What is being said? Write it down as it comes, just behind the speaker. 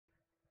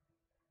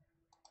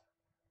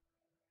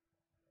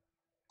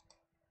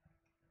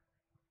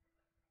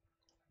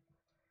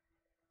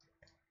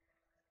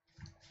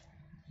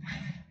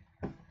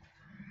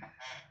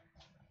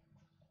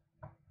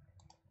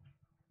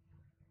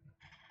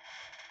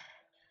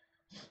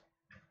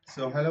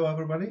So hello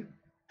everybody,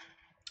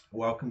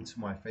 welcome to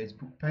my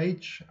Facebook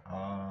page.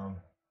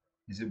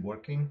 Is it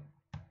working?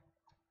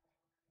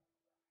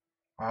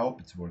 I hope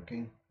it's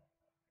working.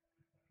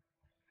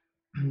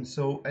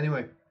 So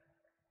anyway,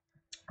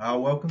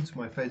 welcome to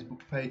my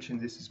Facebook page,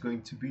 and this is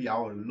going to be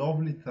our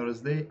lovely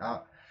Thursday.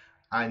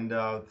 And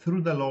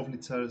through the lovely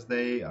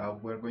Thursday,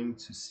 we're going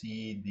to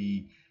see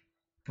the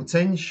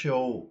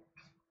potential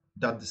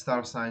that the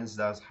star signs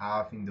does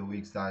have in the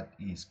weeks that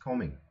is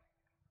coming.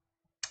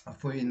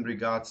 For in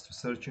regards to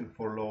searching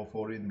for love,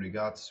 or in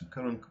regards to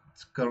current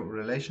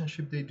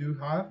relationship they do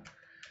have.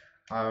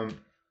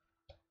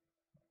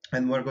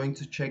 And we're going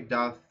to check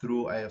that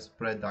through a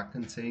spread that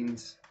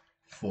contains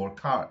 4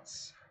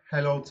 cards.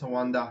 Hello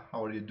Tawanda,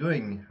 how are you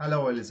doing?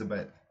 Hello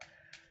Elizabeth.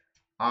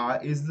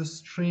 Is the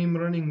stream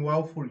running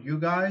well for you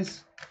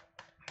guys?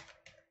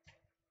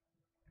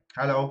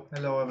 Hello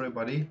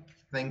everybody.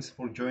 Thanks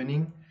for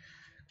joining.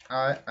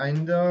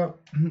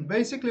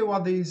 Basically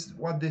what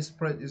this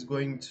spread is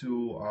going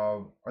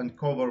to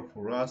uncover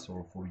for us,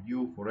 or for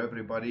you, for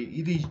everybody,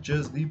 it is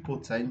just the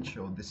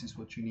potential. This is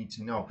what you need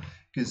to know,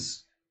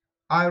 because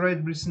I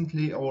read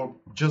recently, or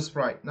just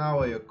right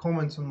now, a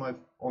comment on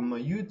my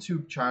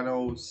YouTube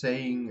channel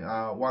saying,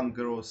 one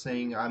girl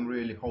saying, I'm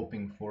really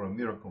hoping for a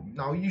miracle.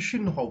 Now, you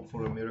shouldn't hope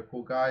for a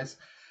miracle, guys.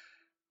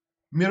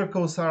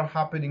 Miracles are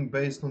happening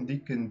based on the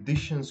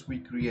conditions we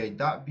create.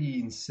 That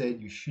being said,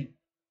 you should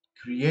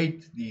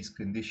create these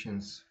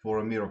conditions for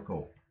a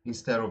miracle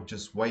instead of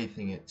just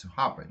waiting it to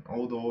happen.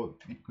 Although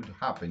it could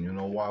happen, you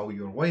know, while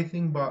you're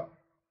waiting, but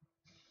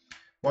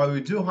while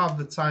we do have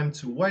the time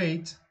to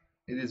wait,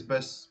 it is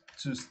best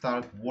to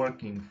start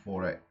working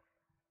for it.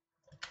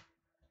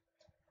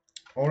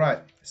 All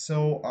right,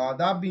 so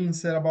that being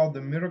said about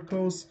the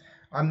miracles,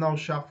 I'm now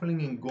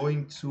shuffling and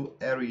going to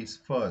Aries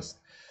first.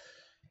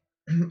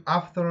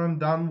 After I'm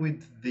done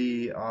with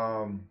the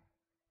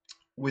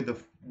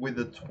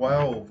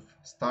 12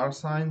 star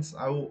signs,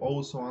 I will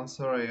also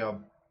answer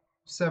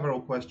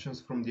several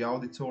questions from the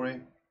auditory,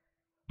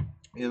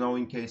 you know,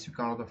 in case you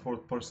cannot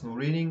afford personal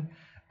reading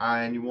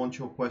and you want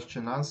your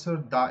question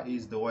answered. That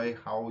is the way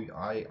how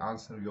I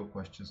answer your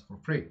questions for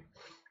free.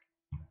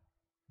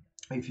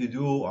 If you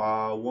do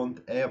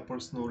want a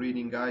personal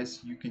reading, guys,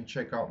 you can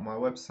check out my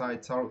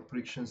website,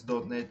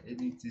 tarotpredictions.net,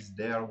 and it is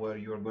there where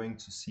you're going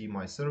to see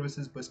my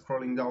services by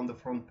scrolling down the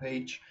front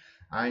page,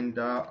 and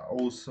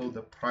also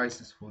the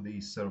prices for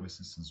these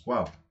services as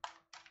well.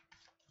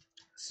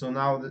 So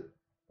now that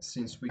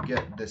since we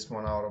get this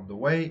one out of the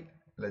way,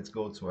 let's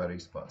go to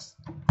Aries first.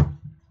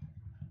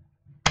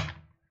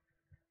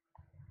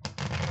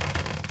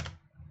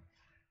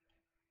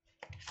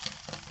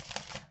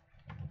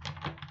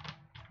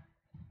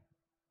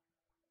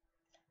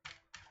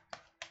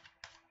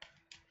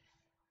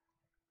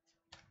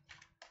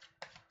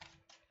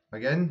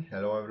 Again,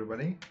 hello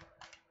everybody.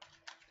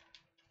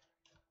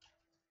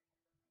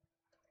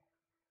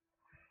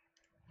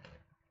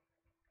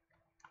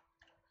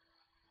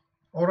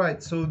 All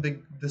right, so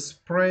the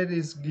spread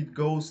is, it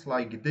goes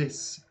like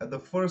this. The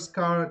first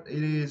card,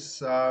 it is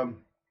the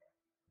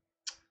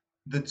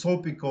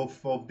topic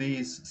of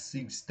these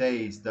 6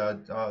 days,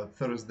 that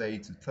Thursday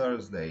to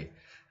Thursday,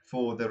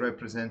 for the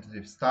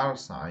representative star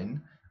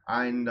sign.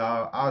 And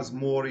as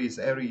Maury is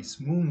Aries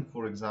moon,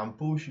 for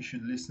example, she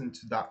should listen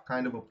to that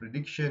kind of a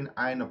prediction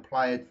and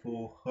apply it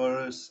for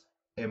her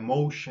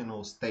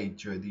emotional state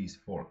during these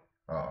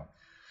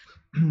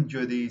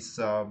during these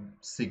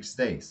 6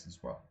 days as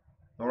well.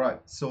 All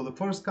right, so the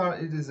first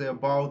card, it is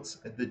about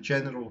the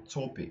general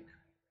topic.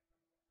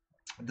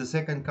 The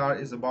second card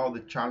is about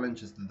the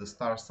challenges that the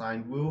star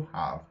sign will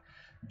have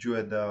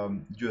during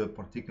the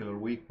particular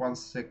week. 1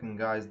 second,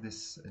 guys,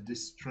 this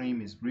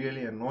stream is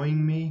really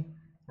annoying me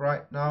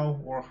right now,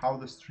 or how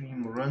the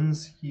stream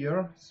runs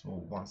here. So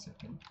 1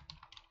 second.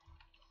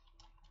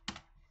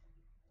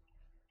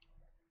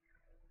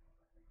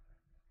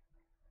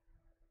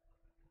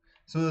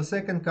 So the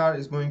second card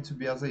is going to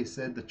be, as I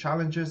said, the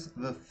challenges.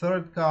 The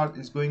third card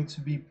is going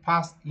to be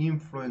past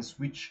influence,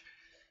 which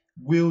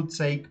will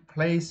take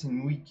place,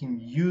 and we can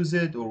use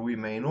it or we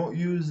may not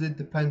use it,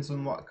 depends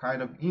on what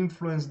kind of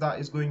influence that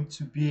is going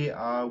to be.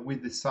 We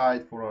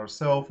decide for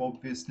ourselves,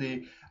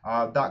 obviously.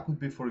 That could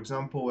be, for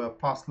example, a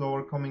past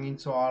lover coming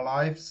into our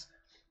lives,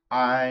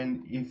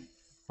 and if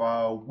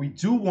we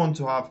do want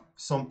to have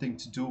something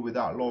to do with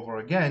that lover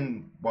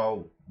again,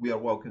 well, we are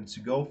welcome to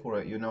go for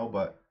it, you know,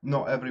 but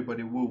not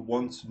everybody will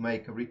want to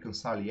make a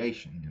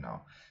reconciliation, you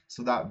know.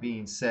 So that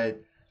being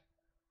said,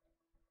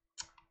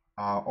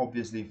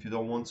 obviously, if you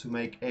don't want to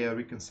make a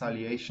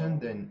reconciliation,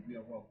 then we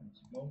are welcome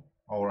to go.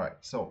 All right,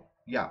 so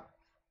yeah,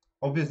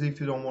 obviously, if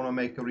you don't want to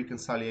make a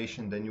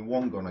reconciliation, then you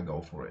won't gonna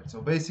go for it.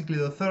 So basically,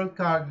 the third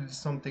card is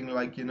something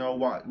like, you know,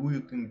 what you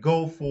can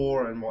go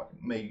for and what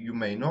you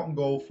may not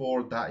go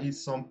for. That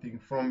is something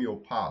from your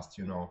past,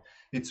 you know.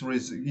 It's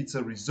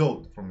a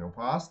result from your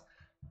past.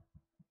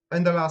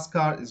 And the last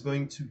card is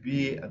going to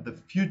be the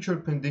future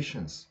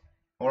conditions.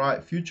 All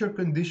right, future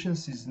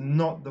conditions is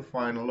not the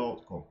final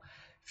outcome.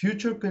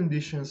 future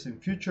conditions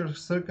and future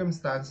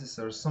circumstances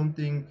are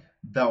something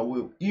that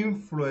will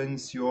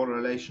influence your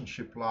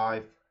relationship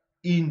life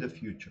in the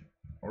future.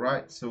 All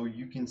right, so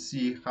you can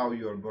see how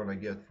you're gonna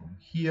get from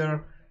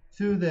here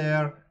to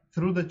there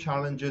through the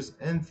challenges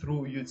and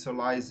through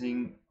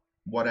utilizing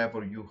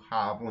whatever you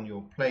have on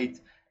your plate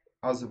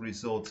as a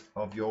result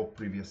of your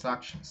previous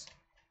actions.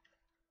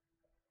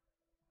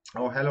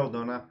 Oh, hello,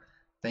 Donna.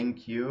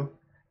 Thank you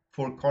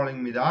for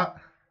calling me that.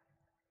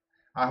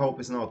 I hope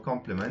it's not a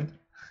compliment,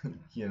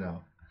 you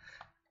know,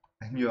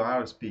 and you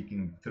are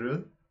speaking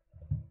truth.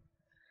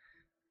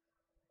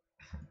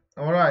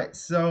 All right,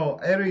 so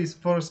Aries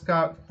first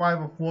card,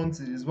 5 of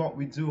Wands, is what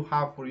we do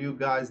have for you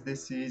guys.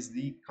 This is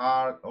the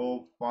card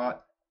of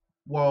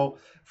well,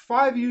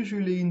 5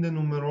 usually in the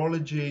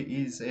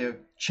numerology is a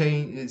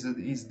change,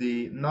 is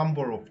the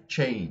number of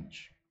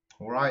change.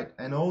 All right,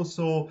 and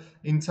also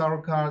in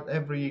tarot card,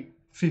 every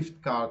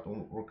 5th card,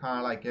 or kind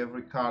of like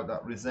every card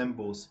that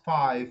resembles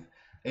 5,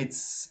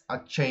 it's a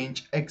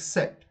change,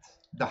 except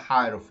the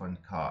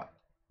Hierophant card.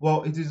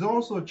 Well, it is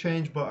also a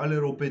change, but a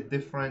little bit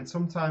different.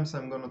 Sometimes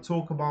I'm going to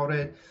talk about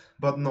it,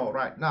 but not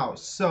right now.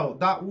 So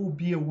that will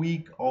be a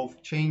week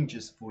of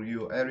changes for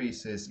you,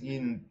 Aries,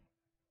 in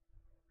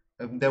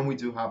then we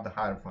do have the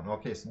Hierophant.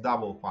 Okay, so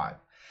double 5.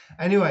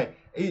 Anyway,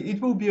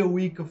 it will be a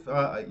week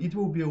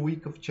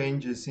of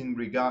changes in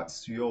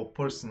regards to your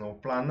personal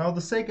plan. Now the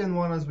second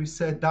one, as we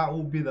said, that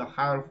will be the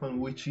Hierophant,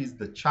 which is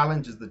the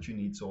challenges that you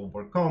need to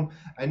overcome.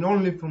 And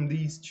only from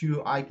these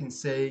two I can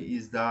say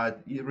is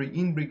that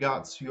in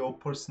regards to your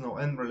personal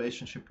and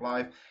relationship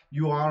life,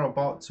 you are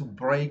about to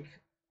break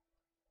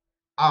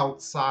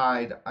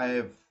outside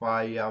of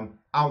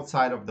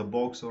the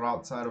box, or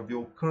outside of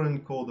your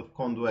current code of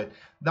conduit.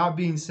 That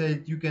being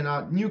said, you can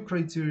add new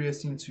criteria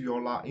into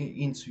your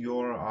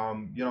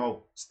you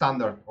know,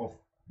 standard of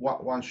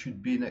what one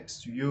should be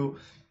next to you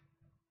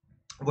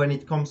when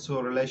it comes to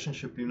a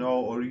relationship, you know,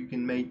 or you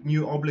can make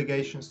new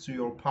obligations to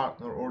your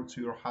partner or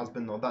to your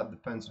husband. Or that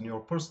depends on your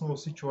personal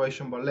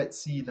situation. But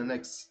let's see the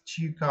next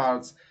 2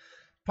 cards.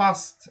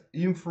 Past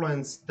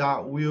influence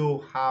that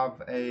will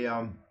have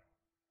a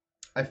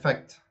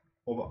effect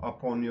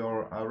upon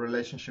your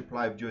relationship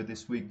life during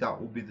this week. That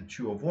will be the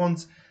 2 of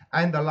Wands.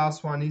 And the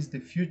last one is the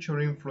future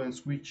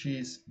influence, which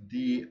is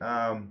the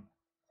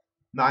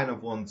 9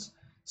 of Wands.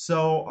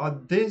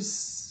 So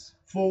these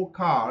 4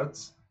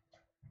 cards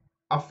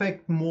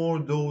affect more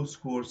those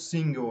who are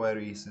single,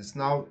 Aries.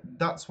 Now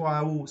that's why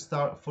I will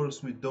start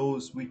first with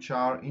those which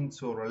are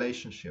into a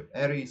relationship,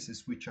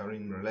 Aries which are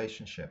in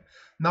relationship.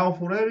 Now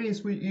for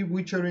Aries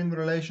which are in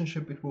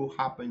relationship, it will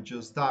happen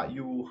just that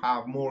you will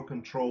have more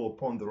control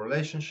upon the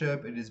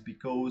relationship. It is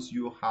because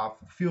you have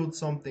fulfilled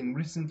something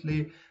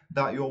recently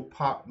that your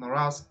partner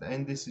asked,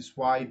 and this is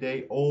why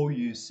they owe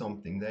you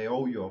something. They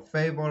owe you a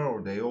favor,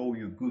 or they owe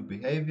you good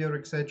behavior,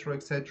 etc.,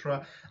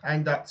 etc.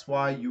 And that's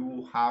why you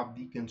will have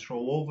the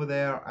control over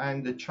there.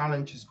 And the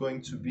challenge is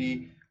going to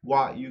be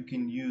what you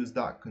can use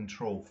that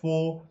control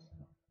for,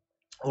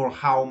 or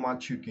how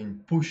much you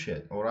can push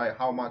it. All right,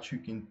 how much you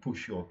can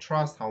push your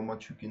trust, how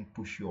much you can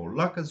push your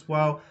luck as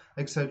well,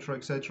 etc.,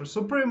 etc.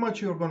 So pretty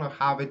much you're gonna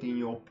have it in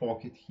your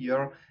pocket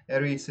here,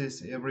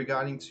 Aries,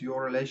 regarding to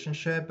your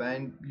relationship,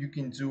 and you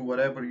can do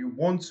whatever you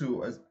want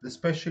to,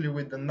 especially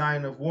with the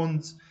 9 of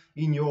Wands.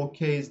 In your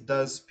case,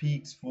 does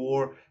speaks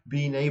for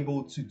being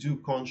able to do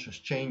conscious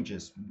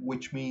changes,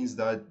 which means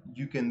that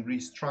you can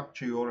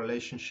restructure your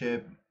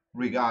relationship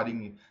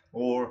regarding,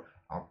 or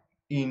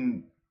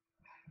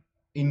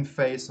in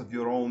face of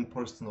your own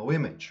personal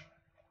image.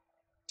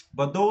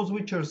 But those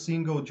which are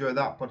single during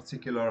that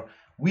particular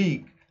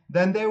week,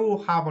 then they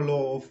will have a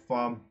lot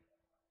of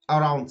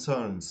around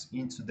turns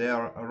into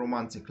their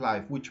romantic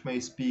life, which may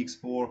speaks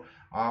for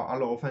a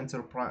lot of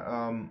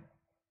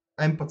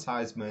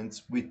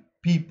empathizement with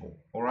people,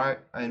 all right,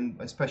 and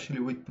especially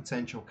with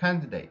potential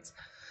candidates.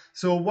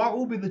 So what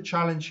will be the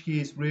challenge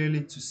here is really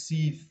to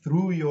see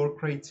through your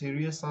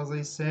criteria, as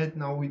I said.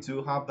 Now we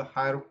do have the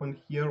Hierophant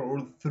here,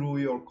 or through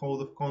your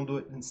code of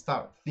conduit, and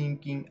start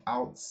thinking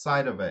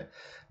outside of it.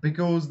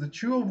 Because the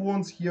 2 of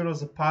Wands here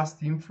as a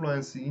past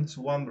influence into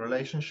one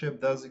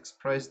relationship does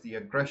express the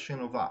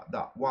aggression of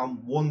that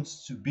one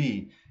wants to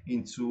be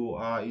into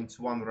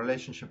one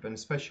relationship, and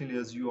especially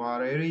as you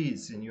are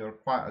Aries and you're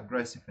quite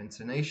aggressive and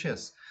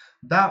tenacious.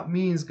 That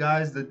means,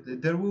 guys,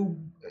 that there will,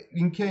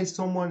 in case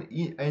someone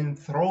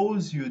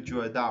enthralls you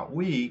during that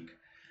week,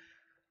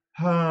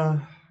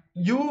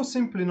 you will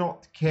simply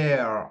not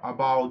care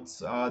about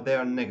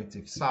their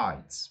negative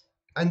sides,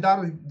 and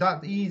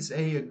that is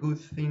a good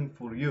thing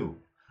for you.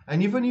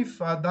 And even if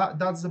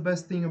that's the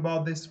best thing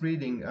about this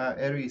reading,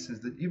 Aries,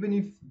 is that even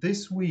if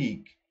this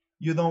week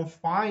you don't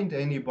find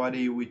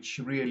anybody which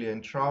really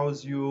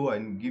enthralls you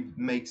and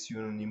makes you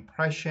an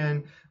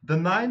impression, the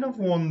 9 of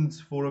Wands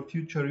for a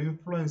future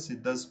influence,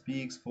 it does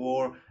speaks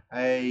for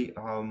a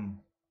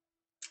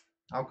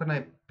how can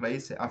I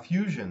place it, a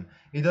fusion.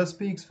 It does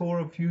speaks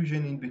for a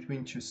fusion in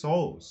between 2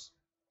 souls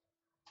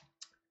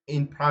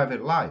in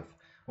private life.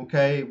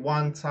 Okay,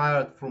 one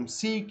tired from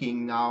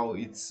seeking, now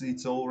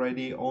it's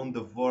already on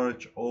the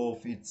verge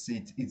of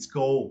its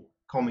goal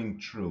coming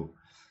true.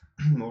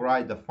 All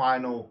right, the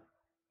final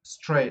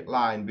straight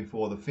line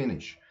before the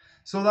finish.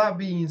 So that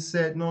being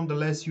said,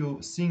 nonetheless, you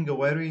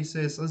single Aries,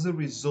 as a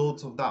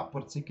result of that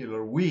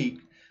particular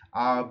week,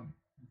 uh,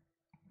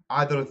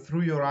 either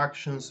through your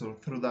actions or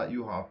through that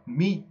you have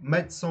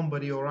met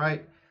somebody, all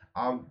right,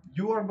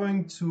 you are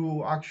going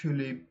to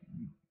actually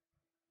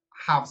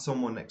have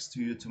someone next to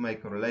you to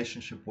make a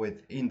relationship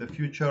with in the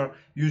future.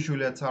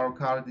 Usually a tarot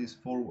card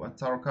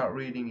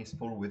reading is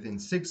for within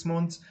 6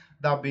 months.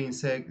 That being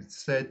said,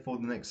 for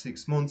the next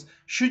 6 months,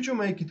 should you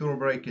make it or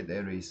break it,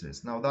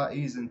 Aries? Now that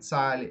is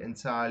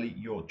entirely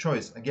your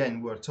choice.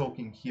 Again, we're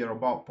talking here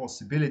about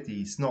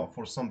possibilities, not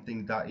for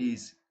something that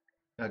is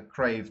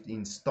craved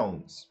in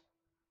stones.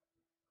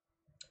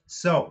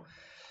 So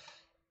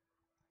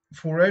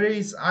for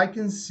Aries, I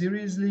can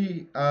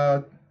seriously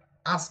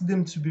ask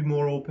them to be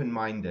more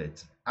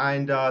open-minded.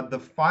 And the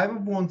Five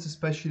of Wands,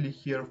 especially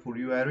here for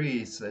you,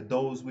 Aries,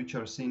 those which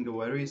are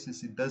single Aries,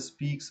 it does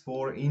speaks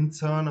for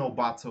internal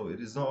battle. It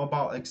is not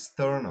about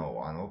external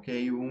one,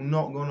 okay? You're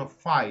not going to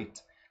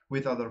fight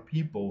with other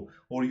people,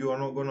 or you are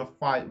not going to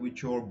fight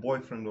with your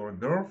boyfriend or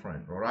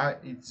girlfriend, all right?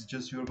 It's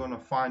just you're going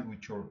to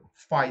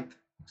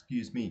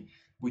excuse me,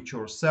 with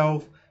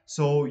yourself,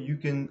 so you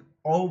can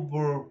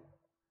overrule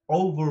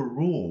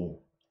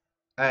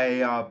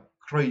a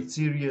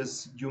criteria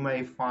you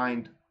may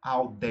find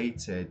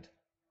outdated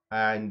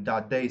and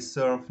that they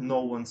serve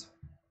no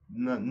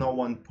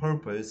one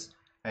purpose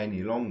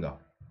any longer.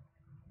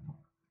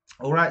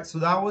 All right, so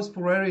that was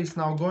for Aries.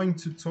 Now going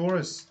to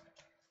Taurus.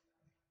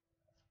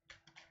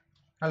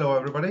 Hello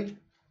everybody.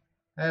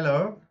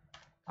 Hello.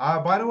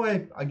 By the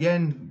way,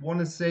 again, want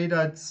to say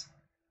that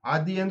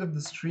at the end of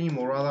the stream,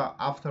 or rather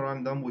after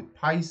I'm done with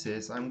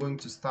Pisces, I'm going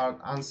to start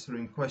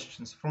answering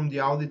questions from the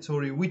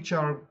auditory, which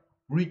are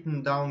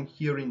written down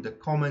here in the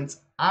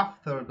comments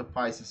after the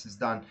Pisces is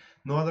done.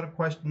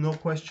 No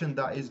question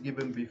that is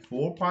given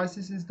before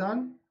Pisces is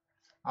done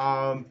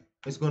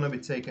is going to be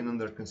taken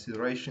under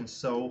consideration.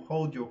 So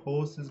hold your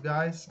horses,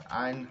 guys,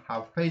 and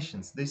have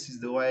patience. This is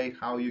the way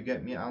how you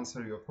get me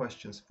answer your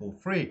questions for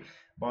free.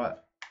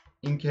 But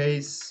in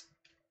case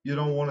you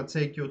don't want to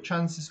take your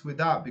chances with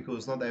that,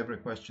 because not every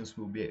question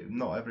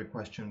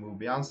will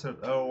be answered,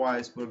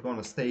 otherwise we're going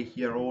to stay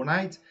here all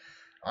night,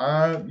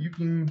 you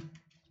can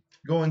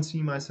go and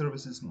see my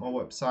services on my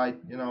website,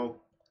 you know,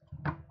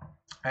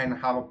 and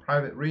have a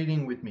private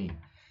reading with me.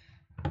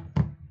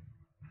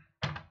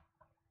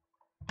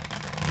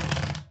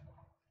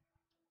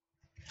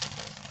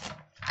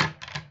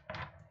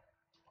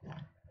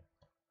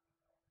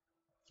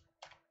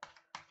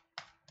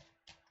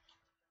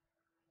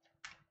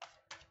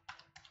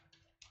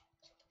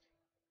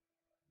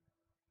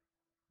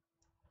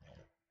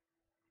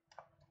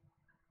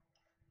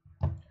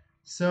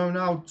 So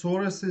now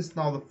Taurus is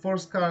now the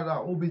first card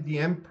that will be the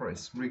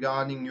Empress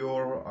regarding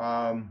your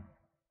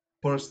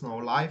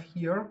personal life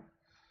here.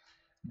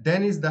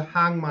 Then is the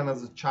Hangman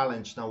as a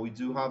challenge. Now we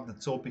do have the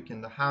topic in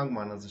the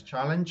Hangman as a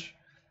challenge.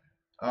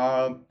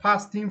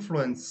 Past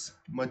influence,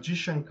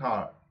 Magician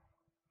card.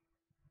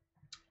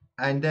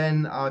 And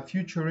then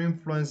future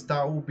influence,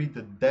 that will be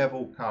the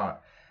Devil card.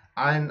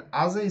 And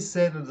as I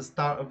said at the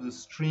start of the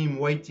stream,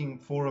 waiting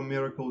for a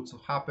miracle to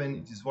happen,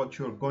 it is what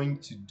you're going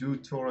to do,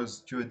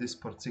 Taurus, during this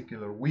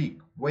particular week,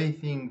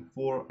 waiting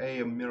for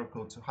a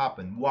miracle to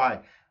happen.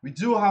 Why? We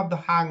do have the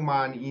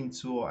Hangman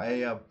into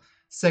a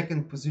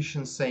second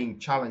position saying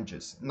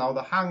challenges. Now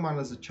the Hangman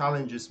as a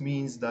challenges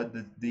means that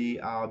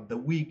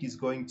the week is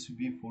going to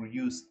be for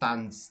you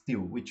stand still,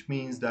 which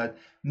means that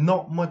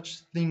not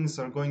much things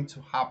are going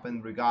to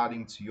happen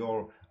regarding to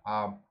your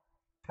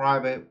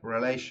private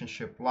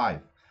relationship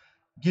life.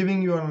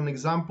 Giving you an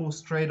example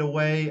straight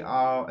away,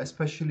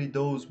 especially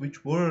those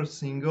which were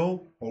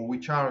single or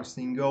which are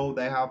single,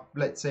 they have,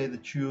 let's say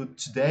that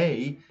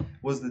today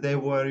was the day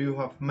where you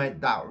have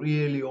met that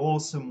really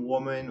awesome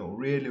woman or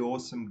really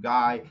awesome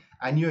guy,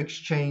 and you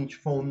exchange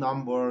phone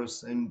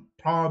numbers, and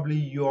probably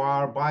you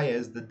are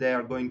biased that they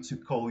are going to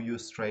call you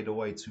straight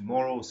away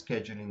tomorrow,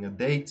 scheduling a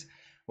date.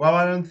 Well,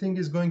 I don't think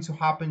it's going to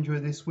happen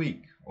during this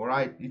week. All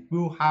right, it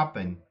will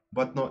happen,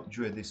 but not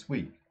during this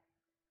week.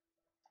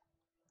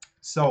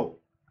 So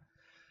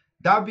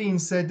that being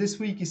said, this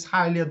week is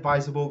highly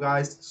advisable,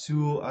 guys,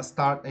 to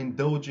start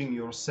indulging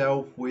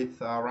yourself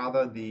with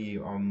rather the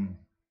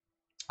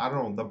I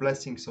don't know, the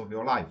blessings of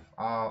your life,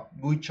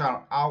 which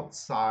are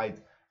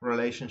outside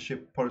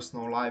relationship,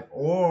 personal life,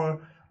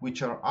 or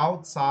which are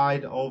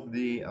outside of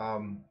the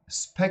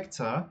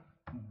specter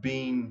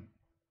being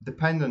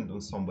dependent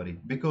on somebody,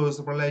 because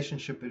the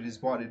relationship, it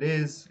is what it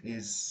is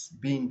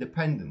being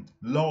dependent.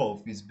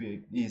 Love is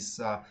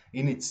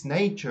in its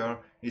nature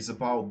is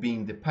about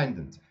being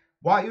dependent.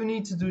 What you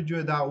need to do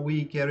during that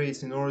week,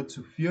 Aries, in order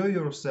to feel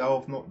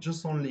yourself not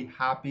just only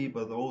happy,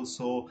 but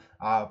also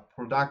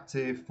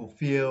productive,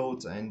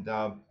 fulfilled, and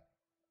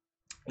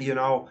you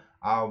know,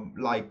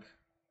 like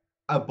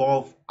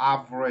above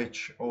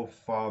average of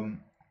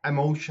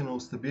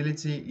emotional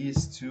stability,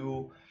 is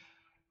to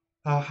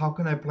how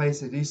can I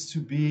place it, is to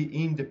be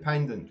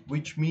independent,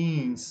 which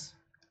means,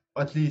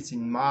 at least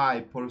in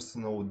my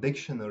personal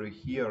dictionary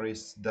here,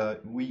 is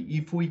that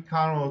if we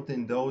cannot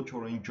indulge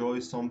or enjoy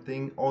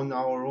something on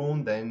our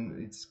own, then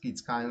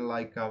it's kind of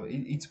like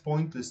it's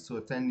pointless to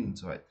attending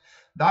to it.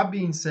 That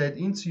being said,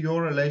 into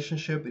your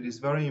relationship, it is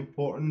very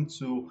important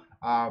to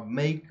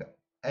make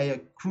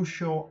a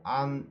crucial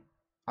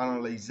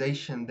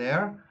analyzation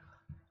there,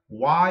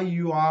 why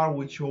you are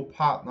with your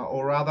partner,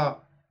 or rather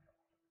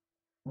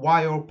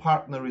why your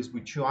partner is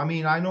with you. I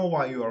mean, I know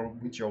why you are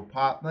with your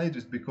partner. It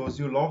is because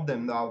you love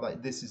them. Now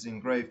that this is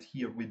engraved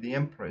here with the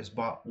Empress,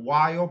 but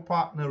why your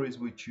partner is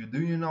with you,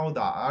 do you know that?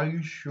 Are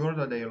you sure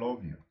that they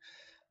love you?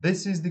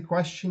 This is the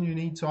question you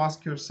need to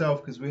ask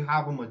yourself, because we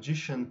have a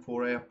magician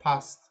for a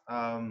past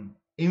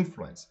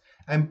influence,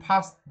 and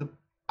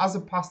as a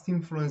past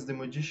influence, the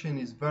magician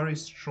is very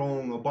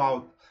strong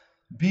about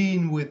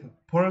being with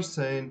a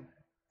person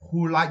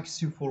who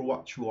likes you for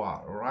what you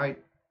are, all right?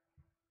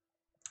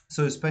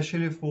 So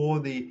especially for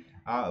the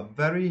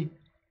very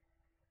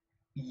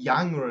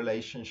young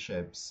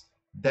relationships,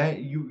 that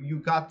you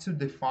got to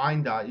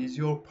define that. Is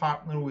your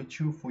partner with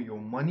you for your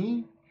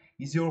money?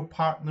 Is your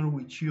partner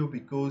with you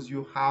because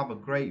you have a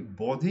great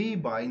body,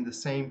 but in the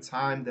same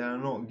time they're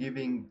not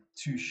giving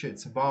two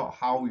shits about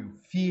how you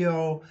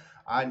feel,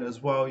 and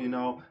as well, you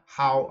know,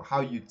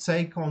 how you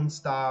take on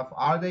stuff?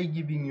 Are they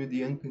giving you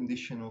the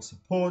unconditional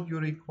support you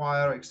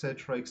require,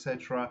 etc.,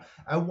 etc.?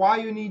 And why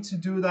you need to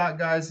do that,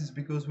 guys, is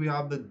because we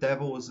have the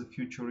devil as a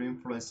future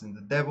influence, and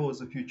the devil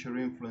as a future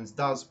influence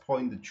does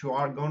point that you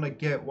are gonna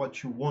get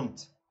what you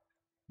want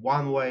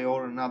one way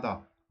or another.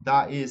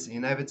 That is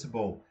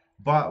inevitable.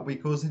 But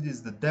because it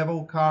is the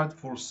devil card,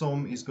 for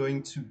some is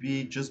going to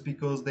be just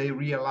because they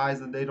realize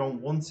that they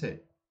don't want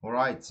it. All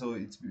right, so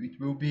it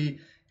will be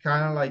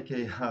kind of like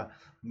a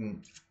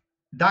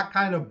that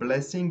kind of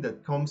blessing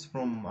that comes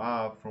from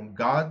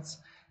God's,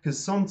 because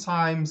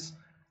sometimes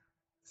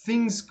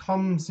things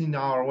comes in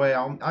our way.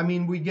 I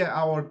mean, we get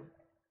our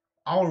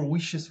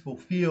wishes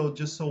fulfilled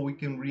just so we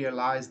can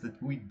realize that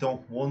we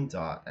don't want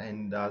that,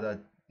 and that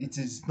it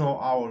is not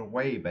our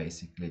way,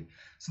 basically.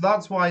 So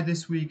that's why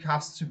this week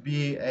has to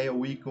be a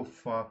week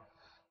of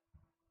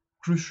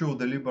crucial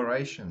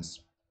deliberations,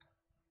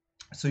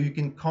 so you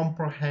can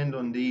comprehend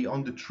on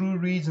the true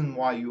reason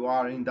why you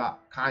are in that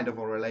kind of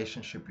a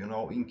relationship, you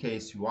know, in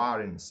case you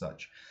are in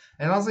such.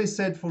 And as I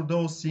said, for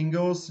those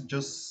singles,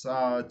 just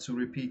to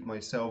repeat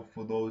myself,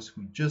 for those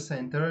who just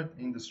entered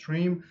in the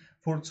stream,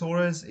 for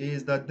Taurus,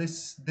 is that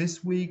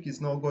this week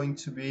is not going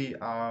to be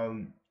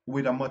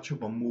with a much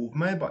of a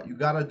movement, but you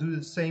gotta do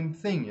the same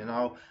thing, you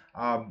know,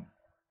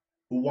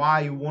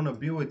 why you want to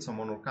be with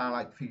someone, or kind of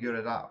like figure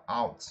it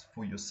out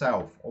for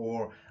yourself.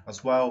 Or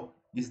as well,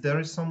 is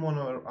there someone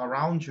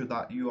around you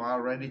that you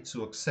are ready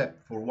to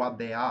accept for what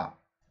they are?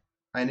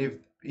 And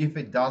if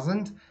it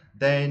doesn't,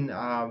 then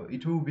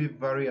it will be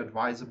very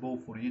advisable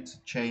for you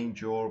to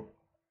change your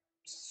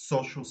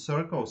social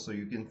circle so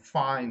you can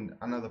find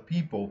another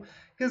people.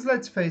 Because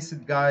let's face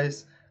it,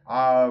 guys,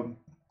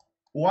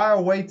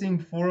 while waiting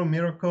for a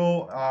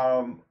miracle,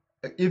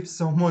 if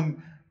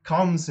someone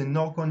comes and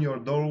knock on your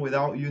door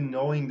without you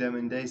knowing them,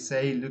 and they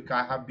say, look,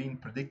 I have been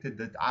predicted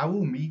that I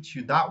will meet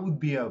you, that would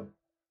be a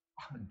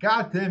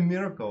goddamn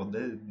miracle,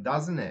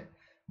 doesn't it?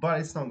 But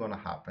it's not gonna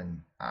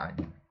happen.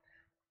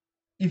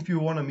 If you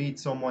want to meet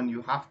someone,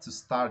 you have to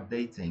start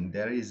dating.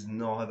 There is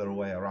no other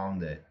way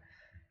around it.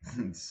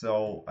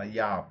 So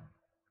yeah,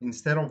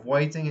 instead of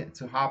waiting it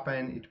to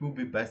happen, it will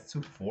be best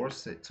to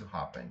force it to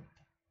happen.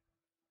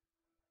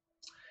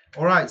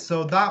 All right,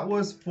 so that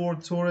was for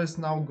Taurus.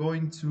 Now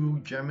going to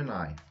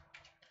Gemini.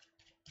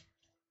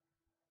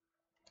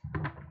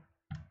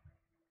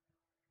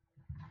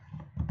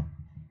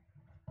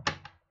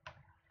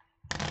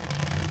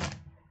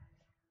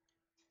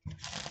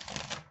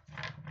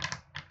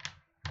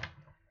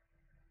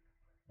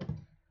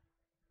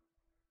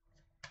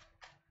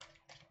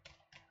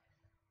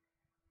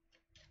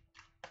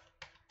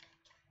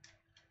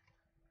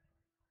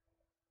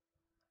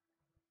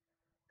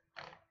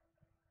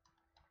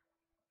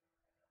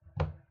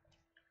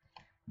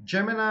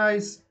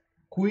 Gemini's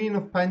Queen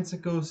of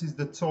Pentacles is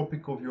the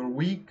topic of your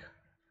week.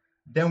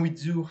 Then we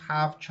do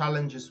have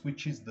challenges,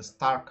 which is the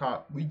Star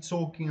card. We're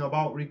talking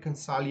about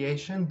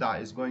reconciliation.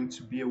 That is going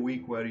to be a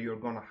week where you're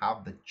going to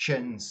have the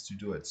chance to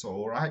do it. So,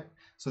 all right.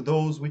 So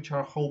those which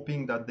are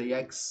hoping that the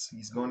ex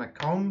is going to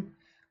come,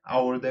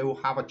 or they will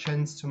have a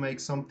chance to make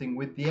something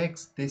with the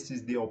ex, this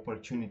is the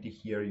opportunity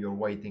here you're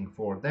waiting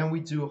for. Then we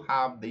do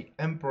have the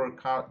Emperor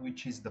card,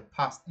 which is the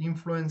past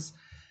influence.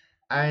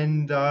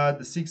 And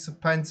the Six of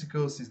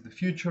Pentacles is the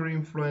future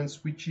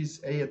influence, which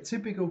is a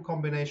typical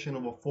combination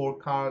of four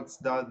cards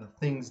that the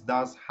things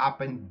does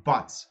happen,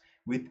 but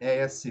with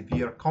a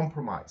severe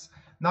compromise.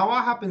 Now,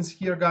 what happens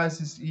here,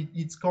 guys, is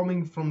it's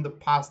coming from the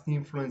past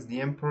influence, the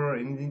Emperor,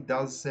 and it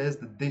does says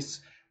that this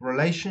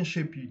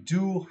relationship you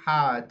do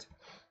had,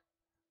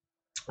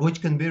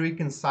 which can be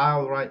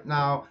reconciled right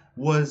now,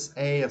 was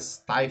a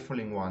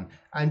stifling one,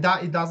 and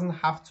that it doesn't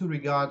have to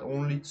regard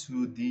only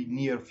to the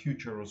near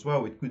future as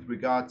well. It could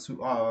regard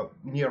to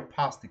near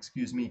past,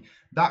 excuse me.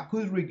 That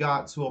could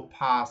regard to a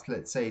past,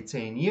 let's say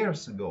 10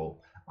 years ago.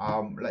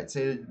 Let's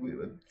say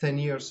 10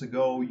 years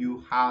ago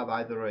you had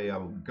either a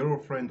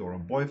girlfriend or a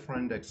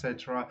boyfriend,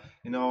 etc.,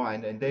 you know,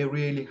 and they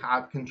really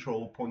had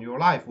control upon your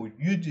life, or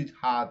you did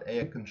had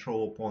a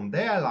control upon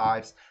their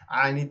lives,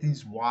 and it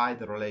is why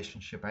the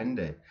relationship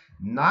ended.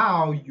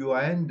 Now you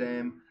and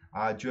them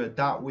during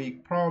that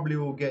week probably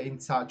will get in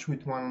touch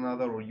with one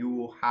another, or you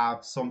will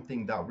have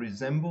something that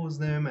resembles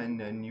them,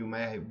 and you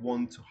may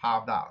want to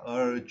have that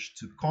urge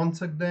to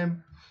contact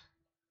them.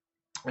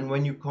 And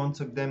when you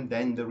contact them,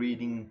 then the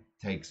reading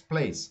takes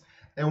place.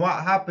 And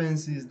what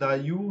happens is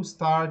that you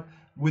start,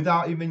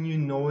 without even you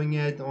knowing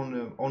it,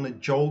 on a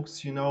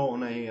jokes, you know,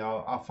 on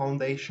a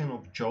foundation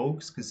of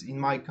jokes. Because in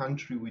my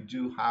country we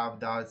do have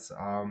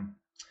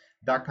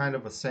that kind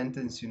of a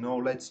sentence, you know,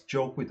 let's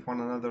joke with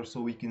one another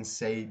so we can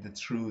say the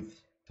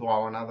truth to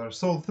one another.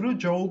 So through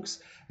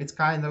jokes, it's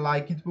kind of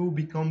like it will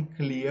become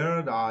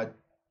clear that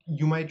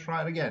you may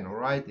try it again. All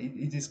right,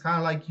 it is kind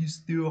of like you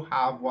still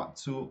have what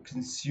to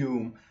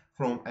consume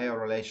from a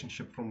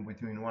relationship from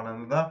between one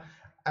another.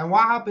 And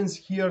what happens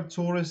here,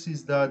 Taurus,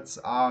 is that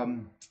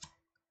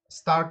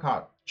star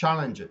card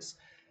challenges.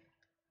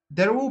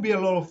 There will be a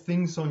lot of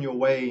things on your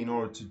way in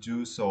order to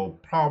do so.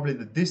 Probably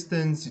the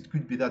distance. It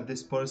could be that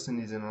this person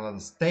is in another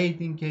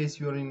state in case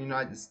you are in the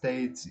United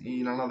States,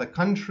 in another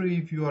country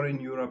if you are in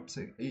Europe,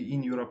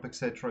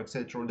 etc.,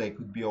 etc. They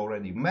could be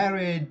already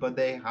married, but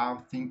they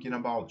have thinking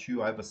about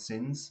you ever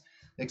since,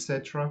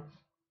 etc.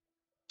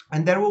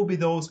 And there will be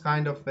those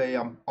kind of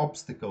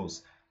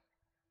obstacles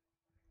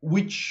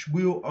which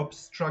will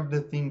obstruct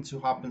the thing to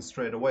happen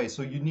straight away.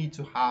 So you need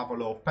to have a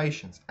lot of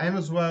patience. And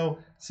as well,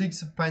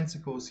 Six of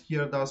Pentacles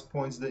here does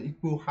points that it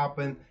will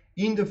happen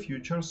in the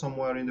future,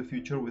 somewhere in the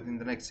future, within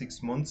the next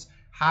 6 months,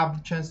 have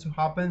the chance to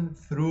happen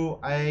through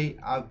a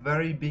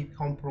very big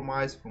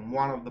compromise from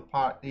one of the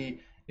party.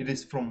 It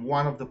is from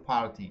one of the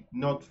party,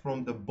 not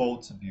from the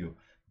both of you.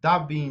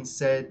 That being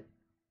said,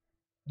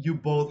 you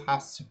both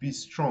has to be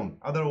strong.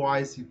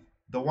 Otherwise, if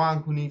the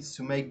one who needs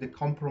to make the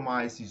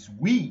compromise is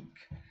weak,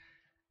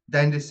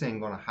 then this ain't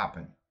gonna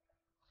happen.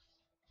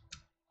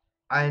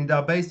 And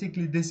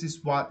basically this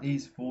is what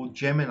is for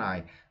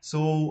Gemini.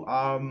 So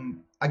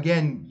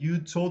again, you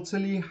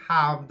totally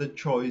have the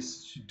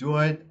choice to do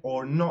it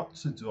or not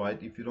to do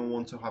it if you don't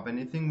want to have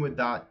anything with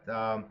that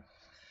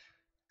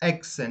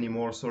ex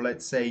anymore. So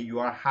let's say you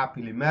are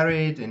happily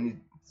married and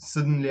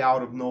suddenly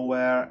out of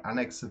nowhere an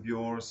ex of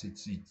yours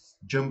it's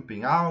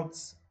jumping out,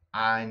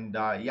 and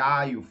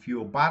yeah, you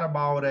feel bad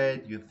about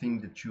it. You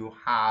think that you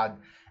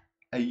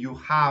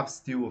have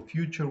still a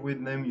future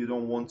with them. You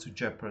don't want to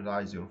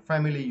jeopardize your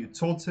family. You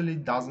totally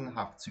doesn't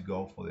have to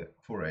go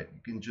for it.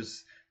 You can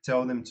just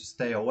tell them to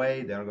stay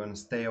away. They're going to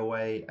stay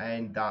away,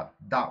 and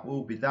that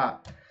will be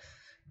that.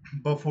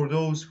 But for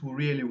those who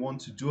really want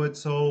to do it,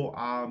 so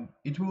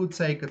it will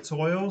take a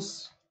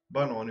toils,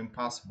 but not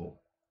impossible.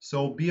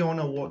 So be on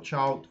a watch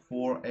out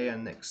for a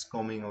next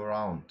coming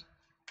around.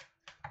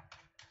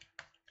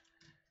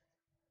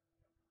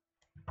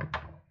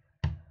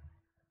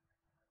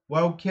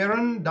 Well,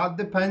 Karen, that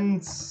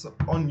depends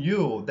on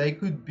you. They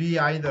could be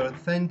either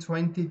 10,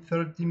 20,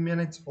 30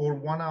 minutes or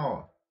 1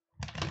 hour.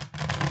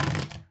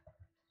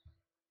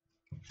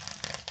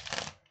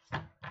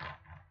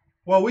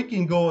 Well, we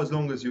can go as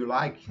long as you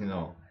like, you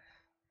know.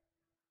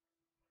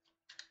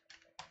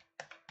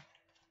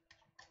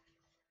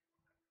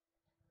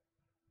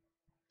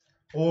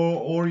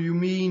 Or you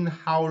mean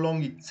how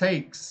long it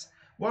takes?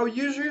 Well,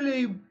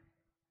 usually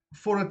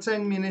for a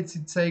 10 minutes,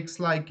 it takes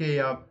like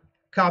a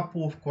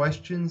couple of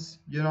questions,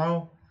 you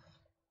know.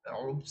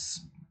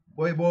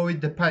 Well,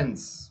 it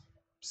depends.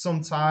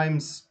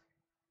 Sometimes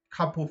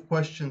couple of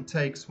questions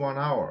takes 1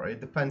 hour. It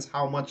depends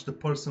how much the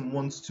person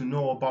wants to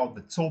know about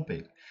the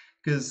topic,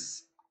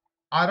 because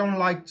I don't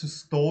like to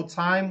store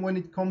time when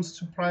it comes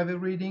to private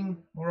reading,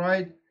 all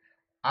right?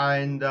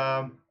 And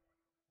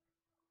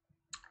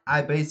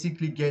I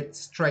basically get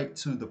straight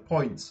to the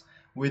point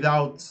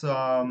without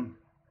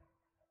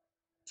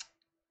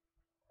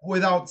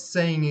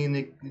saying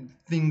any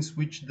things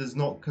which does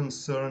not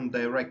concern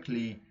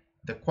directly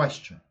the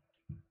question.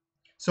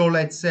 So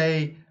let's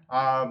say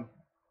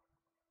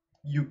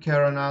you,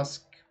 Karen,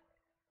 ask,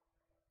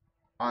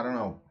 I don't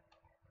know,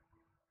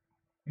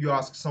 you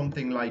ask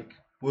something like,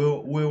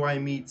 will I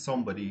meet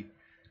somebody?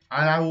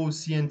 And I will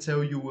see and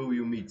tell you, will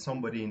you meet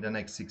somebody in the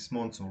next 6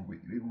 months or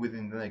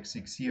within the next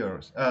 6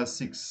 years,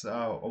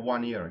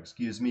 1 year,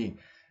 excuse me.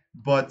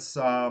 But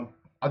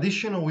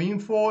additional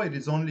info, it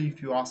is only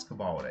if you ask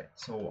about it.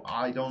 So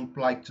I don't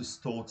like to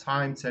store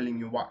time telling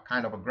you what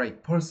kind of a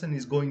great person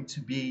is going to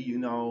be, you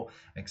know,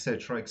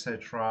 etc.,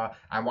 etc.,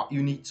 and what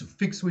you need to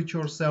fix with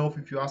yourself.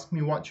 If you ask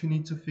me what you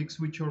need to fix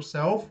with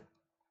yourself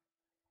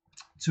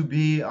to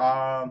be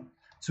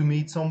to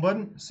meet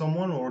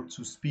someone or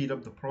to speed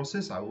up the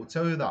process, I will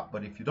tell you that.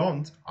 But if you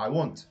don't, I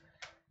won't.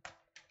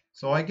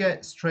 So I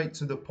get straight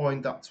to the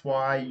point. That's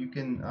why you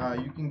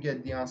can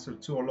get the answer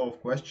to a lot of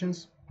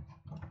questions.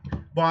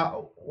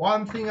 But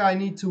one thing I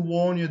need to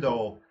warn you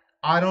though,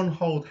 I don't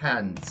hold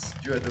hands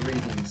during the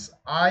readings.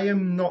 I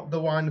am not the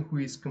one who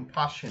is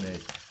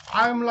compassionate.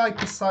 I am like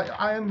a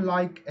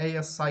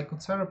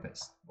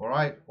psychotherapist, all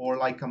right, or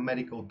like a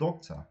medical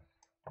doctor.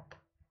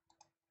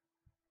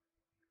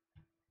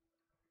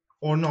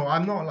 Or no,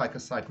 I'm not like a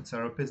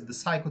psychotherapist. The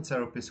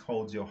psychotherapist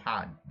holds your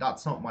hand.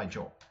 That's not my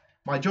job.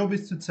 My job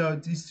is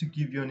to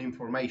give you an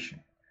information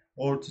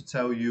or to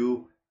tell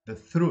you the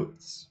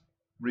truths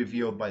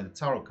revealed by the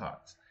tarot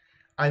cards.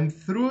 And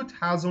truth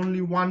has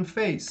only one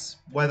face,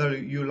 whether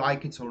you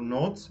like it or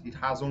not. It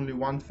has only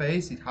one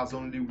face. It has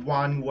only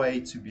one way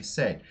to be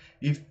said.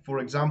 If, for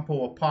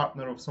example, a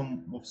partner of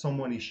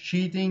someone is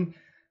cheating,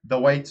 the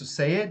way to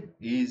say it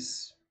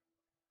is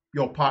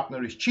your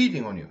partner is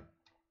cheating on you.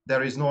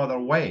 There is no other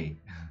way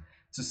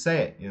to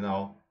say it, you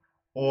know.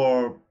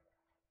 Or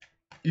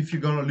if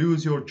you're gonna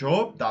lose your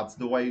job, that's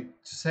the way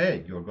to say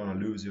it. You're gonna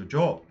lose your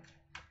job.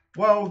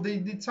 Well,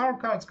 the tarot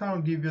cards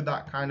can't give you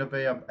that kind of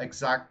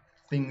exact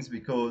things,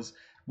 because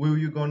will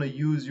you gonna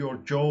use your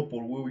job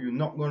or will you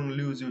not gonna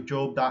lose your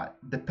job, that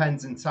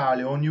depends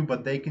entirely on you.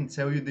 But they can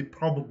tell you the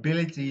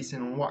probabilities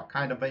and on what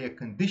kind of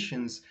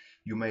conditions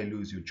you may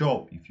lose your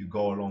job if you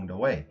go along the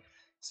way.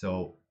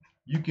 So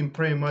you can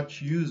pretty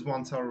much use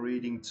one tarot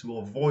reading to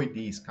avoid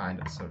these kind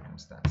of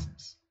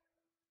circumstances.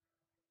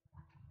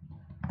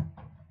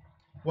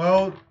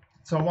 Well,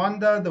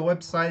 Tawanda, the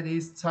website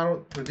is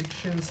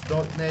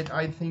tarotpredictions.net.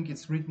 I think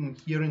it's written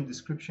here in the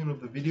description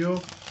of the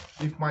video.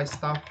 If my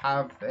staff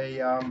have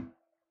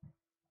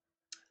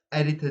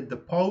edited the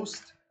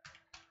post.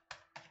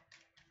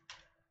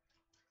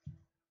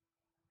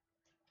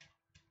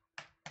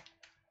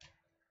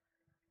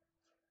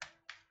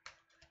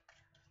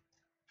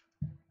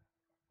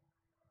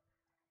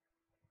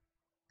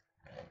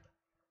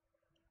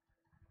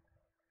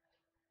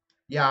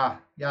 Yeah,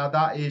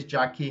 that is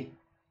Jackie.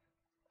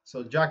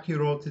 So Jackie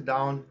wrote it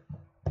down.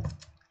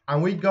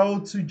 And we go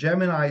to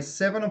Gemini.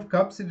 7 of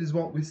Cups, it is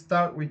what we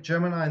start with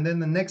Gemini. And then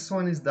the next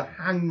one is the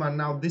Hangman.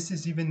 Now, this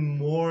is even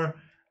more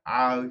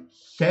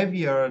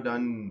heavier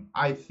than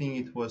I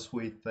think it was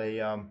with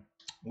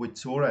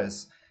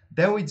Taurus.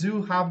 Then we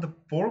do have the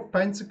 4 of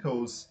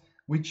Pentacles,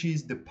 which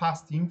is the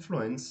past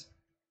influence.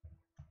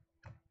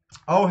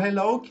 Oh,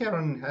 hello,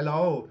 Karen.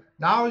 Hello.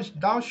 Now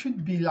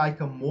should be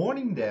like a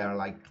morning there,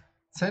 like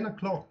 10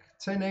 o'clock,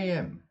 10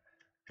 a.m.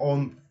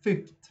 on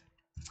 5th.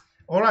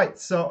 All right,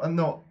 so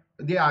no,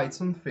 yeah,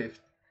 it's on 5th.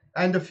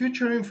 And the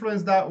future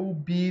influence, that will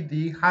be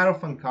the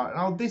Hierophant card.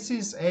 Now, this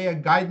is a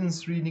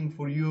guidance reading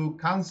for you,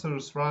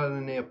 Cancers, rather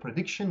than a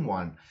prediction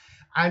one.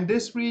 And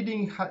this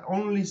reading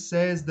only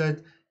says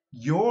that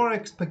your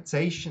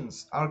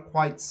expectations are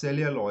quite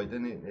celluloid.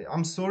 And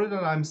I'm sorry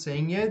that I'm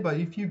saying it, but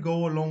if you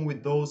go along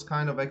with those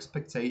kind of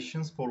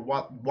expectations for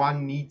what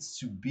one needs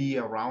to be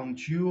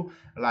around you,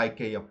 like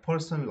a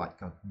person,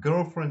 like a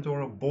girlfriend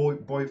or a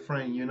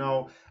boyfriend, you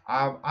know,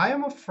 I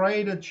am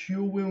afraid that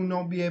you will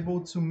not be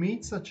able to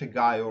meet such a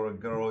guy or a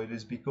girl. It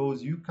is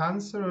because you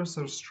Cancers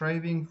are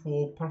striving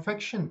for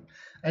perfection.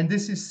 And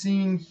this is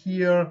seen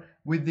here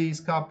with these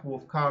couple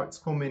of cards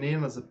coming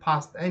in as a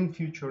past and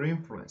future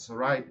influence, all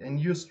right? And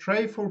you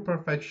strive for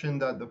perfection,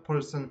 that the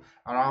person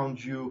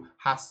around you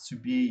has to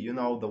be, you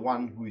know, the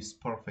one who is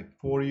perfect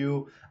for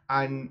you.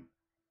 And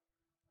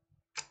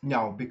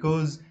no,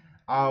 because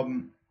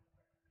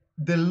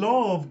the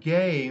law of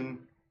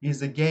game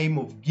is a game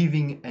of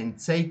giving and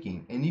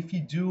taking. And if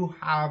you do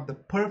have the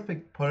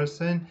perfect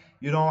person,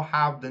 you don't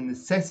have the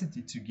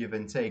necessity to give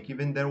and take.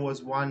 Even there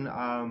was one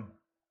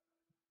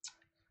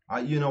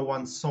you know,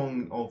 one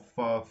song of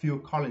Phil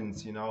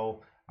Collins, you know,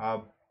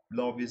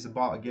 love is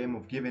about a game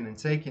of giving and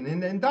taking,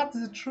 and that's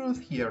the truth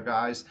here,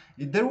 guys.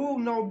 There will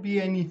not be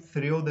any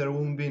thrill, there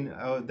won't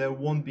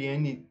be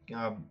any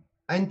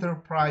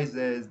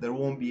enterprises, there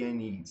won't be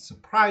any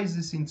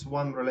surprises into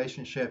one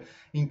relationship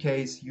in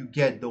case you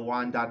get the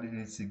one that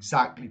is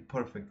exactly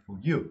perfect for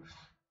you.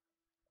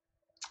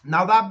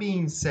 Now, that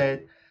being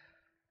said,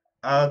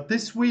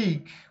 this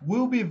week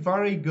will be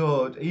very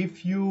good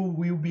if you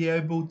will be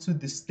able to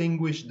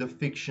distinguish the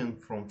fiction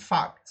from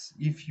facts,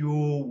 if you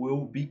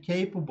will be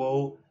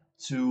capable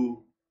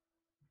to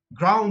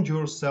ground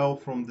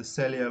yourself from the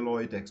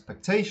celluloid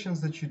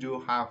expectations that you do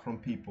have from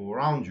people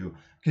around you.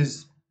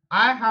 Because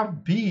I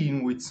have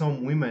been with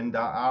some women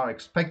that are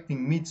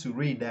expecting me to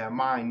read their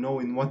mind,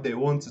 knowing what they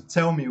want to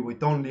tell me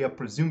with only a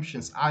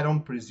presumptions. I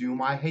don't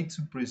presume. I hate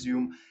to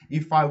presume.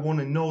 If I want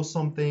to know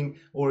something,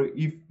 or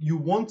if you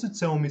want to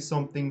tell me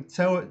something,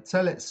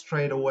 tell it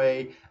straight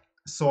away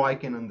so I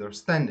can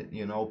understand it.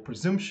 You know,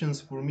 presumptions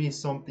for me is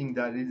something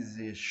that is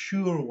a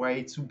sure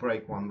way to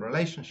break one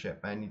relationship,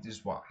 and it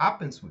is what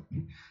happens with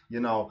me, you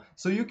know.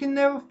 So you can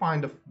never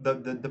find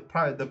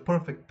the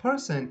perfect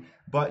person,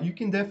 but you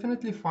can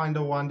definitely find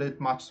the one that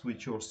matches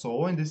with your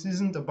soul. And this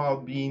isn't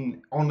about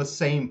being on the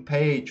same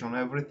page on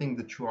everything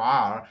that you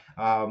are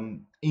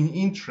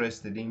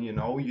interested in, you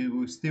know. You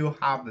will still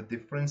have the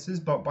differences,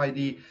 but by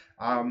the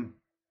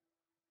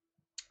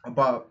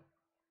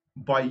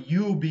by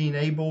you being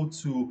able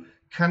to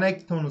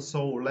connect on a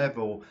soul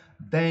level,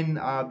 then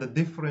the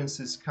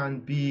differences can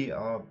be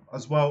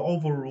as well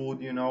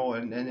overruled, you know,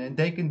 and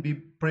they can be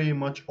pretty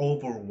much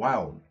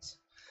overwhelmed.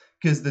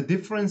 Because the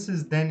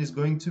differences then is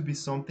going to be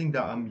something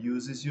that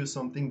amuses you,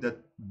 something that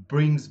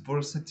brings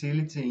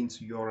versatility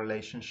into your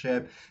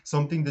relationship,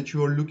 something that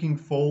you're looking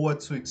forward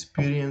to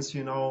experience,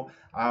 you know,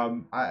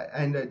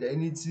 and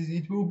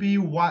it will be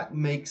what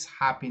makes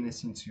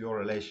happiness into your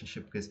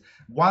relationship. Because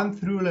one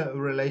through a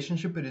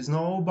relationship, it is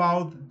not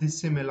about the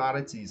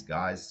similarities,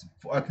 guys,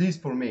 at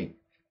least for me.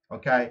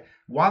 Okay,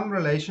 one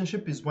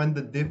relationship is when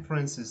the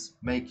differences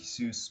makes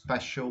you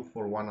special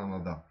for one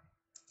another.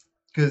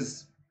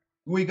 Because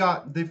we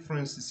got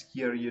differences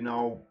here, you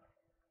know,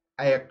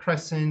 a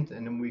crescent,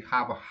 and then we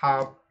have a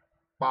hub,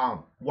 bam,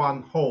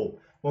 one hole.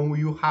 When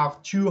you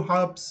have two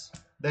hubs,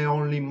 they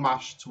only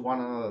mash to one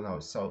another now.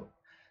 So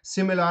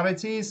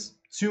similarities,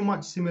 too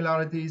much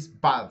similarities,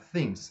 bad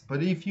things.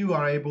 But if you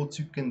are able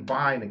to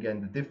combine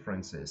again the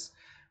differences,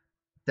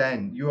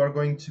 then you are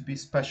going to be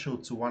special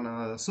to one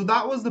another. So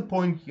that was the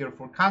point here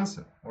for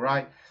Cancer, all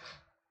right?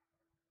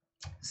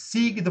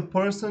 Seek the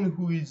person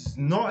who is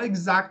not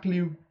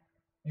exactly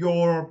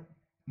your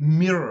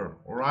mirror,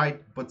 all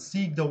right, but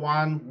seek the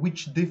one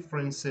which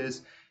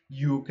differences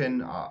you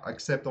can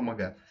accept. Oh my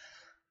god.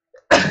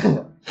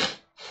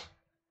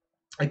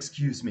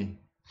 Excuse me.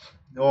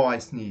 Oh, I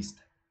sneezed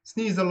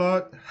a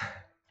lot.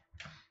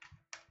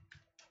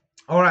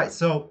 All right,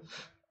 so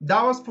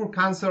that was for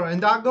Cancer,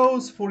 and that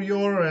goes for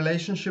your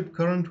relationship,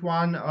 current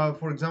one.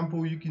 For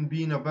example, you can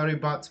be in a very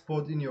bad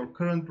spot in your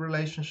current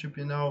relationship,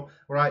 you know,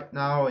 right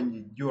now,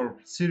 and you're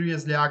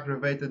seriously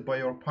aggravated by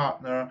your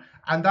partner,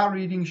 and that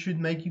reading should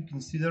make you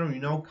consider, you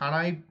know, can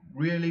I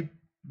really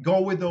go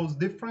with those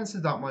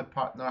differences that my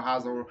partner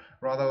has, or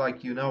rather,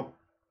 like, you know,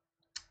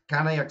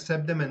 can I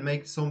accept them and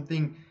make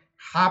something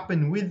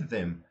happen with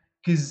them?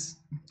 Because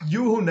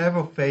you will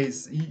never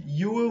face,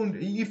 you will,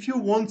 if you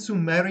want to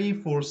marry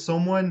for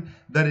someone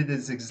that it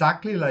is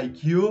exactly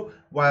like you,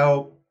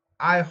 well,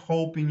 I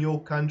hope in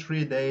your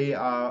country they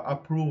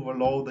approve a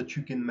law that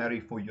you can marry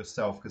for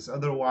yourself, because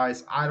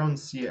otherwise I don't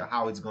see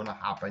how it's gonna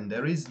happen.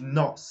 There is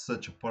not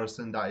such a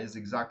person that is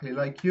exactly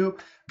like you,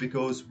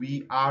 because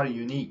we are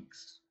unique.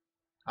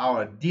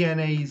 Our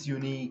DNA is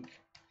unique,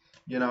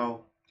 you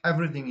know,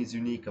 everything is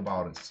unique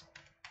about us.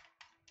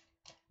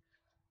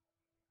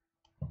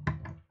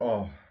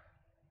 Oh,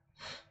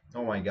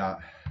 oh my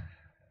God.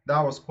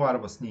 That was quite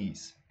of a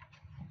sneeze.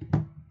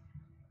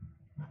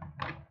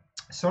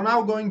 So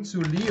now going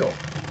to Leo.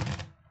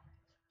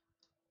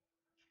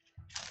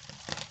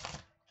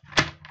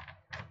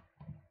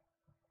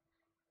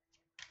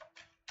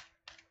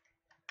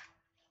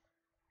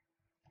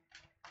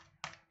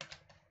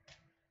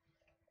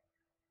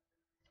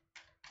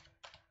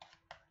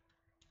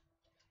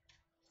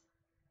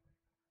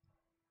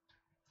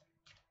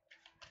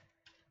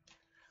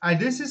 And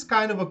this is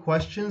kind of a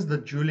questions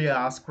that Julia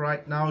asked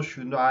right now.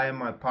 Should I and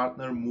my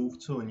partner move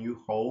to a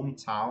new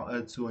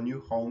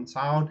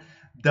hometown?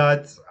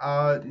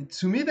 That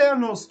to me they are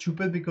not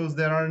stupid, because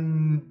there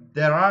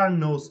are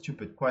no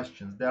stupid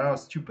questions. There are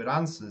stupid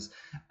answers,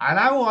 and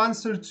I will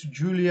answer to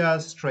Julia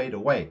straight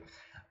away.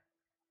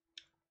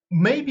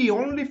 Maybe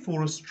only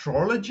for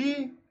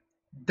astrology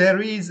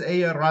there is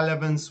a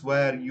relevance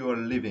where you are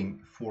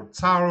living. For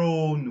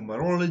tarot,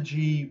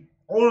 numerology,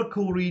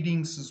 oracle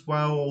readings as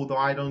well, although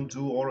I don't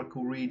do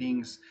oracle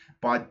readings,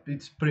 but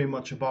it's pretty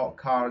much about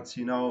cards,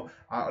 you know.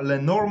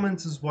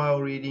 Lenormand as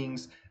well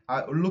readings.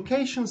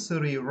 Locations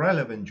are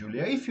irrelevant,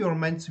 Julia. If you're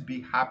meant to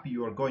be happy,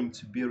 you're going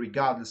to be,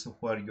 regardless of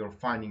where you're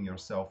finding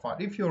yourself at.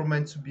 If you're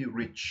meant to be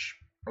rich,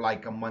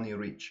 like a money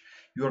rich,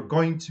 you're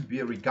going to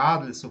be,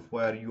 regardless of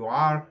where you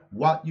are,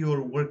 what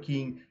you're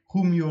working,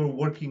 whom you're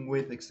working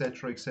with,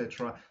 etc.,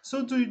 etc.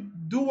 So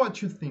do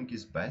what you think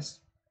is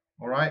best.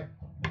 All right.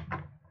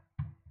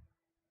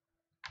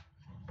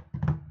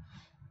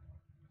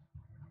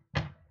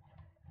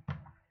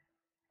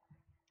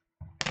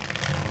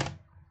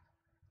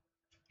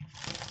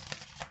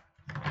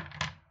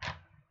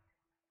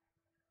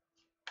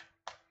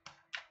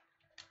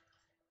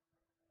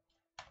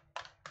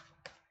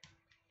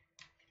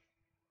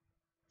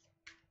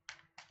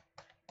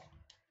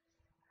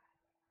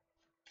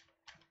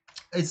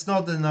 It's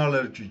not an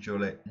allergy,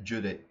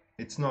 Judy.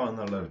 It's not an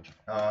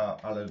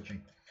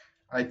allergy.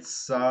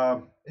 It's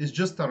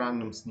just a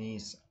random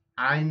sneeze,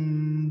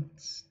 and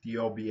the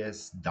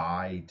OBS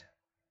died.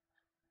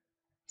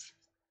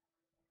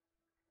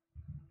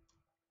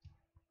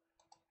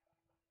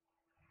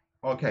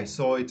 Okay,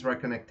 so it's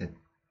reconnected.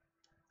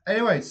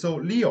 Anyway, so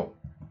Leo,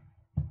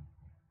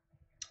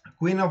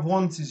 Queen of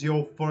Wands is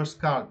your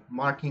first card,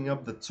 marking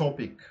up the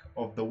topic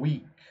of the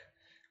week,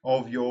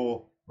 of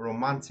your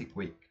romantic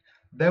week.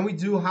 Then we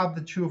do have the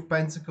Two of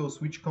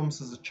Pentacles, which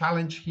comes as a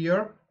challenge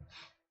here.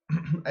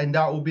 And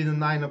that will be the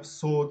Nine of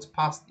Swords,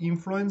 past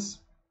influence.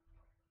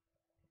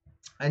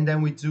 And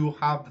then we do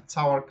have the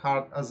Tower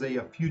card as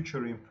a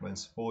future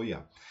influence for you.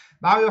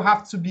 Now you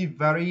have to be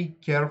very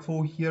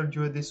careful here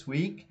during this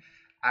week.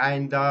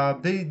 And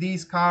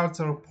these cards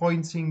are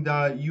pointing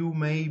that you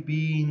may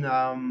be in,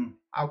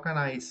 how can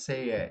I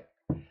say it?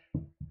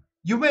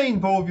 You may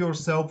involve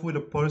yourself with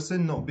a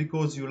person not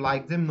because you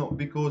like them, not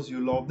because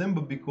you love them,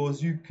 but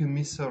because you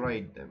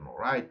commiserate them, all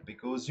right?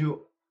 Because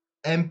you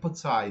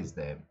empathize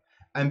them,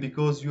 and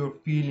because you're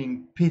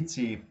feeling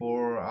pity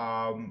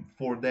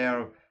for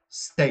their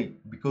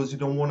state, because you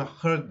don't want to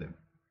hurt them.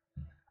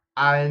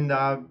 And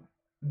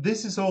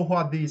this is all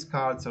what these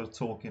cards are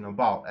talking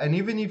about. And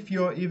even if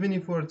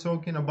we're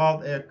talking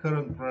about a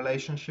current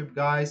relationship,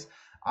 guys,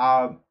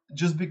 uh,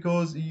 just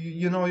because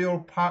you know your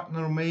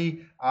partner may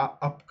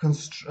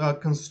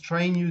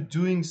constrain you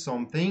doing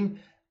something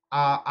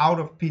out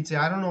of pity.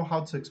 I don't know how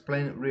to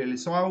explain it really,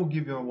 so I will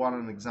give you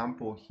an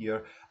example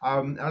here.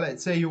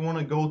 Let's say you want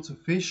to go to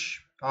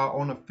fish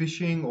on a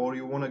fishing, or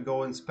you want to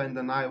go and spend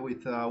the night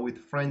with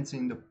friends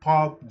in the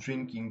pub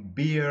drinking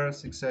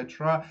beers,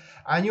 etc.,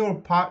 and your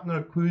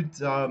partner could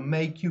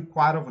make you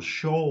quite of a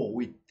show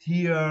with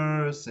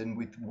tears and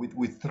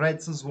with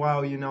threats as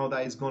well, you know,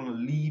 that is going to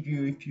leave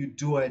you if you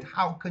do it.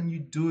 How can you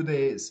do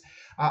this?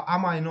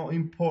 Am I not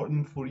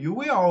important for you?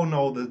 We all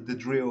know the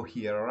drill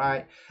here,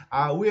 right?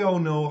 We all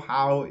know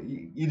how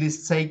it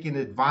is taking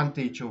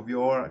advantage of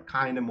your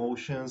kind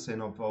emotions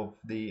and of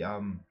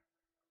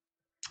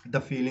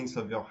the feelings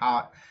of your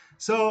heart.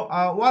 So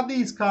what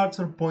these cards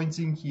are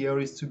pointing here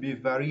is to be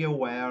very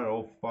aware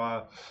of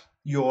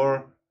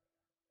your,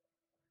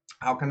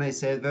 how can I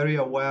say it, very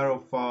aware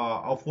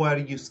of where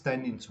you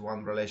stand into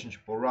one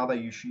relationship, or rather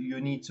you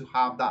need to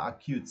have that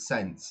acute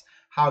sense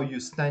how you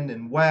stand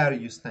and where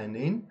you stand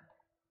in.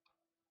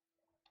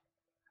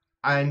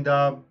 And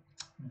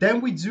then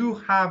we do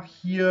have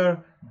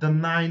here the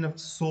Nine of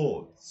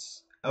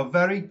Swords, a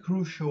very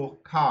crucial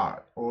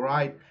card, all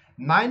right?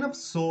 Nine of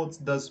Swords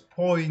does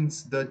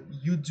points that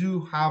you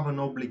do have an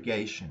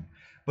obligation,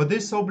 but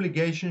this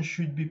obligation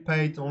should be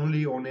paid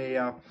only on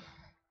a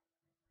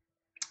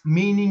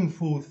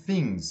meaningful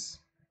things.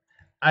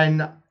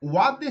 And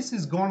what this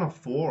is gonna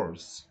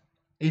force,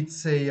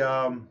 it's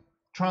a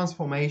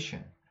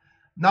transformation.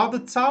 Now the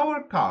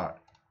Tower card,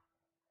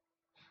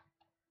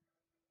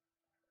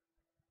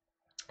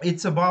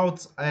 it's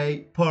about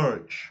a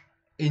purge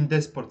in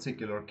this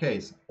particular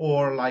case,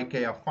 or like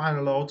a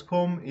final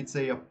outcome, it's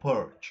a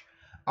purge.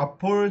 A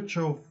purge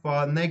of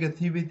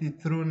negativity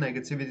through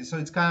negativity. So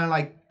it's kind of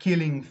like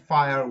killing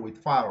fire with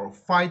fire, or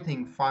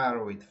fighting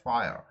fire with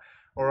fire.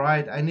 All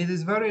right, and it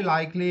is very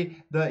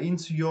likely that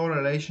into your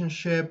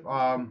relationship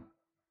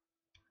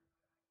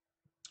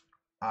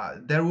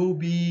there will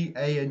be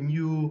a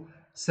new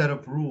set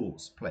of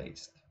rules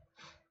placed.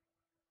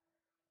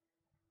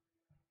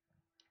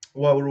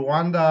 Well,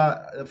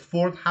 Rwanda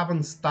 4th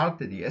haven't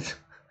started yet.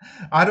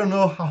 I don't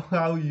know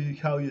how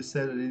you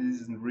said it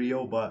isn't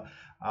real, but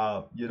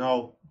you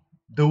know,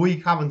 the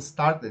week haven't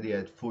started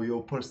yet for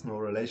your personal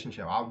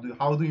relationship.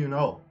 How do you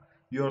know?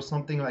 You're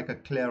something like a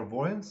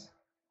clairvoyance?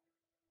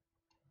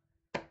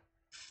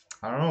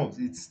 I don't know.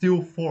 It's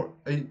still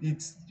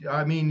it's,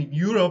 I mean,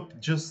 Europe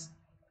just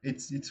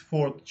it's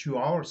 4 2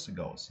 hours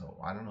ago, so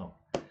I don't know.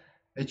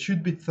 It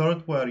should be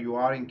third where you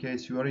are in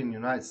case you are in the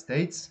United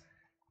States.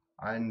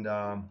 And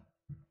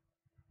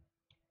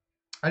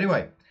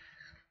anyway,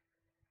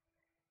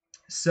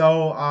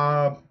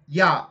 so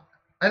yeah,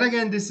 and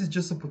again, this is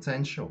just a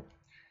potential.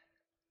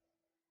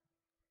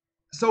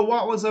 So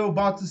what was I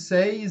about to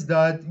say is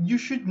that you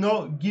should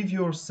not give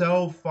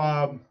yourself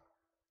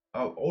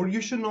or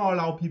you should not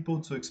allow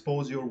people to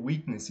expose your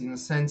weakness, in a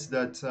sense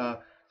that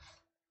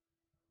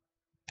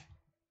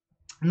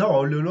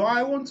no, Lulu,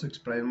 I want to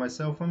explain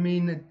myself. I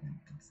mean,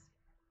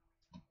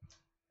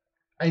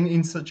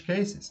 in such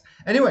cases.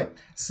 Anyway,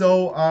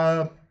 so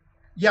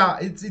yeah,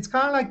 it's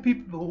kind of like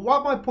people.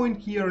 What my point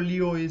here,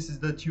 Leo, is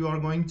that you are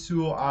going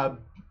to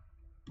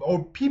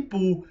or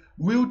people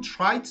will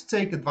try to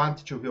take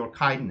advantage of your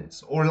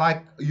kindness, or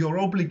like your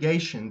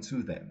obligation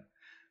to them.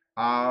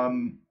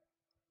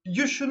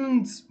 You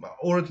shouldn't,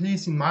 or at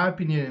least in my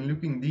opinion, in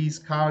looking these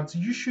cards,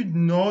 you should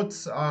not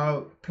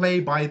play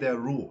by their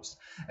rules.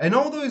 And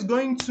although it's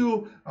going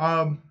to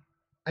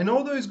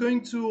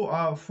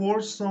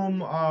force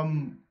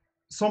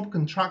some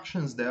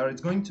contractions there,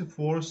 it's going to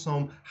force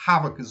some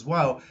havoc as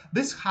well.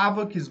 This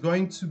havoc is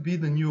going to be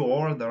the new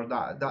order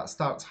that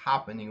starts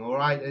happening, all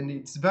right? And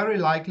it's very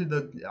likely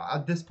that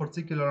at this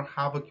particular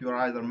havoc, you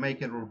either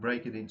make it or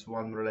break it into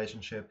one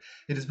relationship.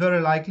 It is very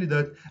likely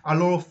that a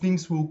lot of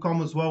things will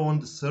come as well on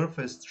the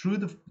surface through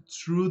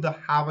the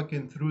havoc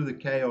and through the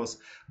chaos.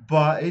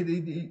 But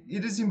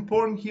it is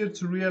important here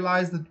to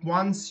realize that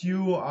once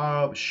you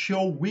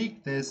show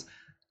weakness,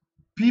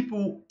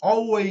 people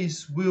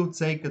always will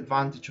take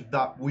advantage of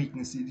that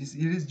weakness. It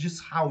is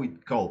just how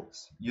it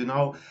goes, you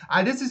know.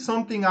 And this is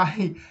something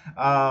I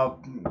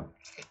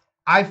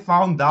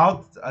found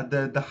out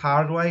the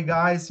hard way,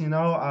 guys. You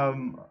know,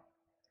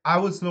 I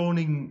was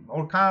loaning,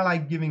 or kind of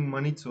like giving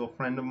money to a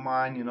friend of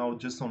mine, you know,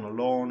 just on a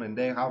loan, and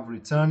they have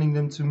returning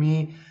them to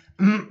me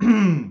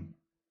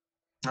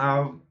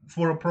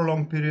for a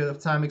prolonged period of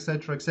time,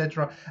 etc.,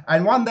 etc.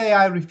 And one day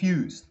I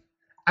refused,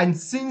 and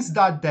since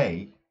that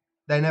day,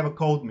 they never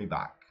called me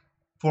back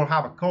for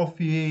have a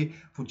coffee,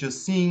 for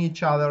just seeing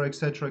each other,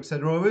 etc.,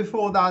 etc.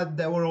 Before that,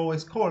 they were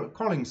always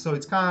calling. So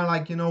it's kind of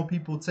like, you know,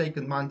 people take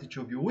advantage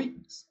of your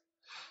weakness.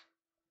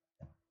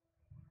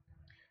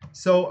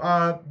 So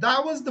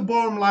that was the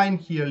bottom line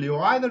here, Leo.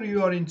 Either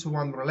you are into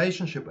one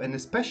relationship, and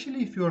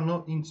especially if you are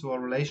not into a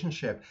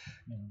relationship,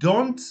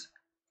 don't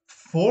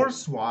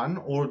force one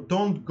or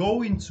don't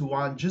go into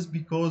one just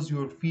because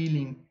you're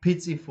feeling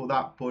pity for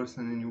that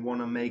person and you want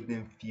to make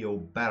them feel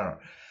better.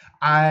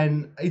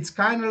 And it's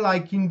kind of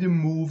like in the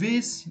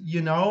movies,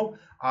 you know,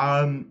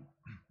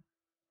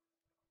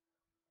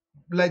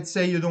 let's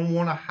say you don't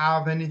want to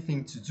have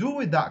anything to do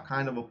with that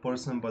kind of a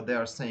person, but they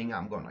are saying,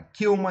 I'm going to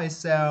kill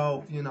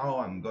myself, you know,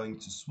 I'm going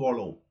to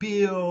swallow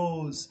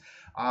pills,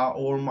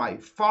 or my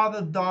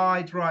father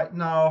died right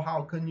now,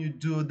 how can you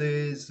do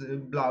this,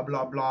 blah,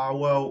 blah, blah.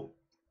 Well,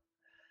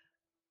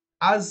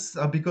 as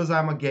because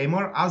I'm a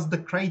gamer, as the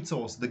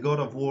Kratos, the god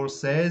of war,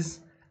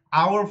 says,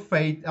 our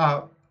fate,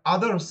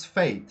 others'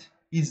 fate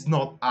is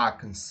not our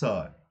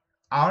concern.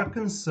 Our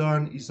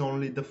concern is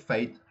only the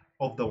fate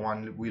of the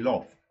one we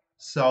love.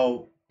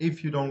 So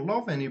if you don't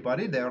love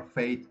anybody, their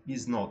fate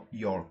is not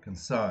your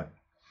concern.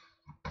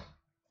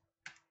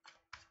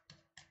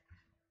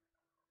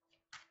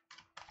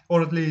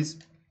 Or at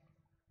least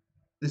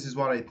this is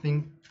what I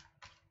think.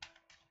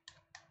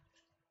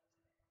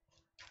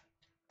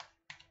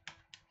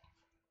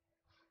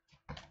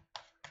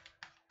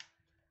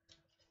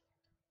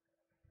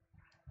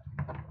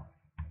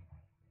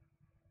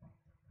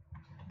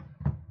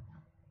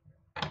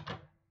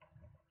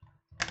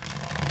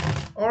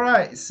 All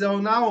right, so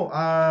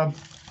now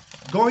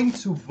going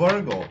to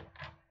Virgo.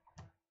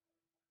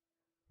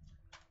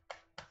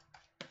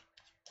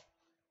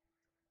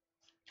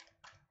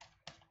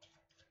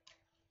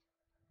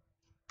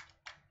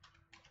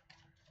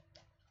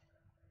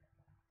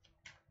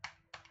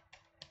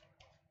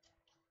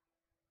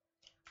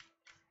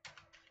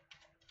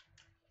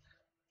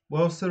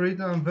 Well,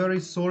 Sarita, I'm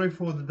very sorry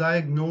for the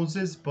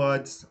diagnosis,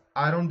 but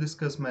I don't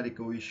discuss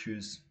medical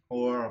issues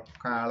or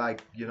kind of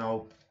like, you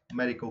know,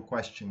 medical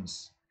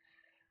questions.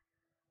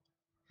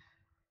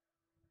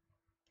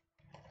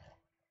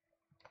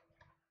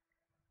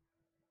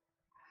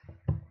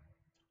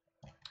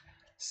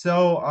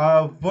 So,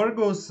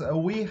 Virgos,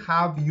 we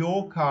have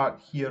your card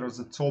here as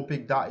a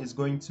topic that is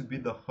going to be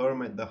the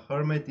Hermit. The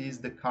Hermit is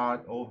the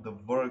card of the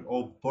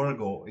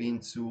Virgo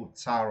into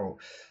Tarot.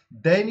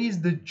 Then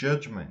is the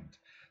Judgment.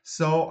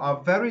 So,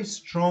 a very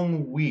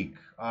strong week,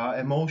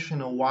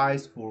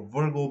 emotional-wise for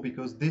Virgo,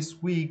 because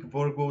this week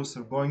Virgos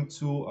are going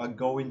to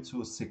go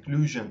into a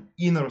seclusion,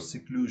 inner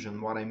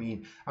seclusion. What I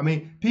mean,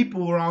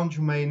 people around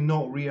you may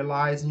not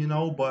realize, you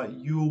know, but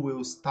you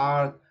will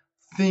start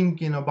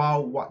thinking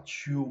about what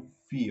you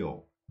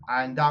feel,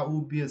 and that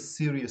will be a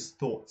serious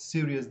thought,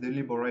 serious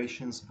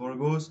deliberations,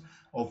 Virgos,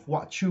 of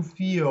what you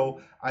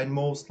feel, and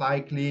most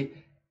likely,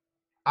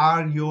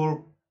 are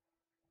your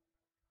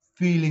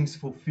feelings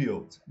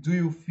fulfilled? Do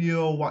you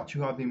feel what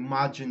you have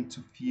imagined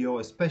to feel,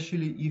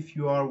 especially if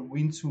you are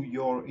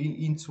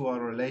into a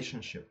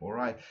relationship? All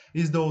right,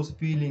 is those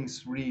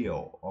feelings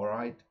real? All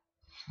right.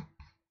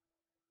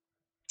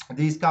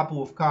 These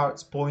couple of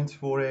cards point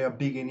for a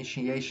big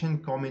initiation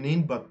coming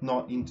in, but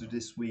not into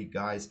this week,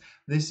 guys.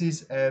 This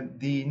is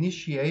the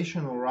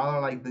initiation, or rather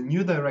like the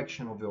new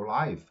direction of your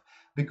life,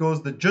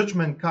 because the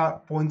Judgment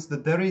card points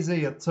that there is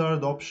a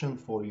third option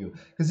for you.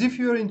 Because if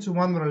you're into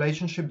one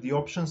relationship, the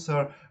options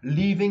are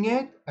leaving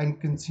it and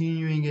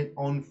continuing it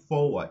on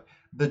forward.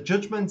 The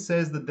Judgment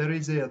says that there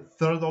is a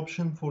third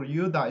option for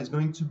you that is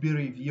going to be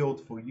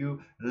revealed for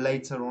you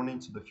later on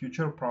into the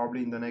future, probably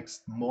in the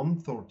next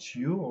month or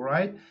two, all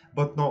right?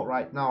 But not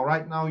right now.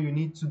 Right now, you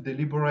need to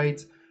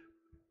deliberate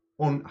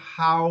on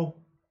how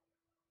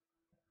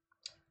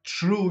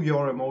true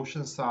your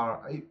emotions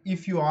are.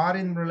 If you are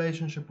in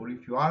relationship or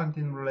if you aren't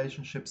in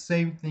relationship,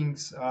 same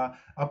things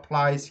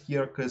applies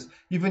here, because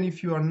even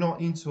if you are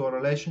not into a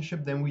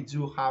relationship, then we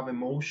do have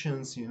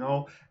emotions, you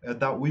know,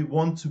 that we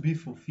want to be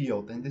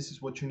fulfilled, and this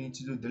is what you need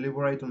to do,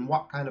 deliberate on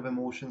what kind of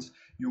emotions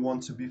you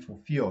want to be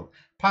fulfilled.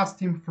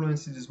 Past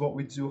influences is what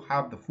we do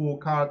have the Fool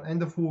card,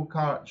 and the Fool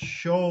card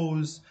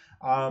shows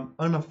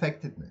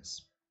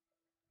unaffectedness,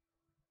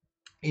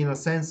 in a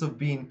sense of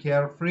being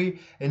carefree,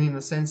 and in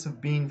a sense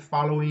of being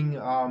following,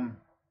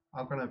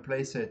 how can I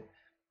place it,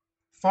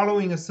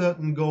 following a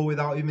certain goal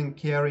without even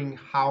caring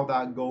how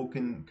that goal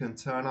can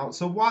turn out.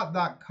 So what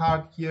that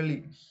card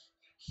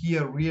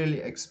here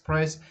really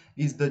express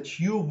is that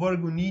you,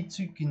 Virgo, need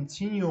to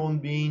continue on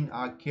being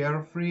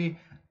carefree,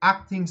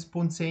 acting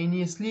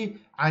spontaneously,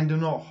 and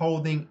not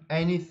holding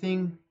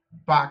anything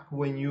back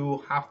when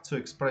you have to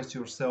express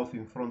yourself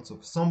in front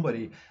of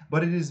somebody.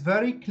 But it is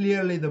very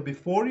clearly that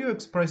before you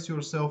express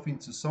yourself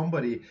into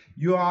somebody,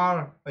 you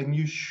are and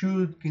you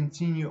should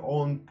continue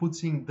on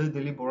putting the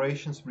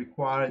deliberations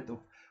required of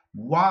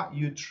what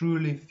you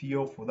truly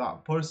feel for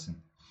that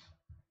person.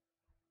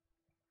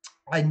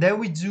 And then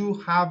we do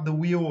have the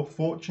Wheel of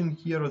Fortune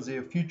here as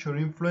a future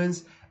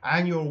influence,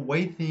 and your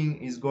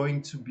waiting is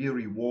going to be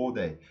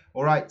rewarded.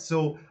 All right,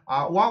 so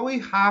what we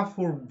have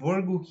for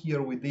Virgo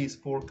here with these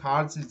 4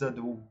 cards is that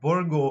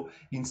Virgo,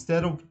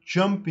 instead of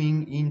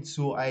jumping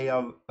into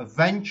a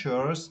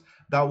ventures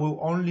that will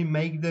only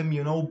make them,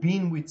 you know,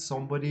 being with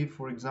somebody,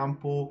 for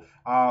example,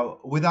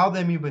 without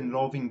them even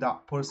loving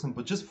that person,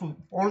 but just for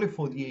only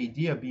for the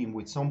idea of being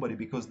with somebody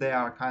because they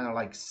are kind of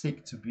like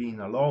sick to being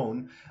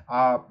alone.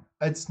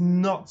 It's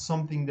not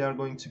something they're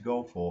going to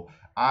go for,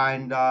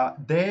 and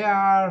they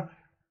are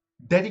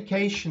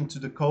dedication to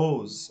the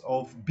cause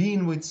of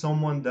being with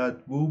someone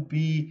that will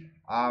be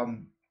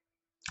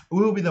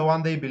the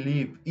one they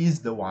believe is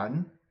the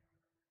one,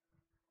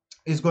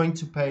 is going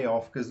to pay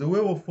off, because the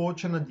wheel of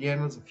fortune at the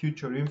end as a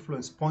future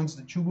influence points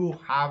that you will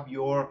have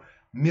your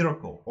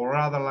miracle, or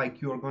rather like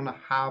you're going to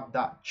have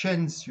that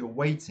chance you're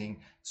waiting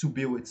to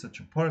be with such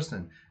a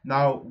person.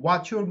 Now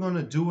what you're going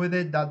to do with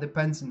it, that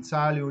depends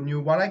entirely on you.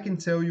 What I can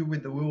tell you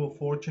with the wheel of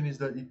fortune is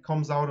that it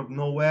comes out of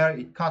nowhere,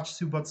 it catches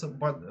you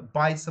but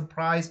by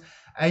surprise,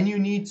 and you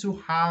need to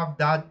have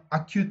that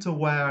acute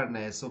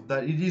awareness of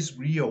that it is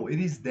real, it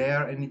is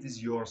there, and it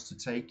is yours to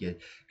take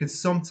it. Because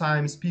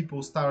sometimes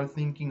people start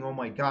thinking, oh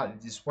my god,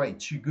 it is way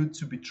too good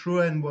to be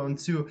true, and want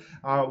to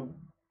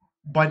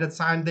by the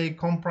time they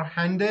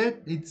comprehend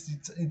it,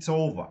 it's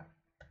over,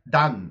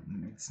 done.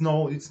 It's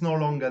no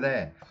longer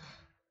there.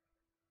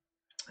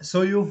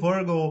 So you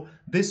Virgo,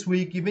 this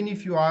week, even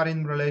if you are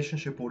in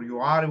relationship or you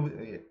are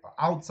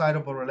outside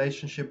of a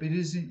relationship,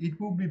 it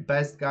will be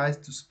best, guys,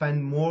 to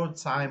spend more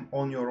time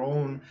on your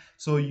own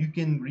so you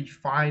can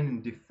refine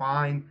and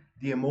define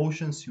the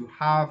emotions you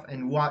have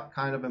and what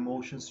kind of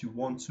emotions you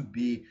want to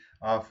be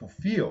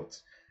fulfilled.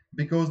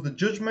 Because the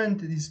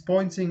judgment is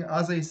pointing,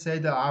 as I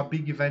said, a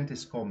big event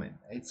is coming.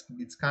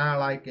 It's kind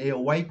of like a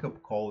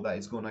wake-up call that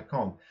is going to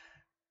come.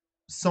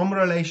 Some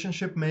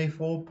relationship may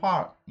fall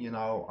apart, you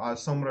know,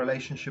 some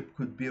relationship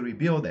could be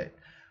rebuilded.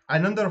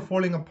 And under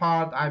falling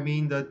apart, I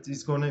mean that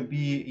it's going to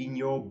be in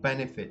your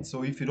benefit.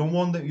 So if you don't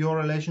want your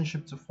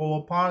relationship to fall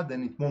apart,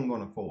 then it won't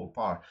going to fall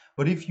apart.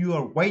 But if you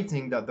are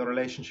waiting that the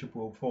relationship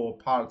will fall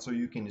apart so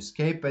you can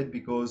escape it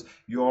because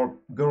your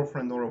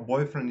girlfriend or a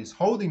boyfriend is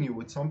holding you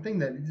with something,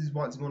 then it is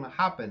what's going to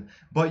happen.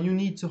 But you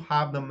need to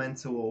have the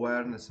mental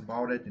awareness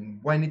about it.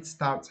 And when it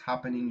starts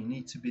happening, you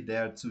need to be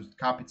there to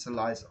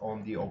capitalize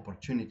on the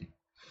opportunity.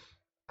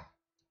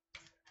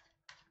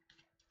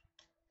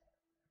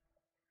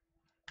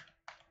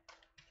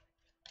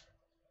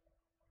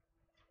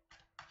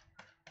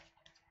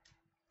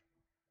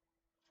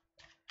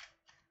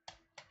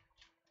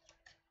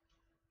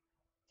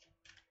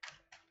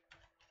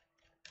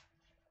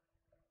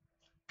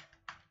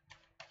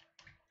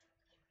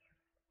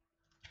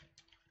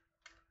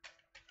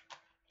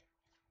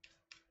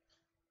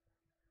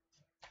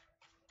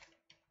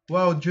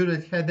 Well,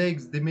 Judith,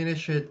 headaches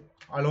diminished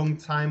a long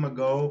time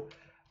ago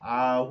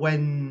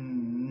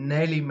when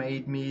Nelly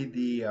made me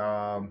the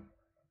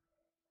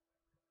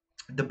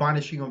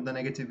banishing of the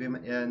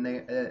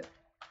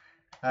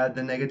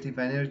the negative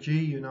energy,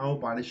 you know,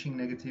 banishing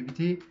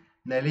negativity.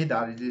 Nelly,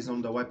 that it is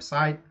on the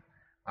website,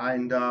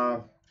 and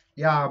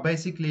yeah,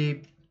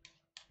 basically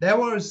there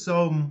were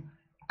some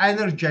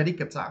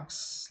energetic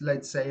attacks,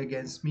 let's say,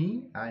 against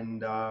me,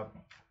 and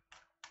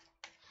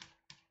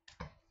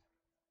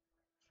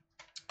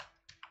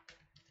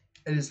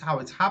it is how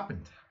it's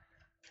happened.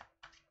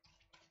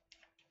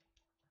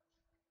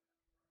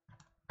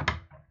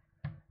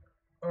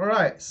 All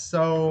right,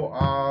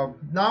 so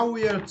now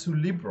we are to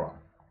Libra.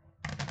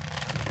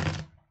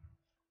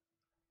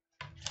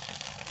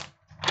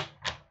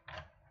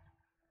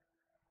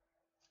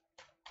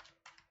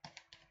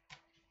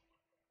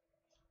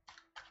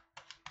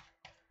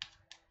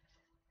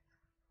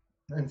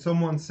 And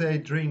someone say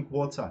drink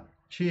water.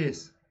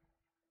 Cheers.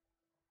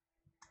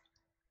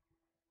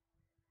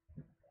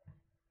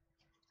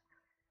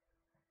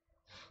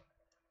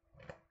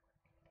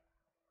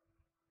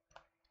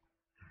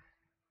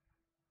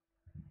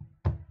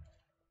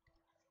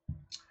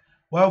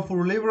 Well,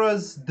 for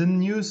Libras, the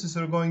news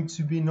are going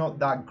to be not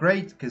that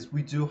great because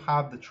we do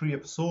have the Three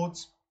of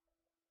Swords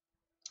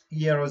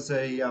here as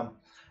a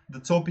the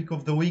topic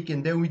of the week,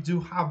 and then we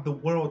do have the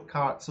World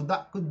card. So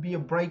that could be a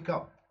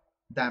breakup.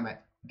 Damn it,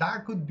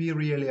 that could be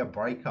really a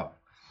breakup.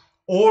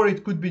 Or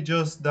it could be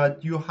just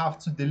that you have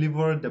to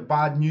deliver the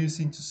bad news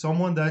into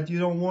someone that you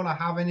don't want to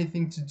have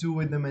anything to do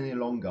with them any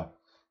longer.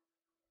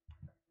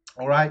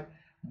 All right.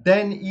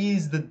 Then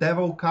is the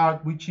Devil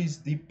card, which is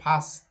the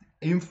past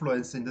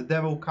influence, and the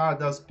Devil card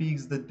that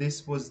speaks that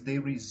this was the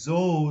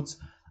result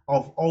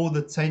of all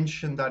the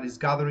tension that is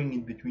gathering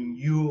in between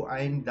you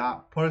and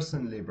that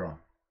person, Libra.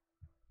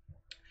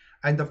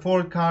 And the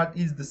fourth card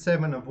is the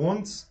Seven of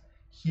Wands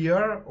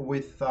here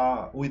with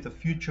the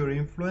future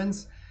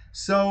influence.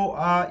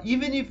 So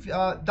even if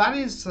that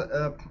is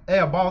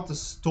about a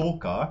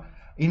stalker,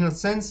 in a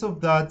sense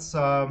of that,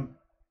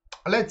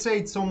 let's say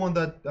it's someone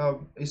that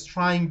is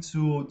trying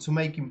to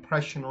make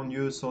impression on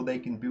you so they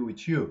can be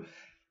with you.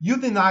 you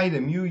deny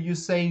them, you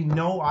say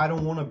no, I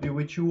don't want to be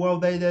with you. Well,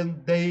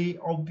 they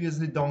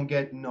obviously don't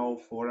get no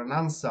for an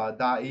answer.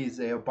 That is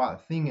a bad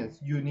thing, and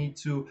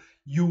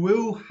you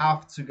will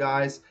have to,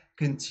 guys,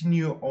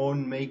 continue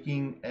on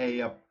making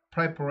a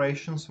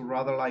preparations, or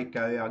rather like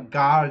a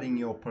guard in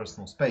your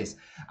personal space.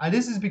 And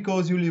this is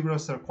because you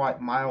Libras are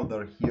quite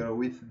milder here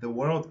with the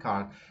World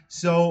card.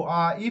 So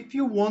if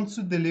you want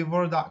to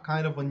deliver that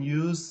kind of a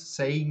news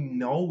saying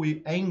no,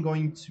 we ain't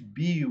going to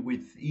be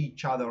with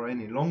each other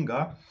any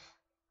longer,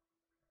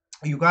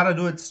 you gotta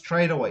do it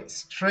straight away,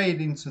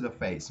 straight into the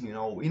face, you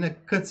know, in a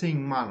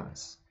cutting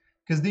manners.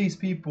 Because these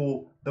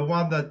people, the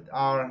one that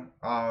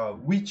are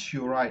with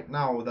you right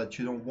now, that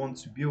you don't want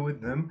to be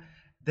with them,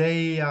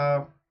 they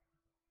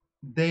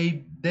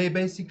they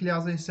basically,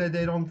 as I said,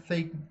 they don't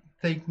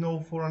take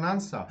no for an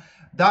answer.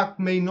 That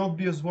may not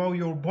be as well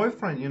your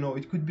boyfriend, you know.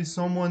 It could be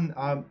someone,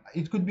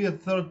 it could be a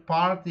third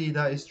party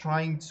that is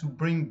trying to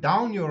bring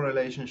down your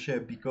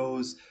relationship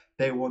because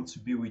they want to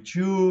be with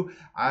you,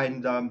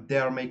 and they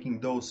are making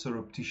those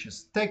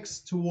surreptitious texts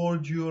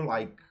towards you,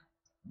 like,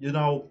 you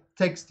know,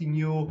 texting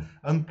you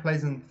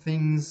unpleasant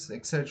things,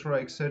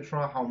 etc.,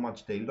 etc., how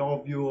much they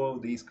love you, all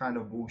these kind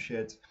of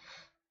bullshit,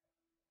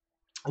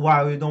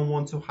 while you don't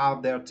want to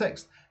have their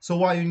text. So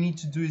what you need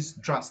to do is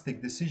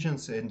drastic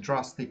decisions and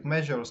drastic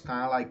measures,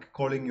 kind of like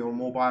calling your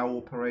mobile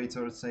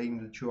operator,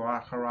 saying that you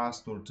are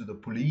harassed, or to the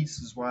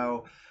police as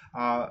well,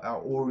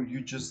 or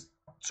you just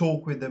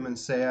talk with them and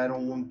say, I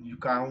don't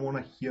want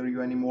to hear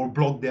you anymore,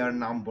 block their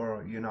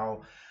number, you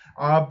know.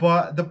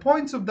 But the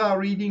point of that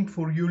reading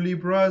for you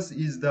Libras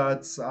is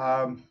that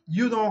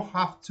you don't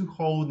have to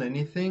hold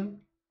anything,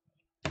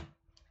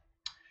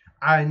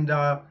 and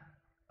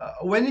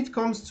when it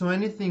comes to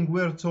anything,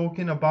 we're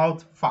talking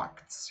about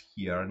facts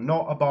here,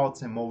 not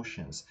about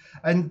emotions.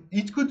 And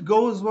it could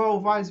go as well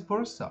vice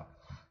versa.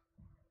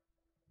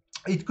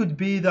 It could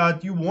be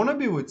that you want to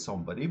be with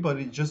somebody, but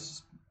it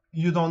just,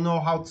 you don't know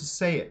how to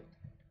say it.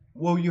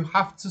 Well, you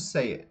have to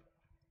say it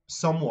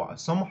somewhat,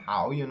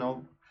 somehow, you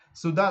know.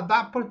 So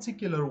that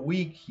particular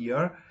week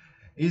here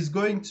is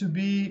going to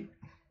be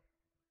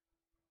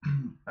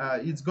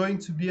it's going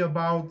to be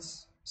about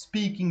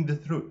speaking the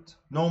truth,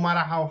 no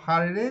matter how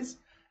hard it is,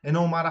 and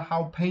no matter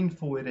how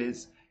painful it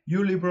is.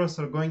 You Libras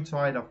are going to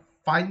either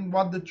find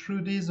what the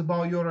truth is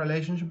about your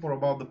relationship or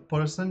about the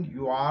person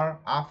you are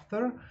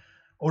after,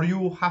 or you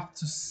will have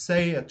to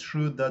say a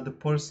truth that the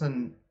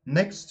person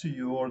next to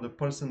you, or the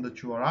person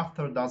that you are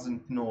after,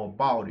 doesn't know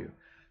about you.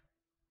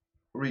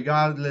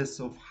 Regardless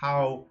of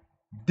how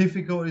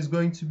difficult it's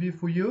going to be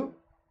for you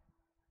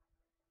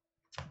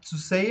to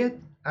say it,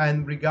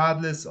 and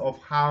regardless of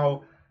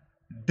how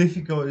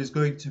difficult it's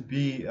going to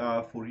be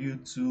for you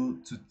to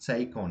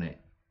take on it.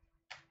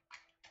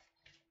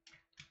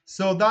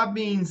 So that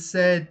being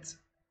said,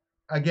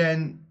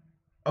 again,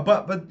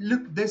 but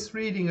look, this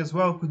reading as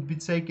well could be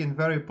taken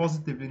very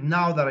positively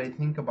now that I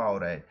think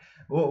about it.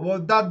 Well,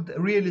 that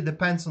really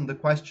depends on the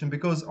question,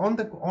 because on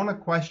a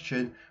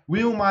question,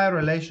 will my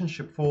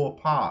relationship fall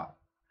apart?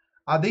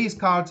 These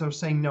cards are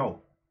saying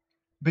no,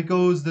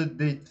 because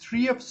the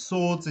Three of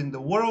Swords in the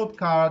World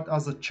card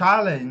as a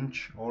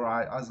challenge, or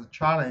as a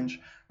challenge,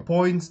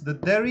 points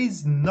that there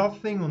is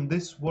nothing on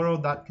this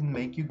world that can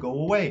make you go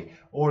away,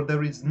 or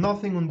there is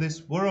nothing on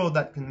this world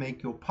that can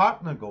make your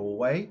partner go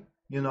away.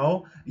 You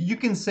know, you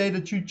can say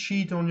that you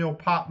cheat on your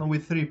partner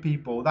with 3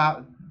 people,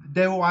 that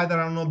they will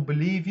either not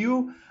believe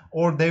you,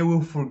 or they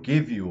will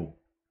forgive you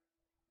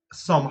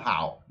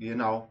somehow, you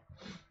know.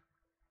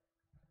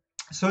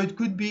 So it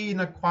could be in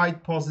a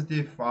quite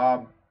positive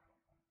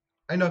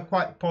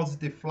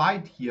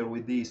light here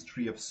with these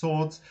Three of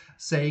Swords,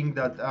 saying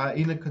that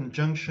in a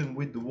conjunction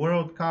with the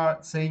World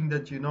card, saying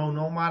that, you know,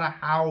 no matter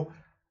how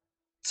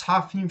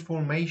tough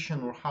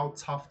information or how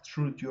tough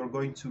truth you're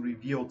going to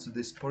reveal to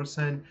this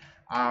person,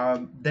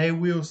 they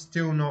will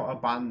still not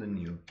abandon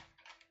you.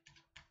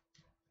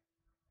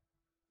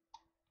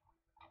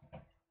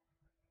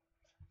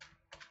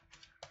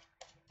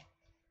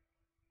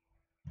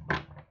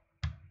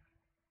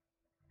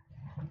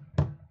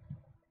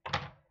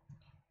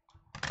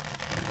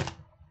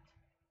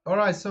 All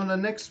right, so the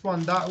next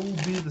one, that will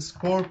be the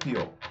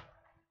Scorpio.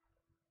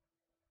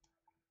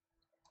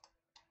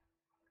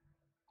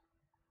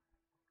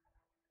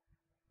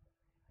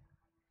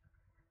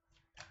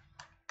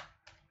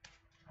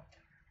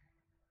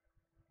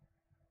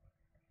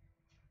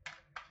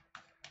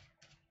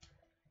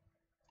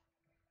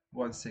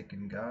 One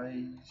second,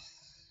 guys.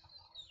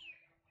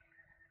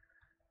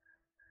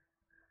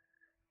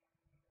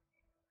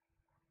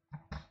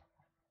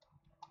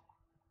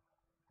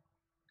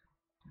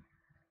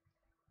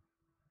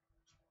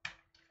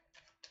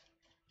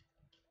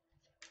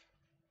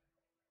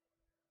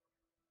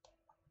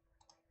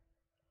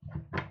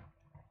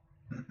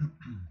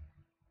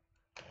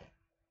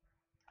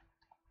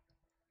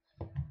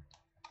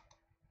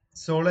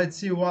 So let's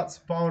see what's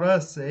about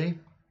us, eh?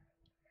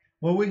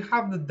 Well, we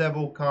have the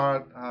Devil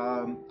card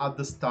at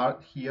the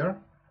start here.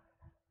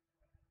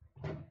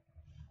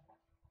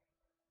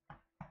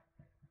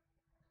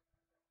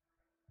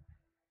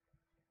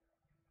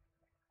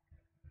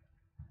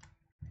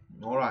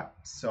 All right,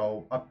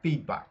 so a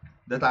feedback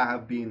that I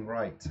have been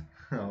right.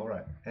 All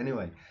right,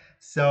 anyway,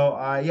 so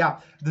yeah,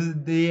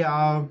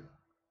 the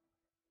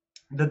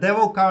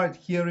devil card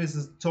here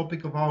is the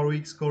topic of our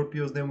week,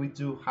 Scorpios. Then we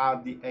do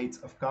have the Eight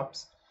of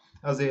Cups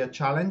as a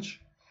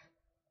challenge.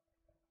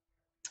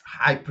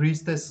 High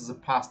Priestess is a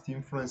past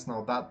influence.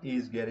 Now that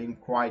is getting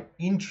quite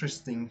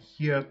interesting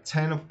here.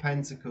 Ten of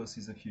Pentacles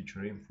is a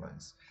future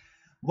influence.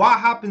 What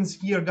happens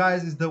here,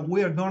 guys, is that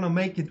we are gonna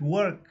make it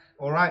work.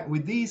 All right,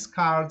 with these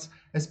cards,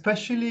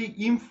 especially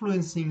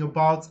influencing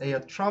about a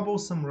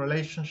troublesome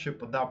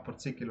relationship at that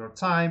particular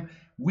time,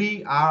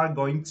 we are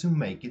going to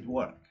make it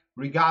work,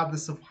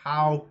 regardless of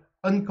how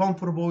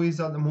uncomfortable it is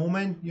at the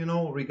moment, you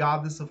know,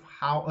 regardless of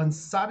how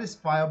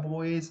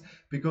unsatisfiable it is,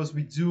 because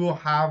we do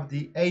have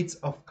the Eight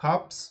of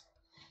Cups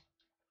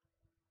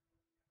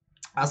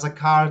as a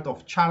card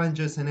of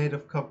challenges, and Eight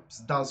of Cups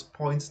does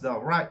points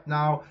that right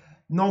now,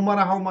 no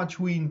matter how much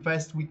we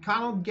invest, we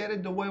cannot get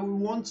it the way we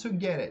want to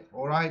get it,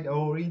 all right?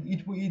 Or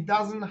it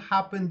doesn't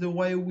happen the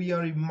way we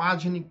are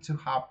imagining it to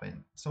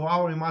happen. So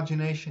our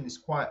imagination is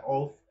quite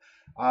off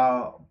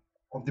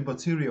of the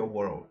material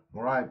world,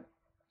 all right?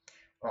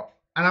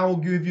 And I will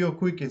give you a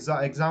quick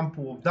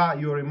example of that.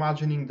 You're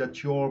imagining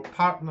that your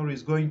partner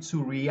is going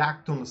to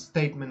react on a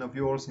statement of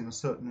yours in a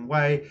certain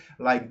way,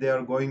 like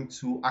they're going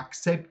to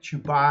accept you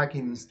back,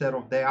 and instead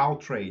of the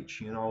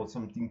outrage, you know,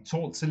 something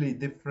totally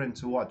different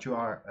to what you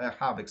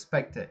have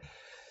expected.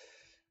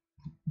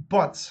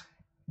 But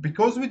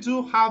because we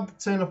do have the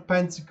Ten of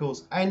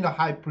Pentacles and the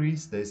High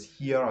Priestess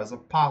here as a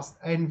past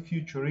and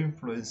future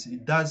influence,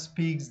 it does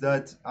speak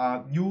that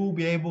you will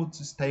be able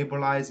to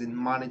stabilize and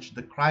manage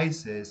the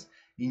crisis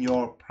in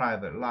your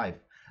private life.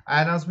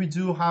 And as we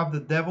do have the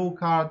Devil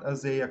card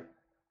as a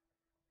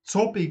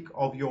topic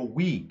of your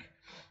week,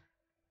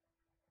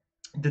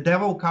 the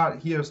Devil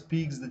card here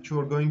speaks that you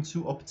are going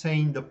to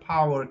obtain the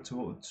power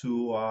to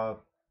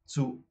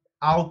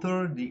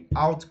alter the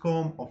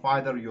outcome of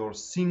either your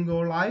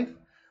single life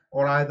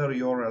or either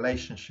your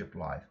relationship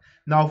life.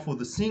 Now, for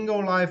the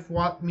single life,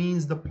 what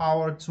means the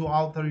power to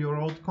alter your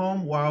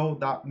outcome? Well,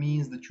 that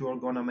means that you are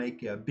going to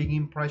make a big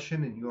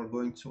impression and you are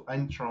going to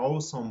enthrall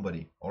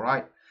somebody, all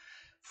right?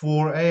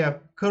 For a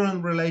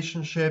current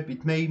relationship,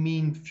 it may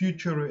mean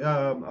future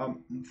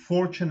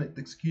fortunate,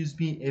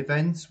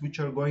 events which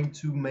are going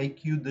to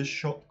make you the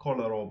shot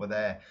caller over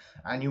there.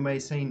 And you may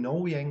say, no,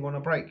 we ain't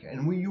gonna break,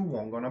 and you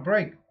won't gonna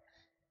break.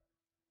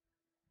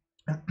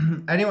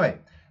 Anyway,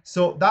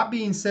 so that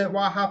being said,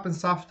 what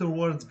happens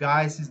afterwards,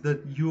 guys, is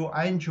that you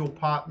and your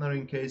partner,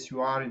 in case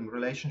you are in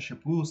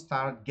relationship, will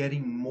start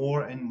getting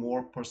more and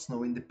more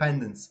personal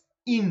independence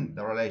in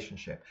the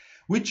relationship,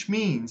 which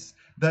means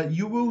that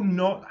you will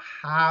not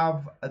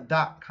have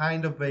that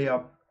kind of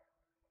a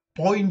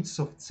points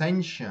of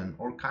tension,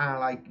 or kind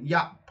of like,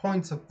 yeah,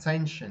 points of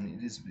tension.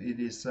 It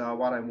is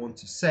what I want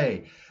to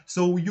say.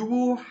 So you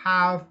will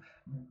have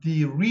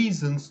the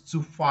reasons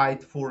to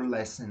fight for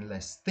less and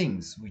less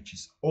things, which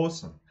is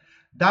awesome.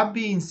 That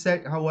being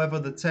said, however,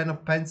 the Ten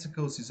of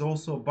Pentacles is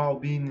also about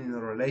being in a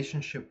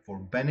relationship for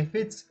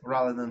benefits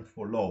rather than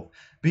for love.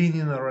 Being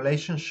in a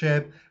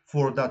relationship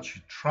for that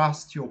you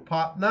trust your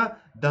partner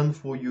than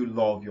for you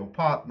love your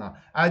partner.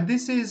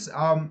 This is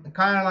kind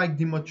of like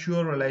the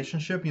mature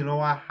relationship. You know,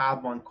 I had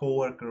one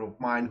coworker of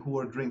mine who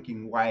were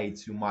drinking way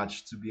too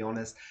much, to be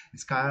honest.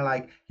 It's kind of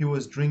like he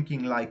was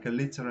drinking like 1.5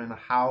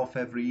 liters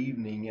every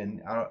evening,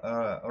 and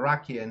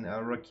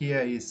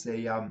rakia is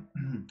a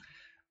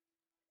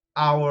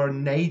our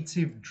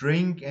native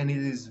drink, and it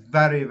is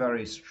very,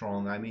 very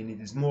strong. I mean, it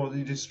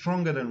is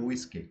stronger than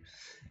whiskey.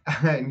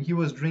 And he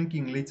was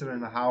drinking 1.5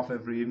 liters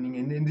every evening,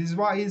 and this is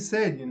why he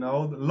said, you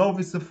know, love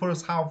is the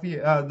first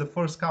the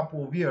first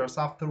couple of years.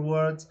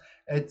 Afterwards,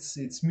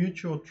 it's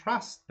mutual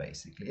trust,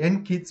 basically,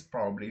 and kids,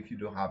 probably, if you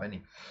do have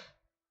any.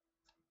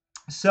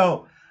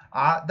 So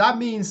that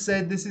being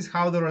said, this is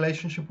how the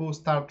relationship will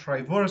start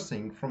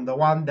traversing from the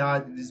one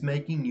that is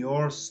making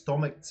your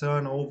stomach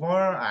turn over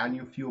and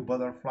you feel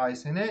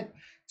butterflies in it,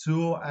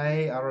 to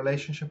a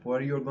relationship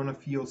where you're going to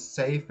feel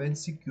safe and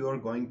secure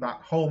going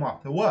back home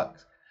after work.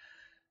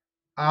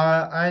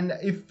 And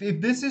if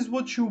this is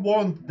what you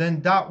want, then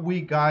that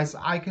week, guys,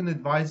 I can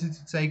advise you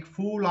to take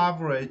full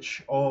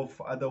average of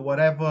the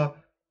whatever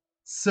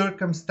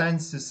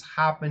circumstances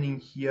happening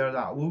here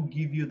that will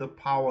give you the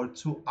power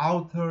to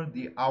alter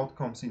the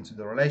outcomes into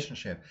the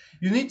relationship.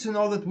 You need to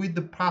know that with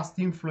the past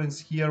influence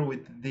here,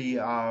 with the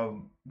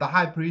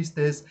High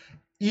Priestess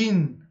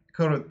in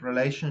current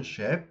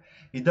relationship,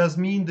 it does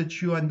mean that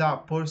you and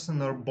that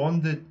person are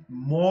bonded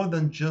more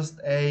than just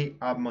a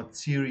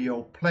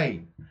material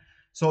plane.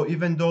 So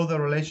even though the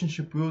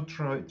relationship will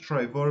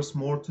traverse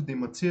more to the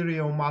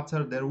material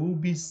matter, there will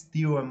be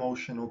still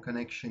emotional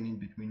connection in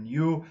between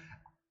you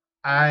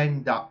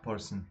and that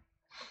person.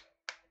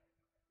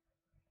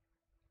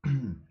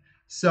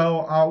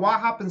 So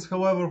what happens,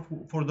 however,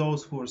 for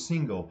those who are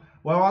single?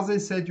 Well, as I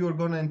said, you're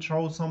going to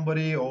enthrall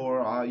somebody,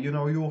 or you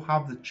know, you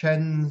have the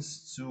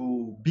chance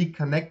to be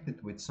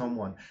connected with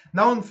someone.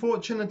 Now,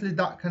 unfortunately,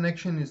 that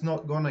connection is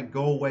not going to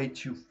go way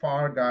too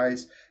far,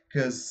 guys,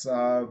 because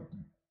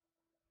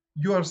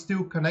you are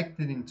still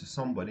connected into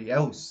somebody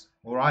else,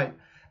 all right?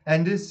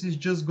 And this is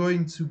just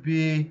going to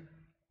be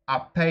a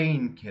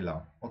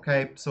painkiller.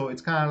 Okay, so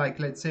it's kind of like,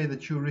 let's say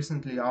that you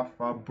recently have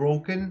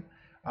broken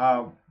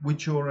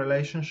with your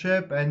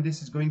relationship, and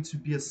this is going to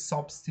be a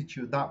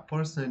substitute. That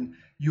person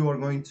you are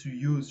going to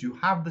use, you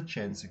have the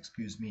chance,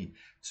 excuse me,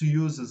 to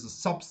use as a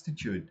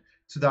substitute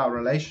to that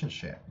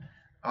relationship.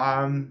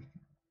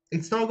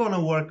 It's not going to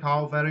work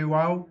out very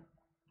well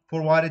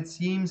for what it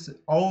seems,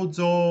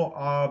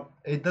 although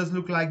it does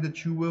look like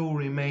that you will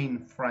remain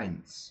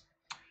friends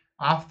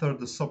after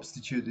the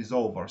substitute is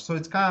over. So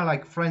it's kind of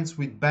like friends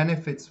with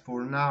benefits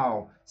for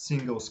now,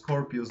 single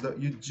Scorpios, that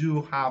you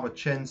do have a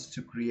chance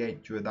to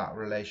create through that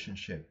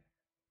relationship.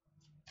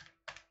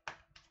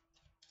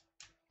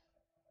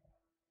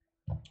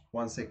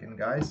 One second,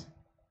 guys.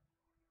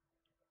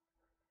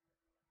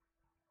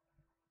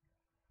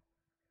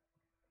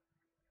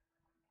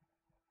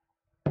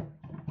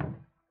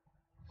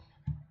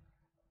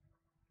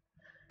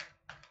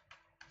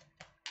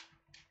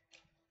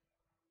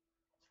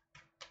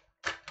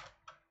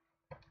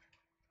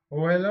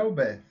 Oh, hello,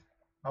 Beth.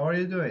 How are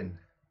you doing?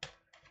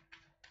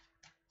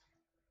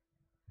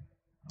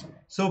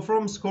 So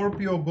from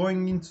Scorpio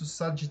going into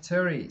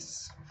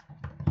Sagittarius.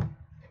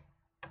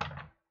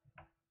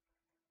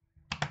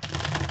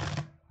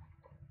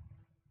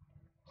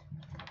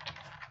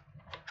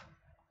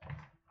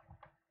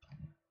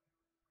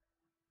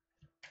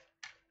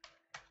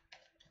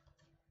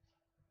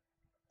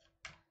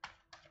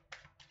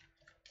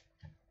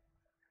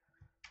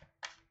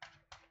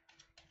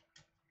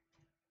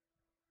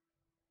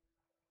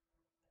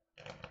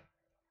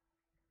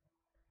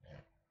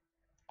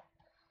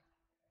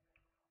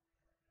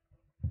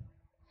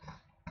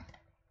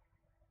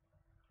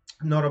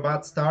 Not a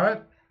bad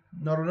start,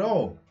 not at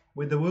all.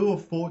 With the Wheel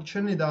of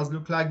Fortune, it does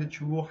look like that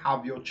you will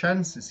have your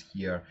chances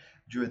here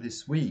during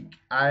this week.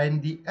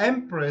 And the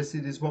Empress,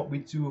 it is what we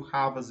do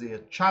have as a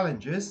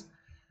challenges.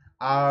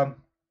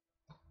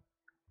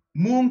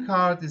 Moon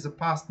card is a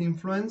past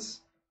influence.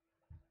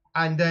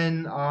 And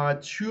then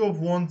Two of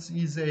Wands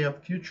is a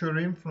future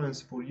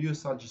influence for you,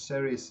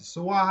 Sagittarius.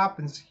 So what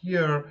happens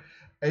here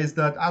is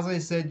that, as I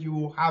said, you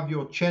will have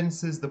your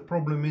chances. The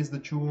problem is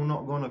that you will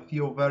not going to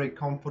feel very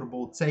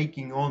comfortable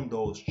taking on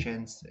those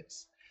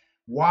chances.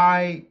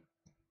 Why?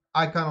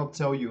 I cannot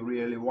tell you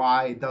really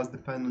why. It does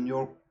depend on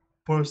your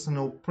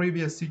personal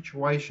previous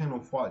situation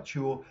of what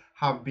you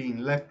have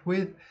been left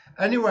with.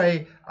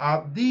 Anyway,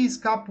 these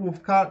couple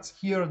of cards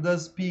here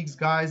does speaks,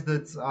 guys,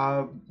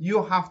 that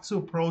you have to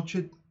approach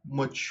it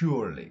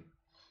maturely.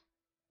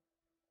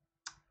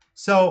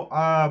 So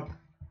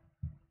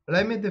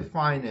let me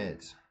define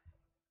it.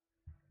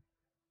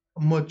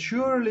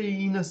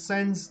 Maturely in a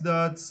sense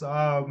that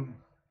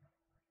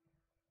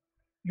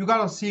you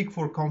gotta seek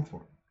for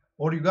comfort,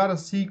 or you gotta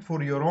seek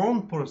for your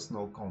own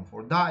personal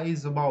comfort. That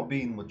is about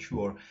being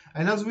mature.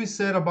 And as we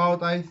said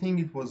about, I think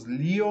it was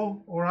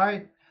Leo, all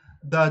right,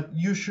 that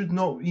you should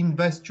not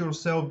invest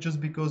yourself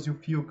just because you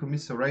feel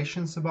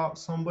commiserations about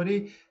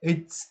somebody.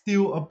 It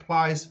still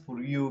applies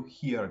for you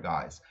here,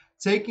 guys.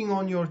 Taking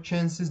on your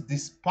chances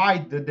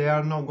despite that they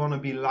are not going to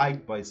be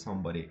liked by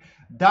somebody.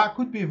 That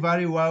could be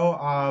very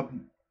well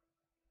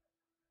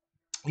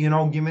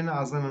given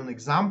as an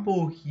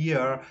example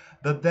here,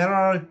 that there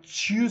are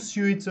two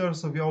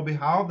suitors of your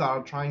behalf that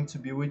are trying to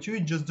be with you.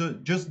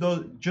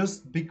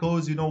 Just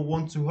because you don't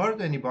want to hurt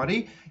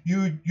anybody,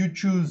 you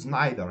choose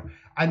neither.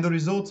 And the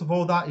result of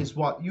all that is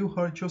what? You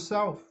hurt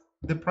yourself,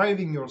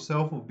 depriving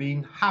yourself of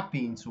being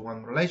happy into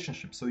one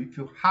relationship. So if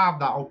you have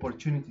that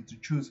opportunity to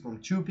choose from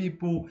two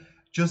people,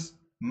 just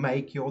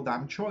make your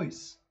damn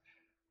choice.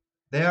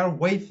 They are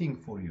waiting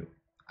for you.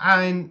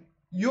 And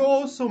you're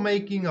also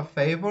making a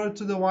favor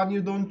to the one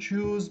you don't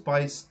choose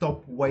by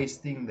stop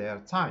wasting their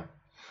time.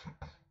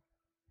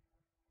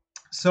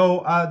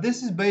 So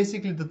this is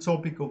basically the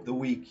topic of the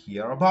week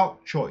here,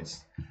 about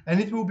choice.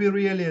 And it will be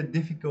really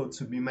difficult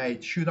to be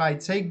made. Should I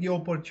take the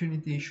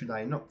opportunity? Should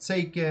I not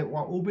take it?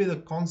 What will be the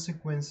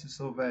consequences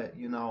of it,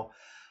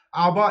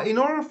 but in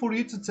order for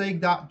you to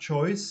take that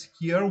choice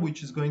here,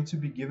 which is going to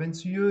be given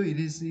to you, it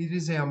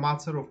is a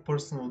matter of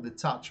personal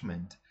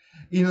detachment.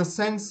 In a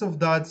sense of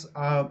that,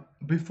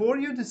 before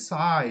you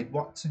decide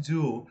what to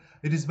do,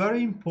 it is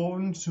very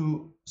important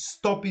to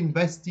stop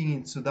investing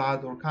into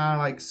that, or kind of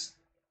like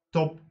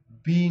stop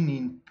being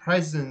in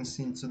presence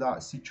into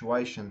that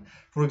situation.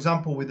 For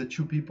example, with the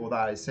two people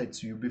that I said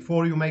to you,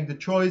 before you make the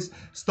choice,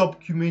 stop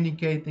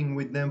communicating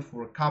with them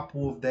for a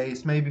couple of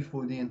days, maybe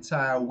for the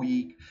entire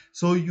week,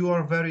 so you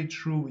are very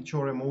true with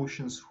your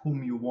emotions,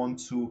 whom you want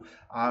to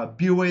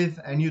be with,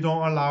 and you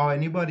don't allow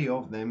anybody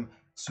of them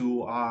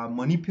to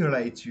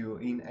manipulate you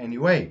in any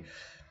way.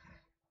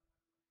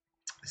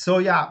 So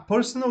yeah,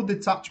 personal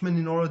detachment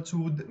in order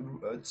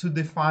to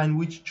define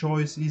which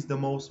choice is the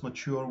most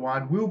mature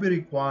one will be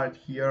required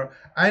here.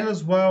 And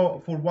as well,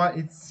 for what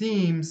it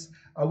seems,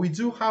 We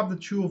do have the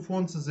Two of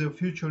Wands as a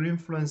future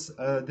influence.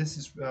 This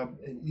is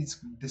it's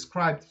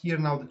described here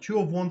now. The Two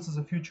of Wands as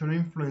a future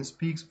influence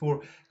speaks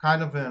for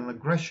kind of an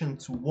aggression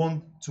to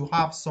want to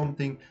have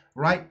something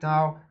right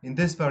now in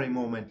this very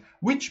moment,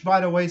 which, by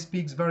the way,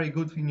 speaks very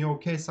good in your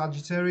case,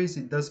 Sagittarius.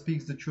 It does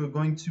speak that you're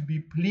going to be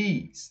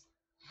pleased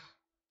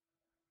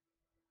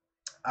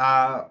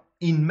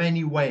in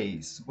many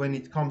ways when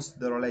it comes to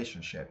the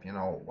relationship. You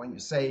know, when you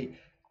say,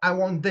 I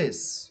want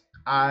this,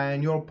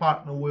 and your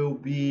partner will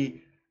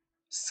be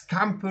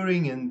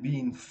scampering and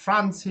being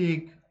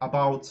frantic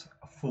about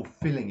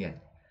fulfilling it.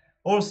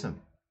 Awesome.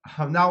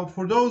 Now,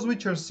 for those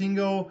which are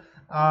single,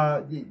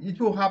 it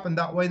will happen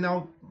that way.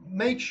 Now,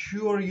 make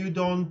sure you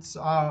don't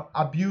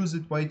abuse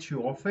it way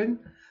too often.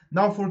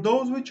 Now, for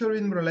those which are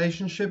in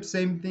relationships,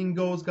 same thing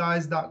goes,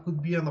 guys. That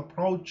could be an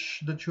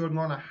approach that you're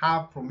going to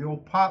have from your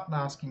partner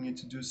asking you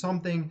to do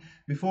something.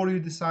 Before you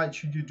decide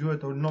should you do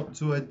it or not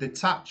do it,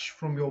 detach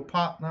from your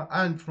partner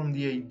and from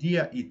the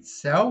idea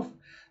itself.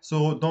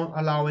 So don't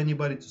allow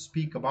anybody to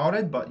speak about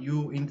it, but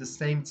you, in the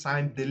same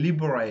time,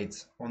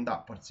 deliberate on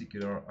that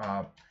particular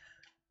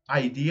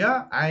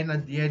idea, and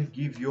at the end,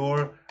 give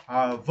your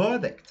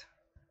verdict.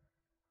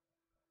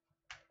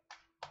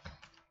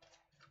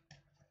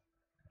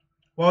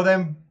 Well,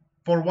 then,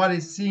 for what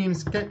it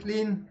seems,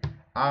 Kathleen,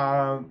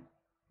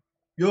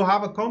 you'll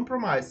have a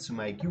compromise to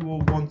make. You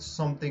will want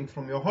something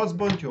from your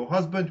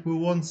husband will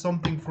want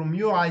something from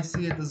you. I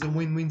see it as a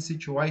win-win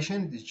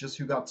situation. It's just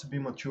you got to be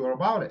mature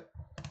about it.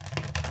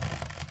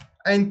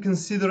 And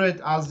consider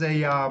it as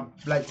a,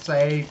 let's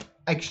say,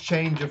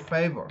 exchange of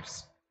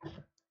favors.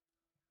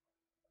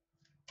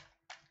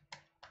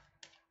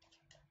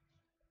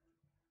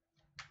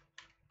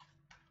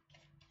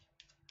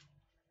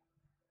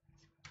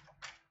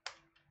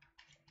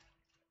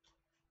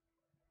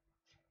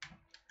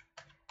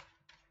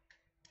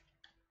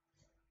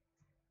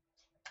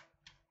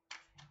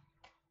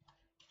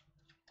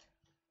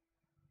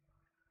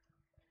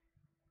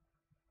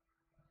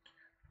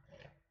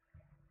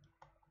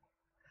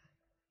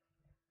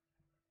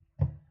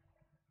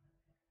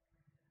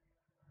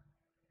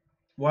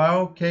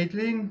 Well,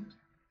 Caitlin,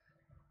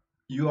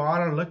 you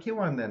are a lucky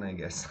one then, I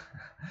guess.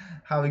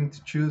 Having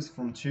to choose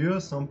from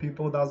two. Some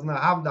people doesn't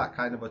have that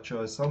kind of a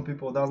choice. Some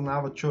people doesn't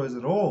have a choice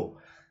at all.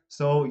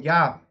 So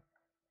yeah,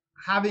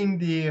 having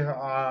the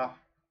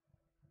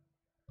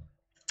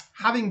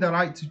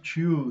right to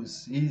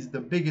choose is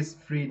the biggest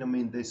freedom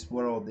in this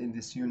world, in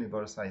this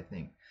universe, I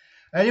think.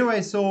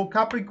 Anyway, so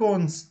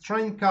Capricorn,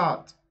 strength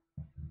card.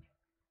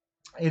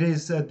 It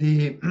is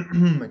the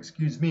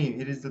excuse me,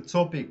 it is the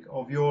topic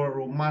of your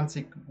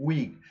romantic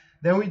week.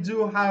 Then we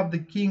do have the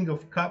King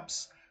of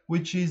Cups,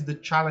 which is the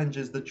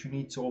challenges that you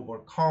need to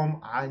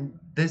overcome, and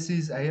this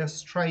is a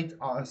straight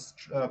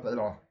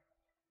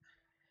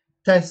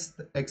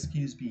test,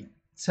 excuse me,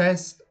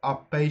 test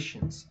of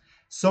patience.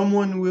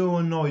 Someone will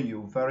annoy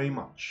you very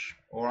much,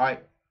 all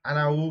right, and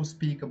I will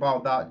speak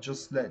about that.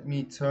 Just let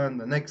me turn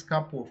the next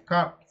couple of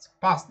cards.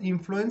 Past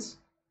influence,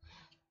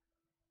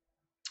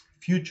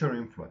 future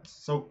influence.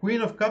 So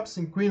Queen of Cups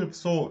and Queen of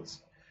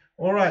Swords.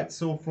 All right,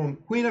 so from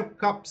Queen of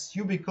Cups,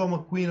 you become a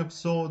Queen of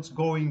Swords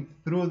going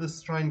through the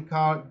Strength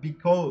card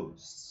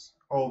because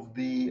of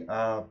the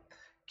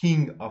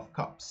King of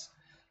Cups.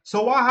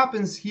 So what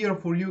happens here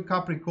for you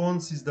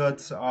Capricorns is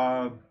that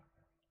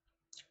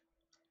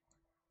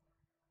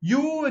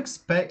you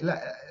expect,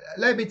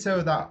 let me tell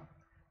you that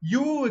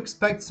you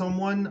expect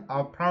someone,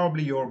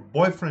 probably your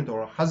boyfriend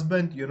or a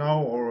husband, you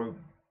know, or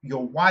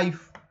your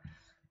wife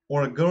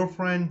or a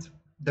girlfriend,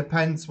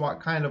 depends what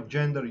kind of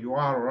gender you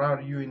are, or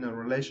are you in a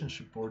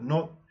relationship or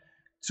not,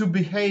 to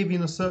behave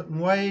in a certain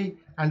way,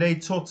 and they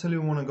totally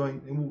want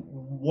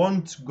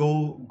to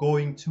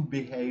going to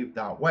behave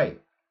that way.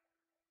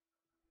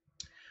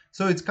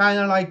 So it's kind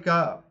of like,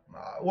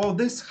 well,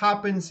 this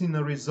happens in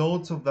the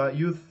result of that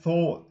you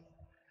thought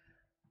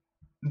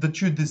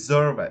that you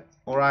deserve it.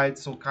 All right,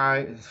 so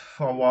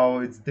well,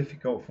 it's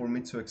difficult for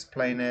me to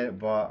explain it,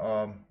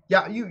 but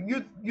yeah,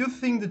 you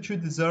think that you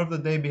deserve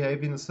that they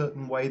behave in a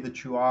certain way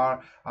that you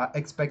are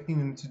expecting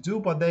them to do,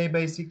 but they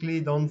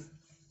basically don't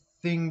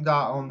think that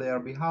on their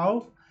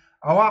behalf.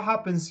 What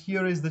happens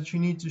here is that you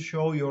need to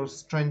show your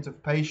strength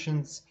of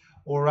patience,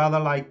 or rather,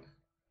 like,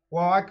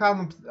 well,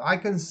 I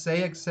can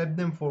say accept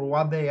them for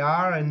what they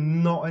are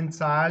and not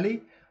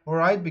entirely. All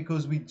right,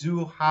 because we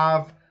do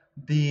have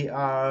the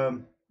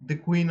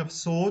Queen of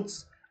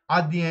Swords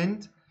at the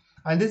end,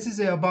 and this is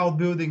about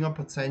building up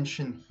a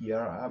tension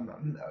here.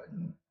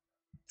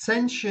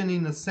 Tension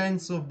in the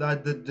sense of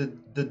that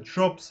the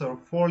drops are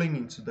falling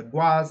into the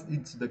glass,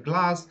 and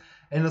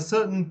at a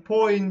certain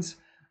point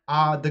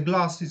the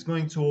glass is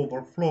going to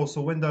overflow.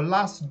 So when the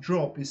last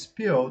drop is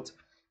spilled,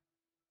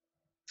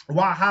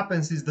 what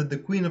happens is that the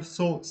Queen of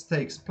Swords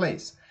takes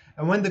place.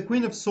 And when the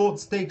Queen of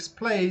Swords takes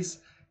place,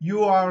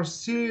 you are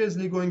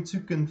seriously going to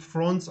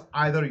confront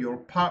either your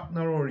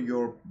partner or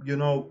your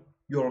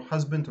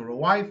husband or a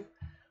wife,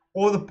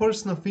 or the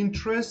person of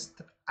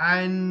interest,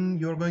 and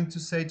you're going to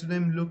say to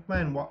them, look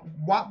man,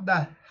 what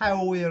the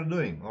hell we are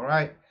doing, all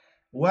right?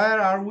 Where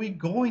are we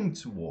going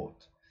toward?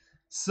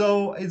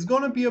 So it's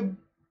gonna be a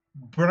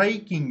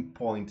breaking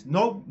point,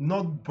 not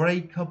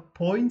breakup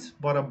point,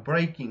 but a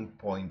breaking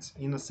point,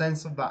 in the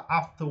sense of that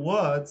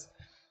afterwards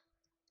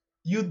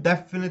you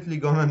definitely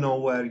gonna know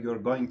where you're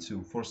going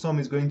to. For some,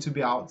 it's going to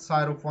be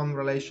outside of one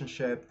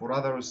relationship. For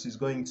others, it's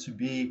going to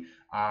be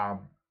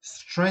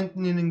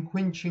strengthening and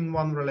quenching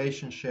one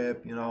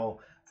relationship. You know,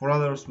 for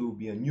others, will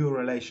be a new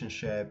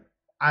relationship,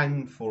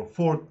 and for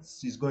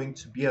fourths, is going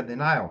to be a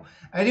denial.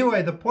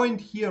 Anyway, the point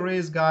here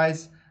is,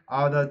 guys,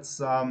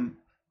 that's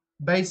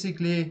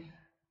basically,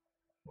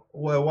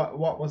 well,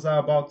 what was I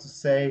about to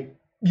say?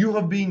 You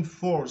have been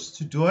forced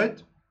to do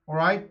it, all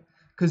right?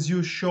 Because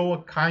you show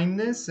a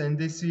kindness, and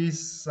this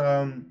is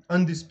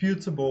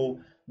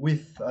undisputable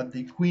with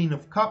the Queen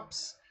of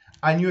Cups,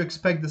 and you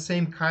expect the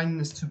same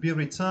kindness to be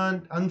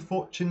returned.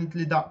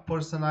 Unfortunately, that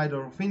person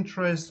either of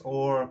interest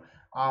or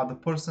the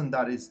person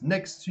that is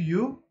next to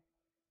you,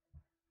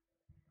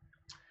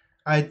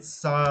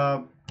 it's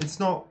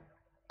not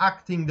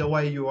acting the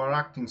way you are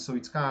acting, so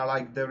it's kind of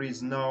like there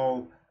is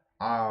no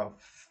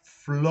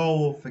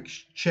flow of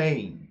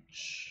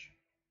exchange.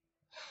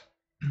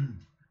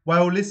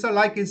 Well, Lisa,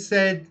 like I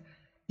said,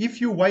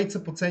 if you wait a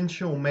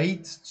potential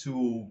mate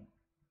to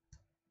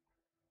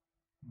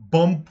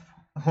bump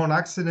on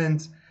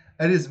accident,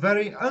 it is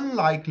very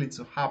unlikely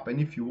to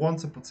happen. If you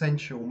want a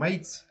potential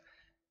mate,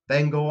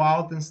 then go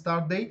out and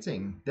start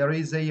dating. There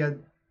is a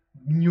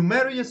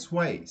numerous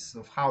ways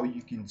of how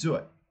you can do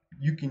it.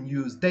 You can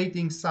use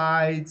dating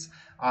sites.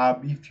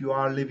 If you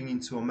are living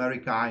into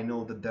America, I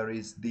know that there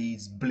is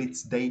these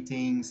blitz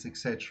datings,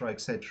 etc.,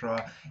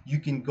 etc. You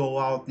can go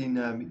out in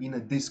a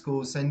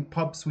discos and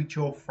pubs with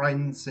your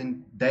friends,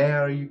 and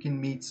there you can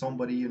meet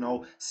somebody. You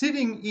know,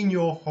 sitting in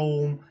your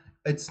home,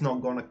 it's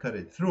not gonna cut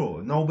it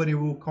through. Nobody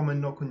will come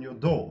and knock on your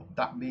door.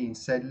 That being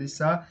said,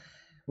 Lisa,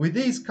 with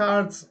these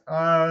cards,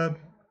 well,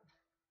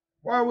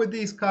 with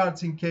these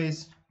cards, in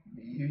case,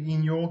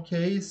 in your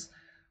case,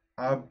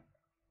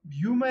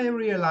 you may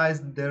realize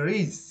that there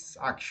is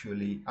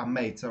actually a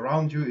mate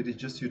around you. It is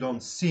just you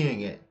don't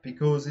seeing it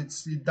because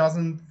it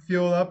doesn't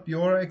fill up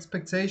your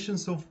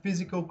expectations of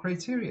physical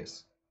criteria,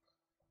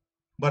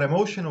 but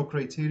emotional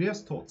criteria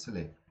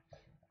totally.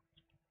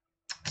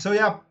 So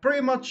yeah, pretty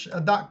much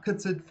that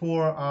cuts it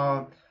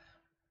for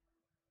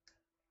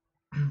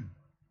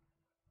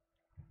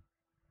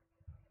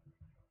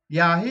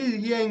yeah,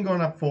 he ain't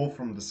gonna fall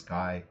from the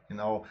sky, you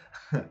know.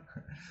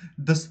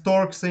 The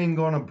storks ain't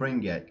gonna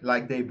bring it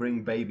like they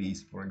bring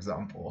babies, for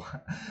example.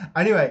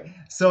 Anyway,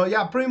 so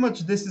yeah, pretty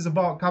much this is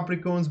about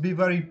Capricorns. Be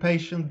very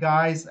patient,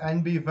 guys,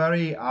 and be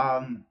very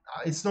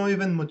it's not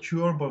even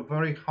mature, but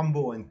very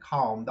humble and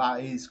calm.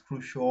 That is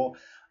crucial.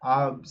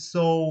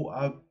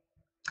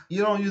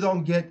 You know, you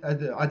don't get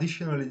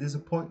additionally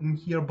disappointment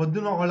here, but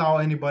do not allow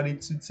anybody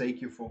to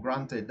take you for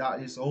granted.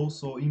 That is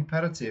also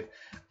imperative.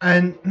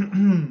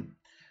 And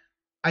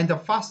and the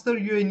faster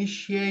you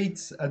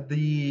initiate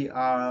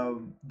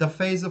the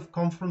phase of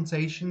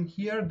confrontation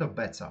here, the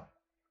better.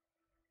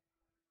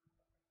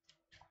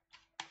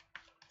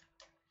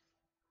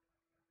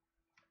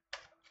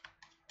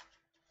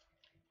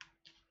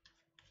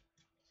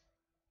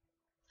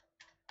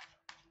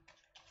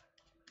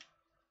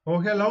 Oh,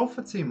 hello,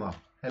 Fatima.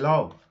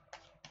 Hello.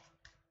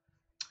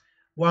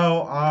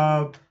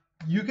 Well,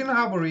 you can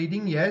have a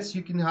reading. Yes,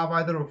 you can have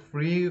either a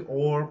free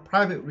or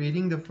private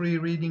reading. The free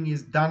reading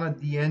is done at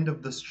the end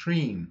of the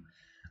stream.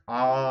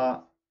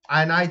 And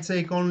I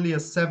take only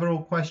several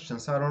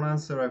questions. I don't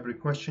answer every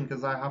question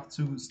because I have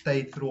to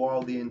stay through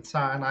all the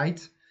entire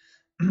night.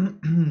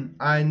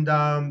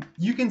 And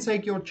you can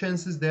take your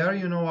chances there,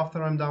 you know,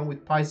 after I'm done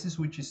with Pisces,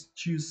 which is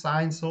choose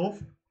signs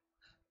of.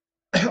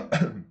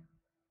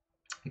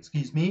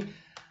 Excuse me.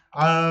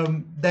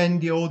 Then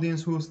the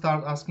audience will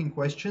start asking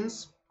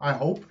questions, I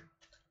hope.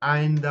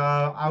 And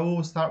I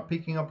will start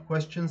picking up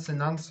questions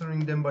and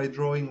answering them by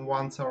drawing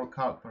one tarot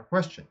card per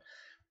question.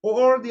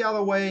 Or the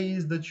other way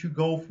is that you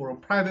go for a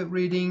private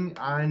reading,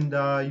 and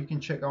you can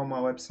check out my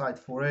website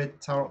for it,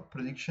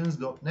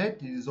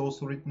 tarotpredictions.net. It is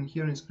also written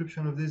here in the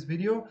description of this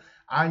video,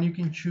 and you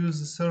can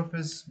choose the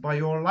service by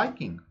your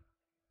liking.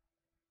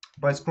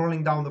 By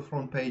scrolling down the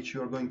front page,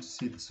 you're going to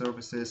see the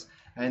services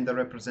and the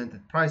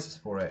represented prices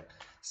for it.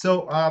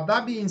 So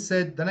that being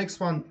said, the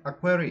next one,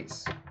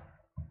 Aquarius.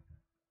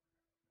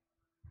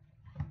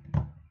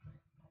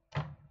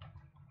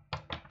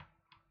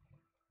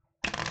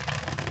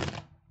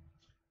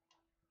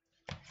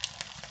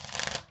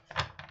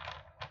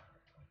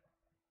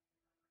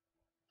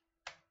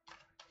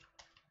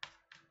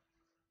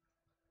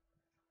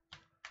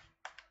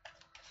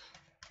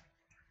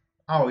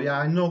 Oh yeah,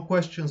 I know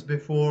questions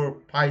before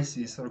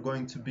Pisces are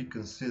going to be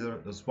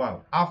considered as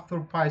well. After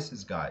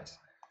Pisces, guys.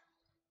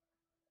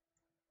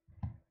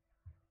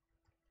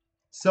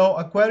 So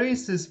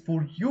Aquarius is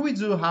for you. We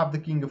do have the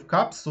King of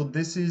Cups. So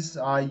this is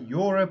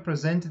your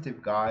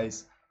representative,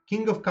 guys.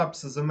 King of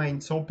Cups as a main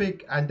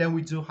topic, and then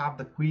we do have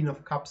the Queen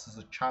of Cups as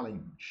a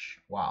challenge.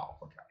 Wow.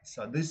 Okay.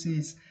 So this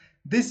is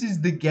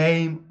the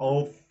game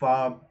of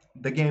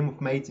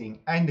mating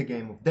and the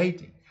game of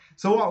dating.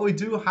 So what we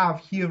do have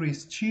here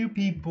is two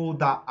people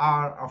that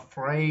are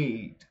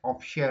afraid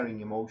of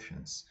sharing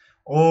emotions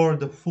or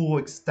the full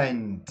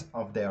extent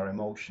of their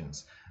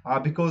emotions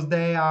because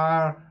they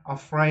are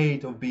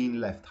afraid of being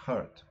left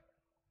hurt.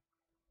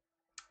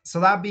 So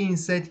that being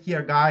said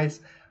here, guys,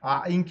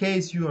 in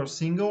case you are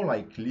single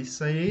like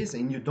Lisa is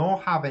and you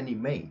don't have any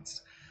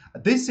mates,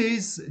 this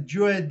is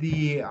due to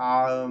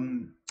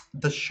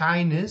the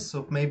shyness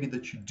of maybe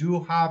that you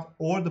do have,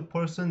 or the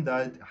person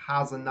that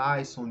has an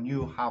eyes on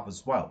you have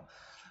as well.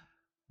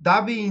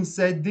 That being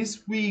said,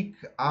 this week,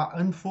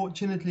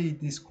 unfortunately,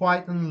 it is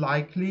quite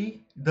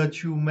unlikely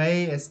that you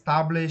may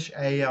establish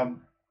a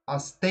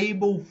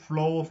stable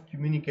flow of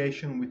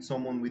communication with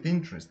someone with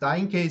interest. That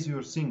in case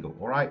you're single,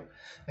 all right?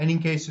 And in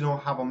case you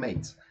don't have a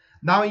mate.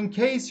 Now, in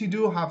case you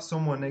do have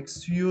someone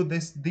next to you,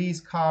 these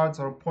cards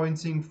are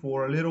pointing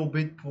for a little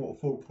bit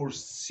for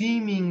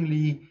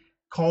seemingly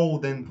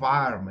cold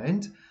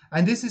environment.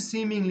 And this is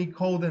seemingly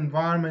cold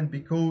environment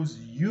because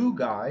you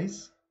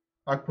guys,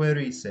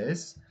 Aquarius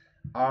says,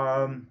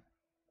 are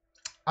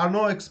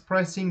not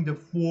expressing the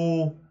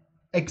full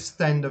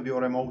extent of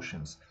your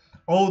emotions,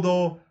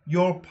 although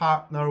your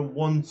partner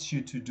wants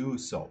you to do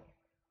so.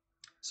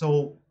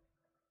 So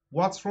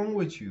what's wrong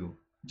with you?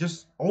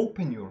 Just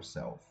open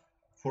yourself,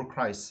 for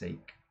Christ's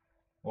sake.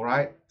 All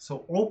right,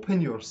 so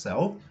open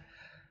yourself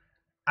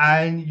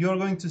and you're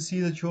going to see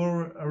that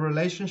your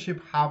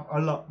relationship have a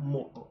lot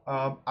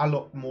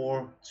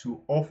more to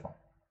offer.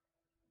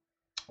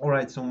 All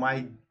right, so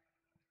my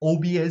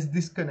OBS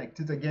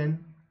disconnected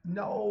again.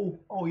 No.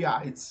 Oh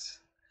yeah, it's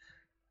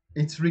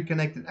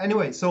reconnected.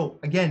 Anyway, so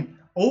again,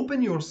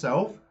 open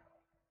yourself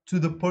to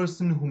the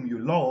person whom you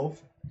love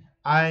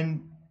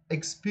and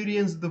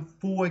experience the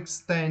full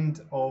extent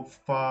of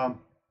you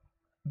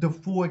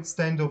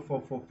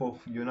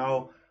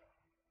know,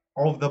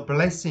 of the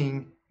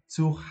blessing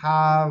to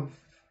have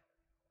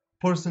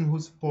person who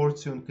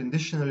supports you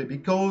unconditionally,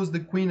 because the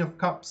Queen of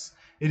Cups,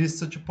 it is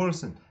such a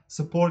person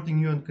supporting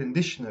you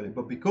unconditionally,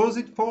 but because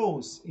it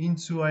falls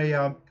into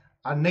a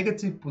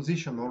negative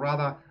position, or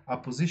rather a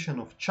position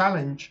of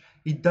challenge,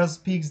 it does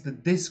speaks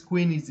that this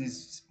queen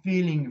is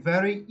feeling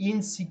very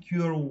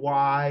insecure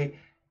why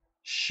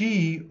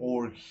she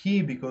or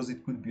he, because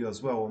it could be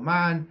as well a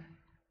man,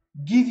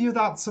 give you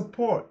that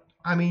support.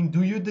 I mean,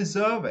 do you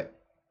deserve it?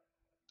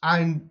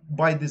 And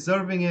by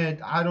deserving it,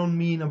 I don't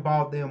mean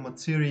about their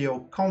material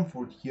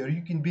comfort here.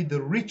 You can be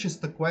the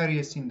richest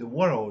Aquarius in the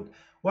world.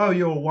 Well,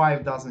 your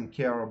wife doesn't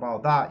care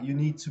about that. You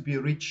need to be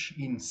rich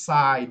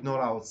inside, not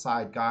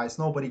outside, guys.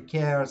 Nobody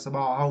cares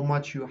about how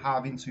much you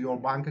have into your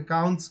bank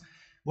accounts.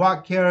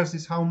 What cares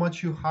is how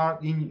much you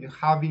have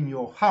in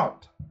your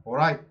heart. All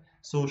right.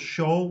 So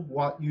show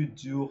what you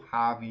do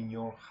have in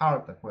your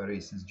heart,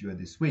 Aquarius, is due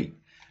this week.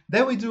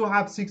 Then we do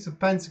have Six of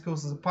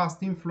Pentacles as a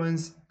past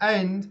influence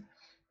and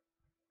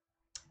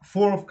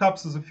Four of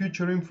Cups as a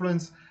future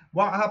influence.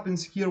 What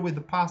happens here with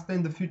the past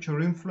and the future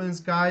influence,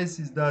 guys,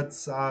 is that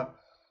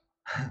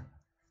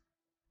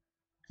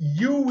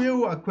you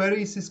will,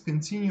 Aquarius,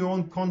 continue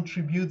on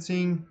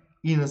contributing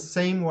in the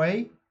same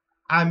way.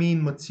 I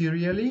mean,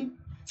 materially.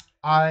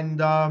 And,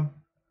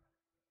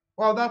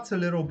 well, that's a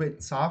little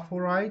bit tough,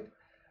 all right?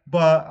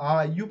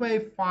 But you may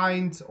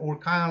find, or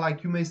kind of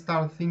like you may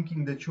start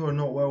thinking that you are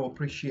not well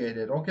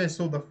appreciated. Okay,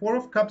 so the Four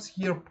of Cups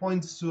here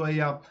points to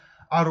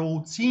a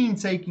routine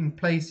taking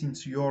place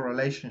into your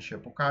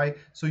relationship. Okay,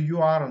 so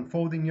you are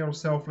unfolding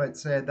yourself, let's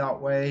say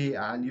that way,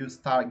 and you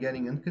start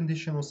getting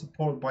unconditional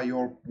support by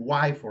your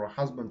wife or a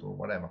husband or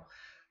whatever.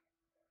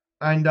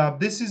 And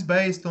this is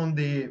based on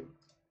a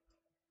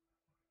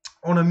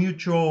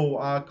mutual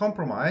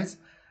compromise.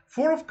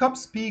 Four of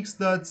Cups speaks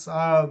that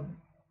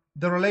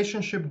the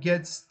relationship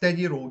gets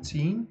steady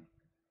routine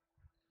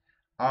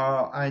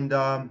and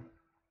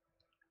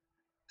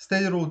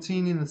steady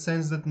routine in the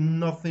sense that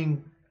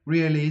nothing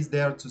really is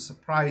there to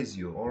surprise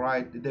you. All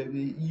right,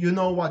 you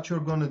know what you're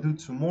gonna do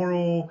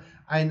tomorrow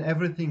and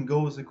everything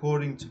goes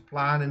according to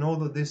plan, and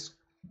although this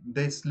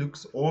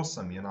looks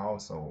awesome, you know,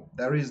 so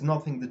there is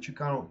nothing that you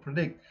cannot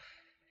predict.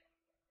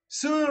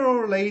 Sooner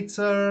or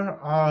later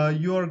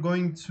you are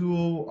going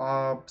to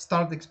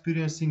start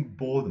experiencing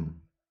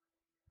boredom,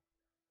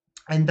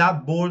 and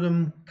that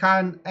boredom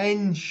can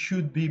and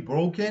should be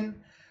broken,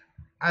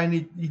 and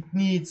it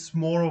needs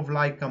more of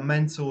like a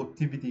mental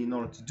activity in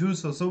order to do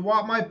so. So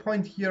what my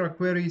point here,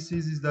 Aquarius,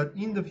 is that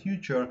in the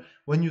future,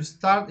 when you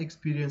start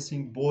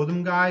experiencing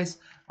boredom, guys,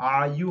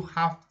 you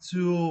have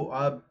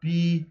to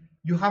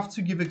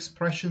give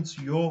expression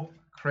to your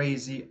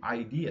crazy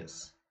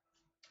ideas.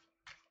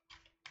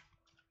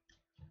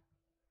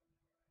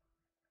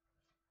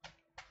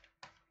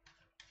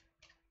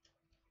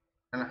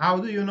 And how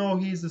do you know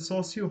he's a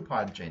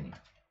sociopath, Jenny?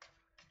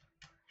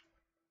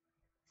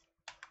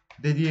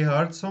 Did he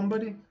hurt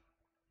somebody?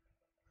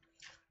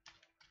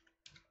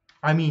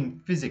 I mean,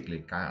 physically,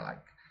 kind of like,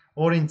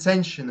 or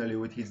intentionally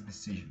with his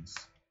decisions.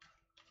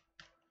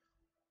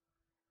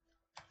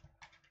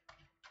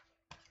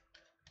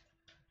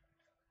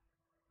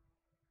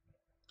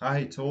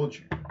 I told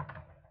you.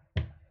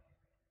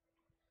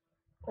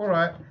 All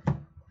right.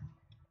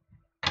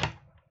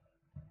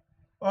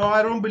 Oh,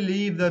 I don't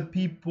believe that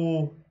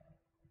people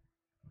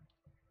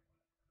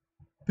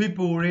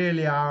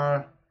really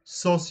are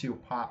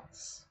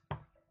sociopaths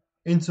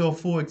into a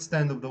full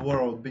extent of the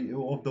word,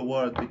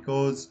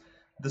 because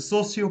the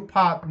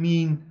sociopath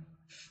mean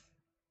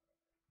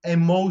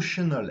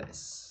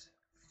emotionless,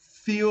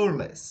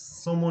 fearless,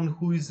 someone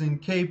who is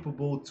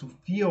incapable to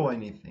feel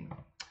anything.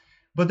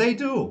 But they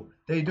do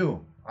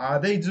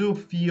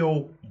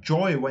feel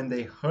joy when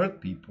they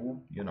hurt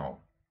people, you know.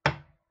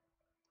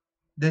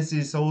 This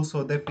is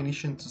also a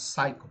definition to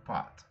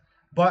psychopath.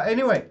 But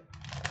anyway,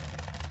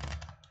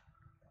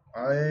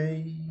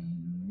 I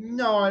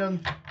no, I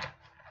don't.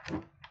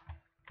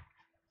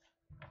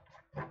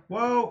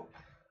 Well,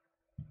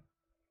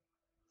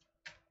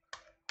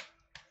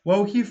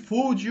 he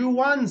fooled you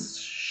once.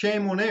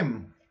 Shame on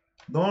him.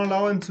 Don't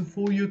allow him to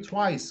fool you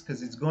twice,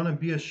 because it's gonna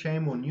be a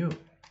shame on you.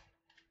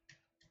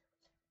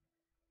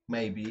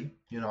 Maybe,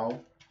 you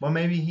know. But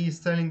maybe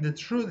he's telling the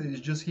truth. It's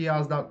just he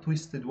has that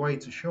twisted way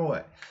to show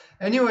it.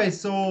 Anyway,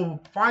 so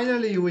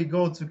finally we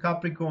go to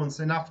Capricorns,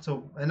 and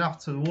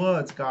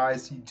afterwards,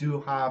 guys, you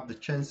do have the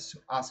chance to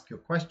ask your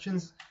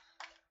questions.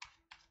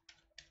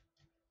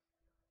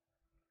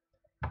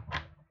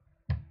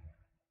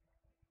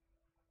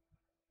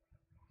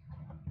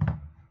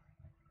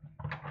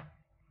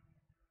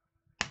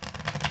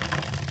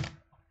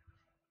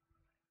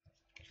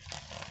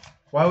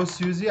 Well,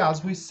 Susie,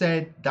 as we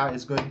said, that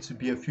is going to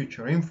be a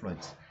future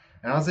influence.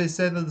 And as I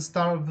said at the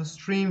start of the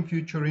stream,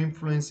 future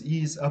influence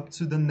is up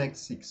to the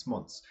next 6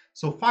 months.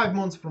 So 5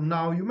 months from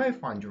now, you may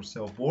find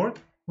yourself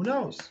bored. Who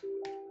knows?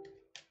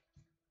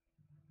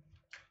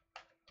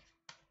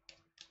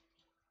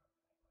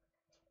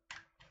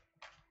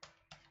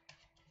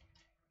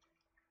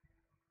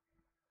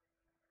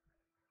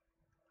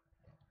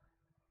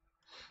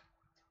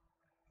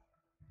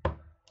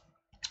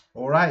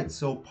 All right,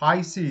 so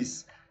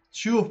Pisces,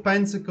 Two of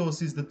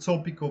Pentacles is the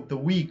topic of the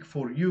week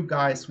for you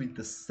guys, with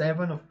the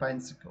Seven of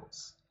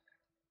Pentacles.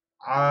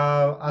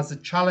 As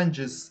it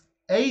challenges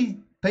a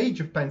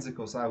Page of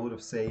Pentacles, I would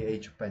have said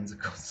Age of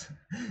Pentacles.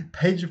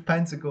 Page of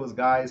Pentacles,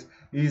 guys,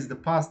 is the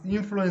past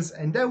influence.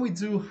 And then we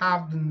do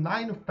have the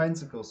Nine of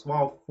Pentacles.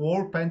 Wow,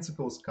 4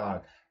 Pentacles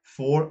card,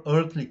 4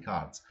 earthly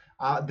cards.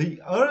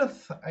 The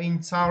Earth in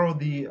Tarot,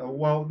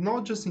 well,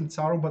 not just in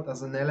Tarot, but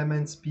as an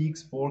element,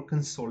 speaks for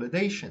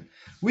consolidation,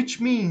 which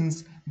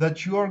means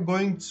that you are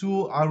going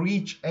to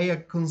reach a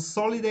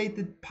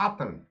consolidated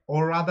pattern,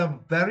 or rather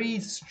very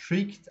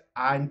strict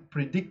and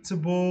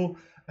predictable,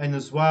 and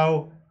as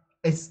well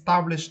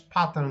established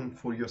pattern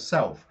for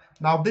yourself.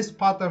 Now, this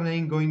pattern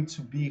ain't going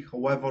to be,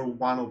 however,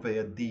 one of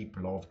a deep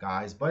love,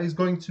 guys, but it's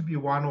going to be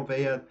one of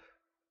a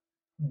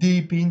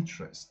deep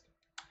interest.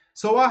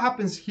 So what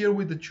happens here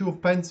with the Two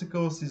of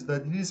Pentacles is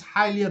that it is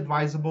highly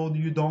advisable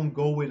you don't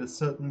go with a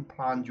certain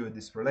plan during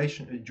this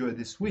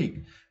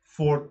week,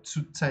 4th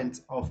to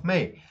 10th of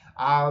May.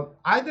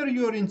 Either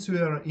you're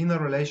in a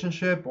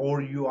relationship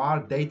or you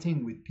are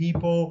dating with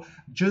people.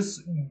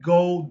 Just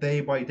go day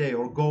by day,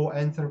 or go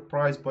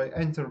enterprise by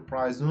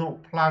enterprise. Do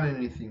not plan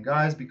anything,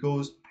 guys,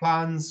 because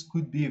plans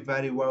could be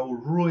very well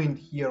ruined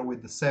here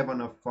with the Seven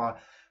of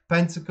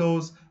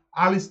Pentacles.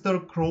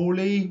 Aleister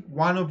Crowley,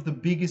 one of the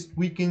biggest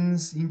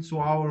Wiccans into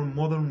our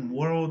modern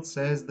world,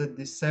 says that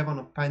the Seven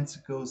of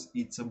Pentacles,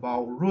 it's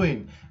about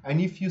ruin. And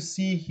if you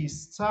see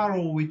his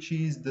tarot, which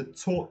is the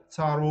Thoth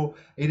tarot,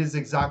 it is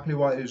exactly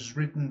what is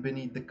written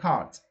beneath the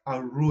card: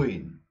 a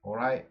ruin. All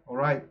right,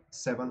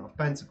 Seven of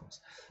Pentacles.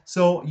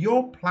 So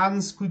your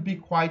plans could be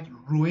quite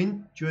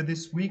ruined during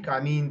this week. I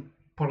mean,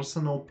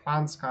 personal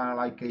plans, kind of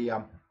like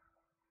a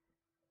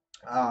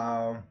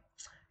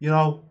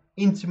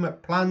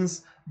intimate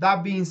plans.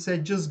 That being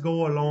said, just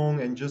go along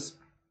and just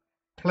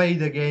play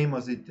the game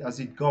as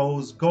it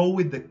goes. Go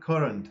with the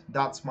current.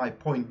 That's my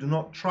point. Do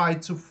not try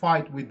to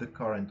fight with the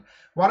current.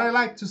 What I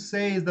like to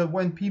say is that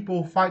when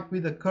people fight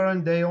with the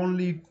current, they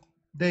only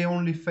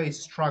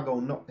face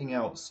struggle, nothing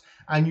else,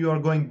 and you are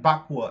going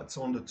backwards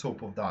on the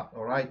top of that.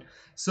 All right.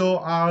 So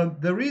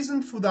the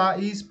reason for that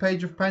is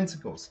Page of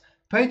Pentacles.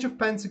 Page of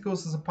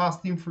Pentacles as a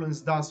past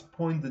influence does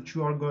point that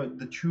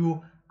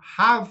you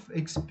have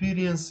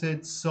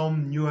experienced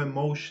some new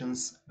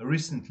emotions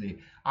recently,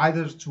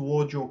 either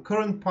toward your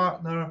current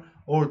partner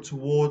or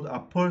toward a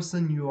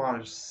person you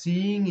are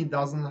seeing. It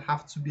doesn't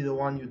have to be the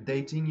one you're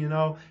dating, you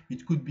know.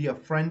 It could be a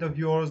friend of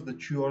yours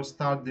that you are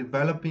start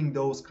developing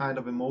those kind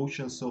of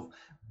emotions of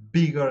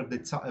bigger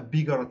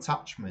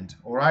attachment.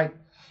 All right.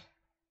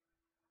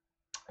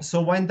 So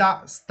when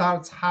that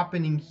starts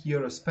happening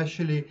here,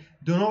 especially,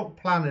 do not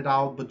plan it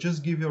out, but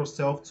just give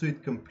yourself to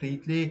it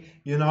completely,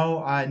 you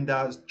know, and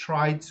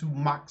try to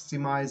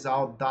maximize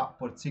out that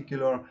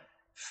particular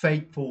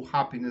fateful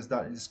happiness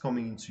that is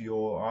coming into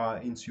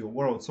your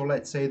world. So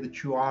let's say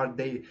that you are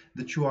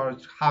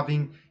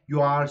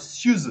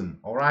Susan,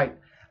 all right,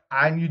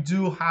 and you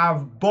do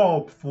have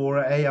Bob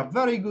for a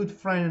very good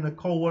friend and a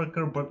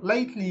co-worker, but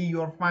lately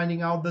you're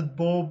finding out that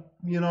Bob,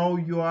 you know,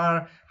 you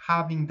are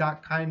having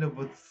that kind of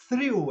a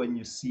thrill when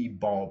you see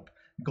Bob.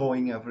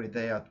 going every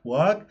day at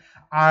work.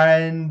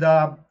 And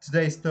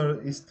today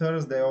is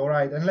Thursday, all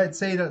right. And let's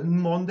say that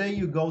Monday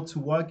you go to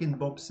work and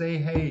Bob say,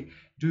 hey,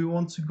 do you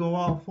want to go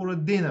out for a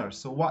dinner?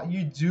 So what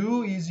you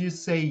do is you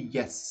say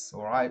yes,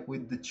 all right,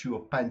 with the Two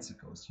of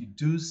Pentacles. You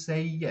do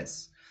say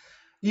yes.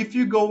 If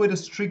you go with a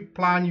strict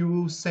plan, you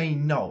will say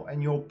no,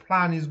 and your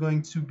plan is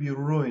going to be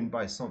ruined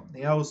by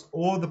something else,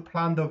 or the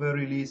plan of a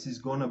release is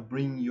going to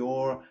bring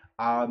your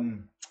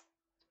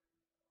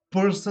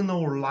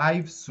personal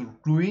lives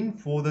ruin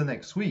for the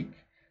next week.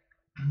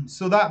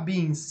 So that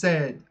being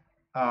said,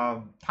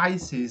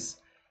 Pisces,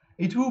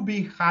 it will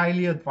be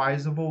highly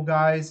advisable,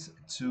 guys,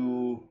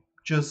 to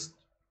just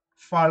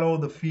follow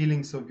the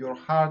feelings of your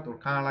heart, or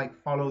kind of like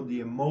follow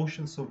the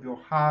emotions of your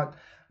heart,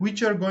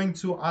 which are going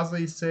to, as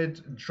I said,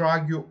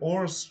 drag you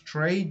or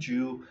stray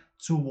you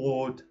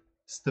toward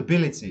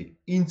stability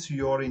into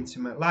your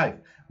intimate life.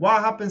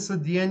 What happens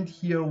at the end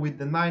here with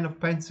the Nine of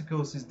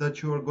Pentacles is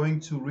that you are going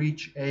to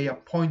reach a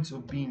point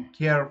of being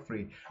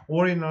carefree,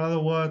 or in other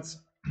words,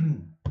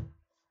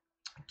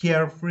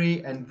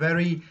 carefree and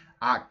very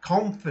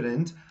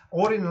confident,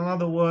 or in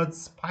other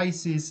words,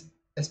 Pisces,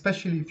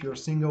 especially if you're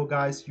single,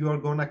 guys, you are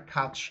gonna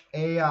catch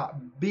a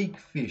big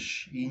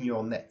fish in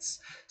your nets.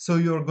 So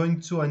you're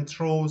going to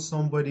enthrall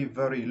somebody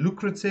very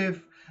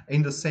lucrative,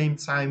 in the same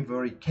time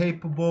very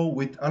capable,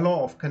 with a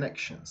lot of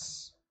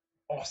connections.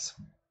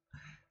 Awesome.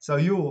 So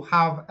you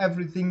have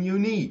everything you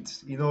need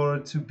in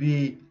order to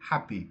be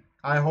happy.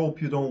 I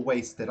hope you don't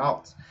waste it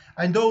out.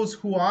 And those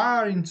who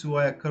are into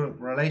a current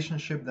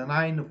relationship, the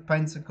Nine of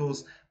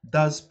Pentacles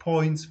does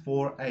points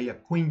for a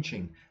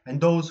quenching. And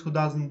those who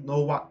doesn't know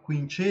what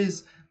quench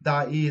is,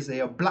 that is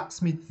a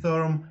blacksmith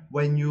term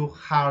when you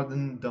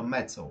harden the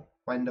metal.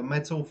 When the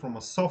metal from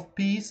a soft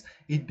piece,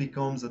 it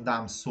becomes a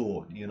damn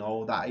sword, you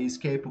know, that is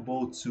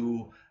capable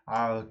to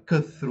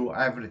cut through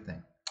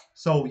everything.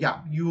 So yeah,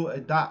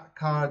 that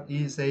card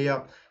is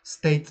a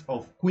state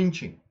of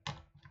quenching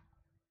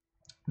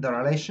the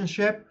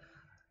relationship,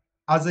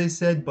 as I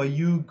said, by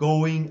you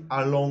going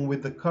along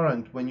with the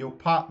current. When your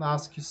partner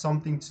asks you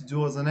something to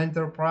do as an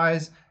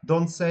enterprise,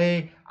 don't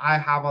say, I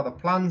have other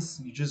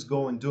plans. You just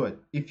go and do it.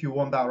 If you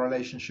want that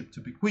relationship to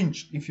be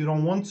quenched. If you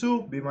don't want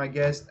to, be my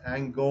guest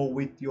and go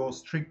with your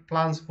strict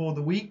plans for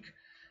the week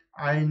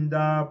and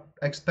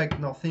expect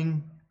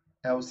nothing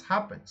else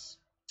happens.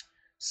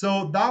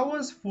 So that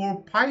was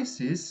for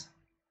Pisces.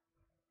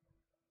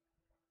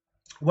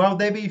 Well,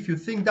 Debbie, if you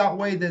think that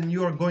way, then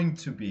you are going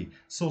to be.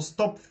 So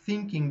stop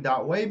thinking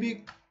that way.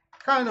 Be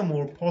kind of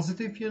more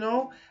positive, you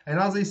know. And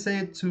as I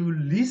said to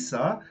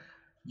Lisa,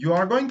 you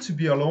are going to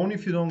be alone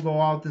if you don't go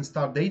out and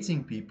start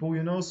dating people,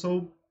 you know.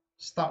 So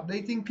start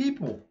dating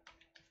people.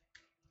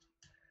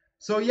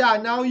 So yeah,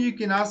 now you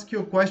can ask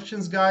your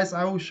questions, guys.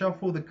 I will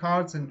shuffle the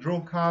cards and draw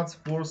cards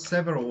for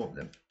several of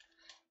them.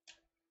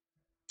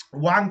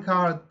 One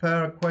card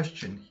per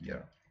question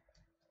here.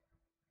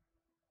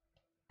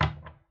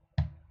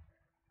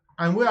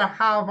 And we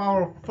have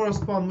our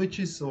first one, which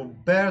is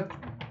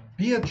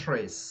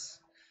Beatrice.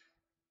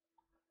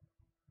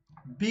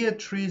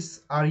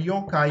 Beatrice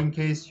Arioca, in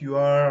case you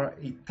are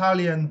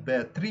Italian.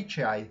 Beatrice,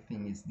 I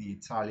think, is the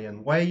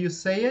Italian way you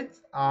say it.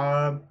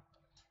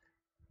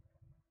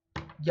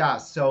 Yeah,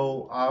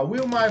 so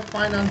will my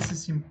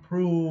finances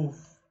improve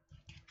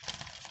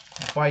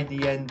by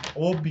the end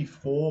or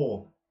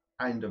before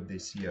end of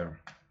this year?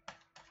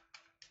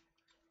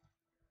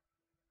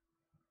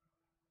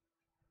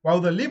 Well,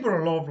 the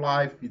liberal love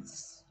life,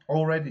 it's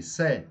already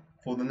set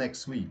for the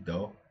next week,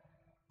 though.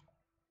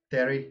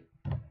 Terry?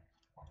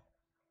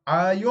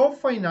 Your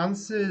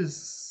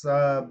finances,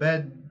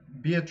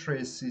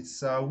 Beatrice,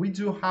 it's we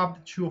do have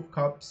the Two of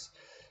Cups.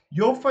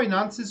 Your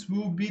finances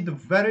will be the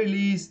very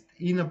least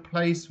in a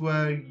place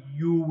where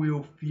you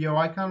will feel,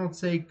 I cannot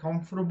say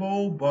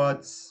comfortable,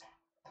 but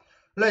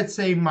let's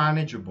say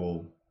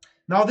manageable.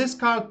 Now, this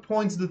card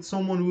points that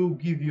someone will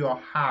give you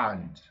a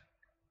hand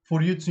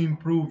for you to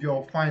improve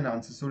your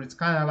finances, so it's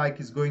kind of like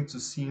it's going to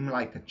seem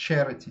like a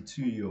charity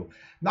to you.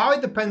 Now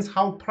it depends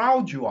how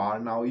proud you are.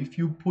 Now, if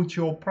you put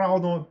your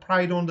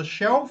pride on the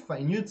shelf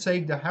and you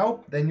take the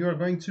help, then you're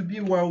going to be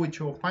well with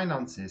your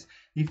finances.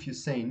 If you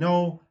say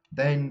no,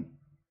 then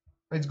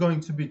it's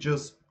going to be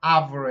just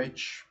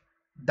average,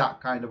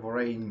 that kind of a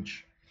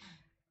range.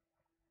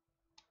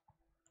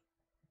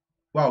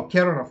 Well,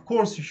 Karen, of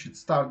course you should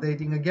start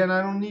dating again.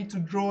 I don't need to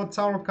draw a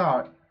tarot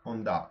card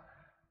on that.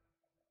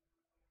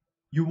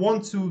 You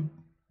want to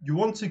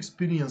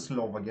experience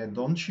love again,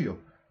 don't you?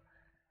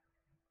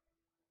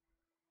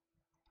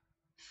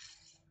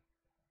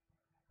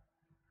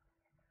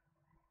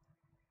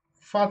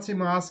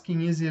 Fatima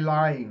asking, is he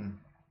lying?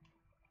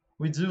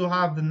 We do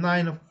have the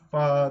Nine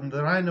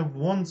of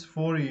Wands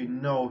for you.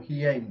 No,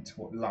 he ain't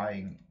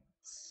lying.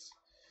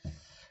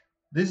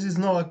 This is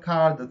not a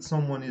card that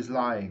someone is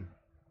lying.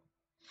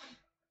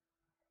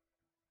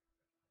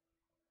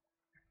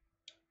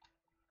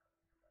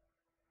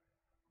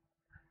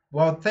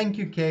 Well, thank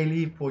you,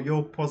 Kaylee, for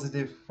your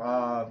positive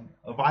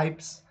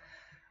vibes.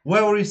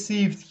 Well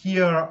received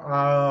here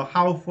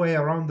halfway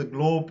around the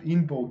globe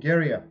in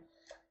Bulgaria.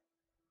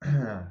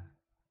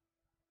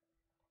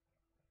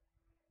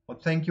 Well,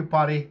 thank you,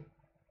 Patty.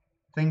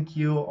 Thank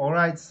you. All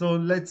right, so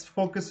let's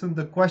focus on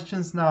the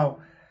questions now.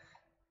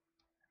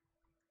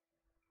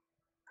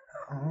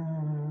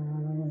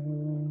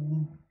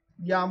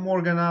 Yeah,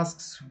 Morgan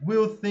asks,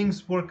 will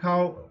things work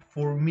out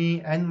for me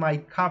and my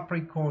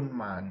Capricorn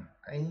man?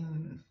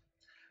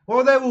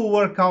 Well, they will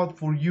work out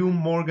for you,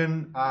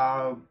 Morgan,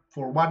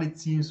 for what it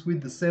seems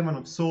with the Seven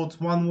of Swords.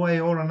 One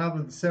way or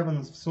another, the Seven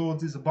of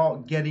Swords is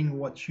about getting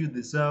what you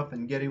deserve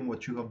and getting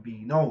what you have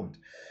been owed.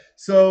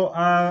 So,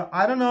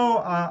 I don't know,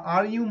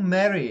 are you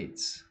married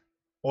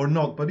or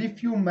not? But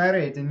if you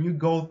married and you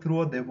go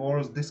through a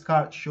divorce, this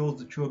card shows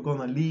that you're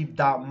gonna leave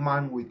that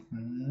man with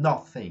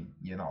nothing,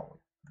 you know.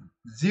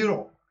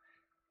 Zero,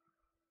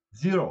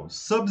 zero,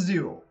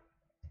 sub-zero.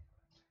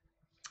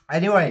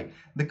 Anyway,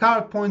 the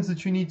card points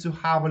that you need to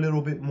have a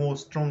little bit more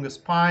stronger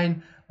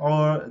spine,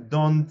 or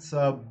don't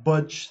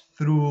budge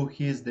through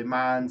his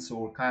demands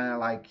or kind of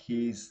like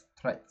his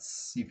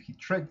threats.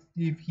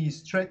 If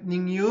he's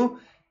threatening you,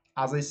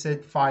 as I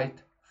said,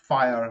 fight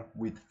fire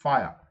with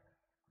fire.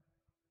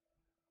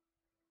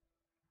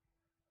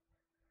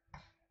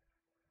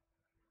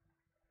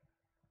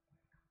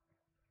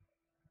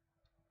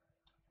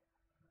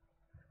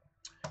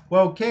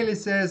 Well, Kaylee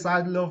says,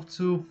 I'd love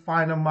to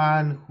find a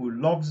man who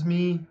loves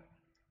me.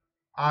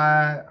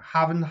 I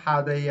haven't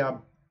had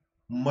a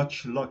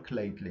much luck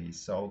lately.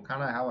 So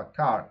can I have a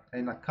card?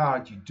 And a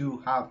card you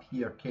do have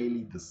here,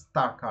 Kaylee, the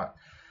star card.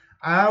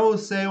 I will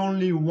say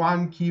only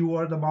one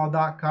keyword about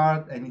that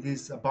card, and it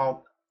is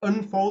about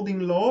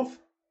unfolding love.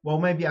 Well,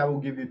 maybe I will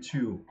give you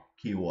two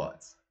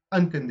keywords.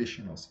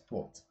 Unconditional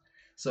support.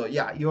 So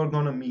yeah, you're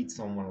gonna meet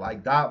someone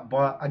like that.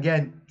 But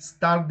again,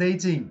 start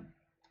dating.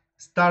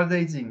 Start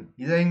dating.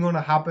 It ain't gonna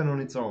happen on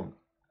its own.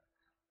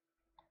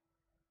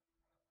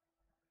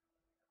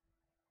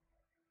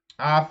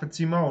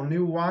 Fatima, only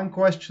one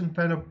question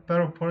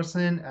per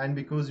person, and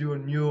because you're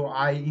new,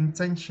 I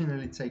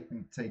intentionally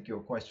take your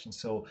question.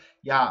 So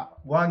yeah,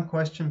 one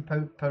question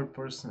per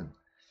person.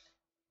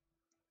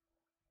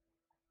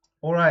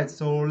 All right,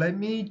 so let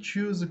me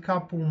choose a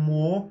couple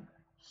more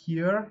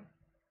here.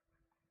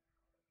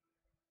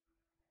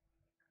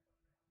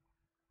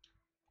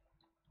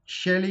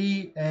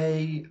 Shelly,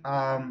 a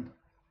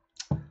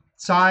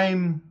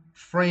time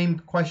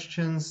framed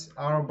questions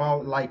are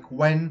about like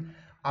when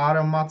are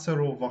a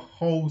matter of a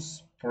whole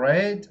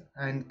spread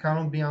and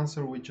cannot be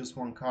answered with just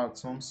one card.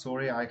 So I'm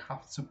sorry, I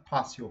have to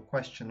pass your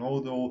question,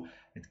 although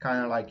it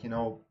kind of like, you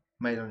know,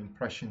 made an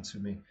impression to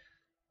me.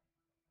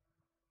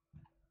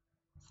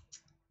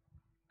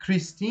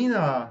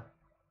 Christina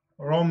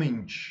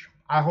Rominch,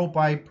 I hope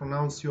I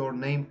pronounce your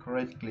name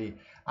correctly,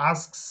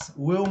 asks,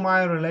 will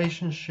my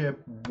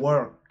relationship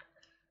work?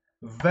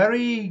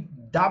 Very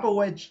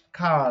double-edged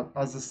card.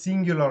 As a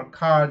singular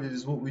card, it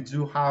is what we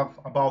do have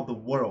about the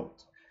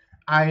world.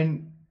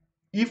 And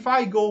if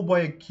I go by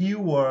a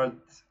keyword,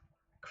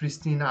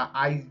 Christina,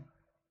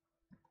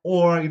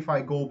 or if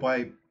I go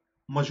by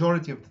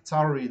majority of the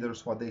tarot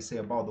readers, what they say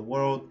about the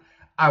world,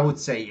 I would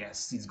say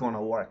yes, it's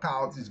gonna work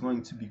out, it's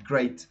going to be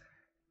great.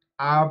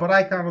 But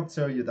I cannot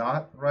tell you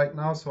that right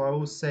now, so I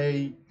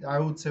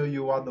will tell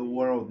you what the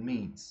world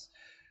means.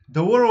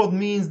 The world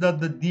means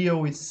that the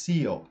deal is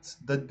sealed,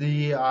 that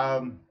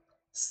the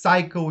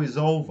cycle is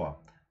over,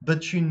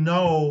 that you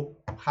know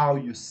how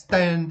you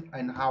stand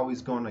and how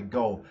it's gonna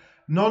go.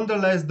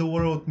 Nonetheless, the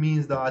world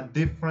means that a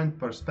different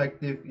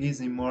perspective is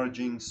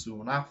emerging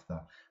soon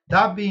after.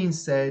 That being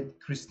said,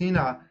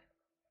 Christina,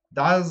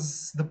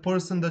 does the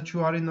person that you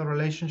are in a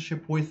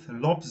relationship with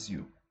loves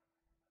you?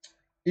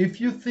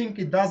 If you think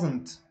it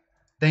doesn't,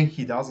 then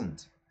he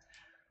doesn't.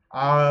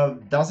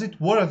 Does it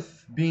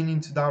worth being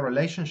into that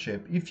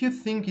relationship? If you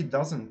think it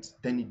doesn't,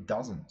 then it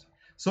doesn't.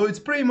 So it's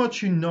pretty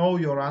much, you know,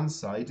 your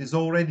answer. It is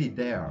already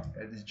there.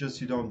 It's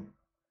just you don't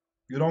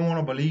want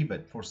to believe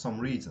it for some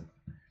reason.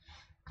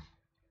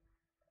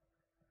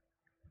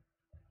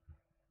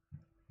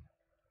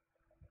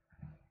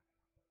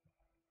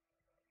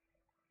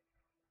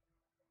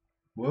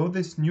 Will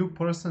this new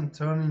person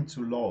turn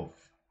into love?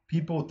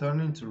 People turn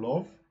into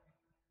love?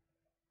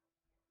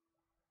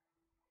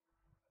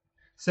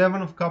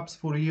 Seven of Cups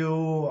for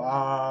you,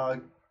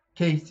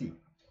 Katie.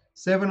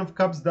 Seven of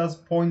Cups does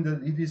point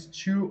that it is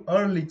too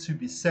early to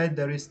be said.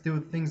 There is still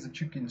things that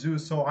you can do.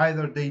 So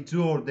either they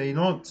do or they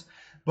not.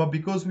 But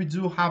because we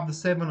do have the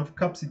Seven of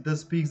Cups, it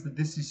does speak that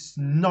this is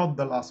not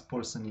the last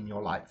person in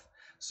your life.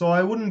 So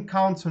I wouldn't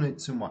count on it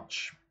too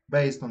much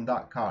based on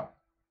that card.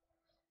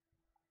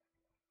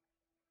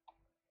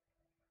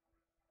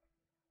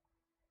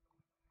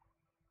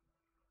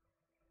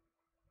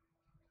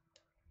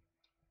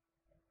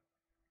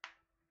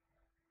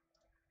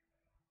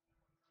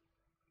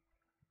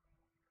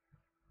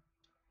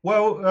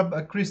 Well,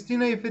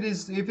 Christina, if it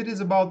is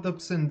about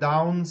ups and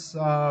downs,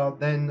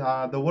 then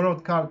the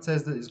World card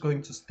says that it's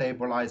going to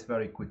stabilize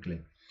very quickly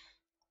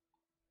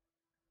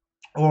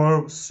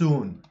or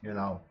soon, you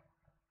know.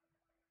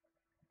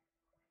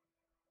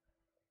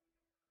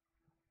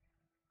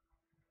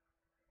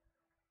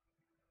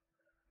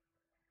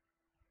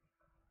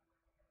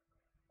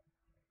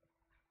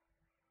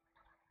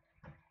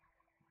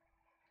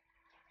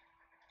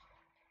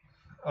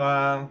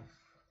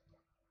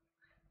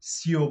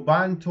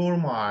 Siobhan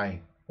Tormai,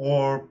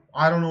 or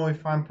I don't know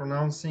if I'm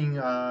pronouncing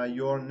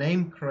your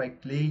name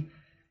correctly.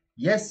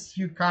 Yes,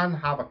 you can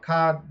have a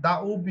card.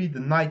 That will be the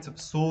Knight of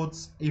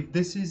Swords. If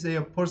this is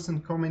a person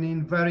coming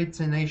in, very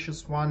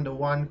tenacious one, the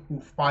one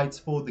who fights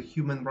for the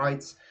human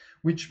rights,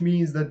 which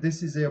means that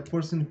this is a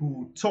person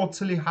who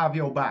totally have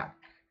your back.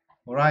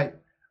 All right.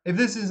 If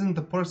this isn't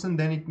the person,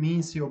 then it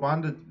means you're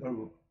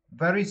abandoned.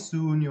 Very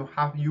soon you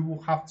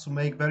will have to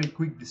make very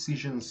quick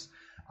decisions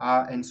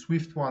and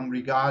swift one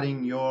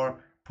regarding your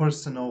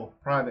personal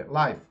private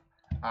life.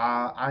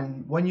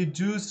 And when you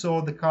do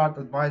so, the card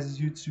advises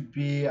you to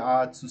be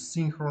to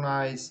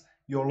synchronize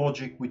your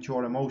logic with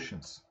your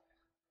emotions.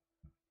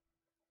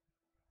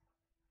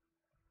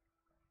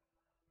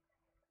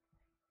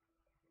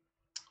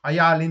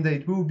 Yeah, Linda,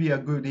 it will be a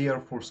good year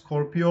for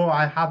Scorpio.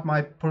 I had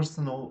my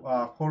personal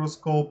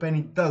horoscope, and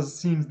it does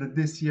seem that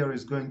this year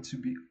is going to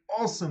be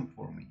awesome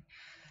for me.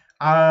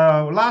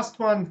 Last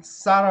one,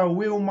 Sarah,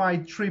 will my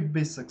trip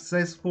be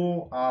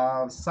successful?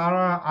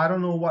 Sarah, I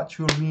don't know what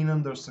you mean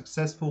under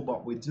successful,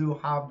 but we do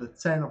have the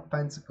 10 of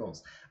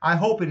Pentacles. I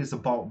hope it is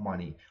about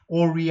money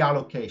or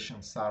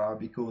reallocation, Sarah,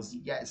 because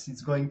yes,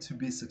 it's going to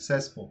be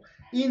successful.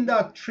 In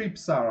that trip,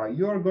 Sarah,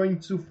 you're going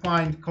to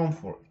find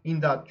comfort. In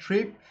that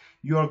trip,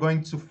 you are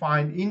going to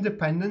find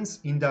independence.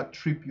 In that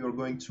trip, you're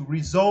going to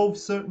resolve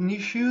certain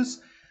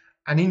issues.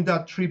 And in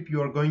that trip,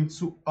 you are going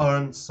to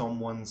earn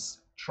someone's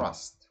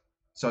trust.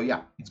 So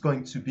yeah, it's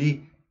going to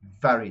be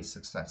very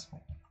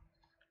successful.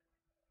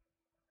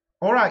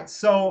 All right,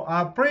 so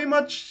pretty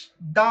much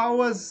that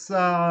was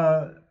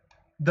the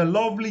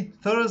lovely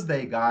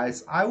Thursday,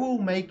 guys. I will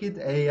make it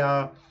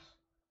a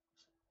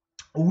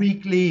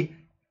weekly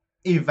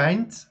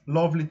event,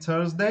 lovely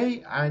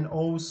Thursday, and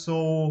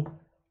also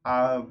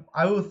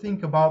I will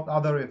think about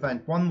other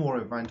event, one more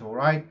event. All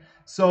right.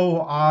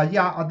 So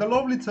yeah, at the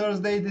lovely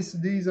Thursday,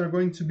 these are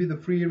going to be the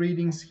free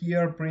readings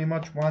here. Pretty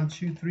much 1,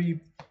 2, 3,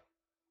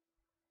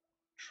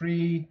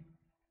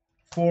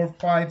 4,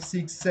 5,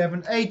 6,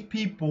 7, 8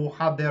 people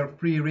had their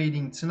free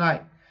reading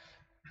tonight.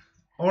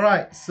 All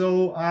right.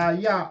 So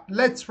yeah,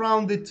 let's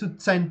round it to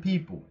 10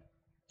 people.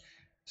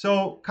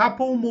 So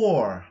couple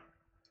more.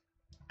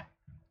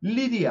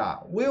 Lydia,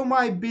 will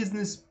my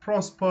business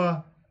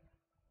prosper?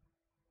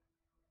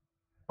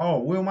 Oh,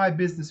 will my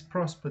business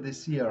prosper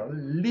this year?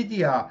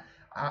 Lydia,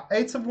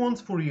 8 of Wands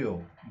for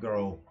you,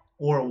 girl,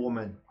 or a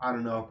woman, I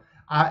don't know.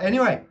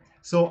 Anyway,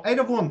 so 8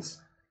 of Wands.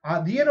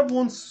 The 8 of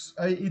Wands,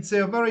 it's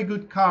a very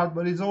good card,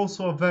 but it's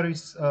also a very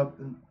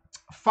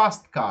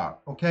fast card.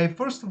 Okay,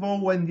 first of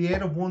all, when the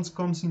 8 of Wands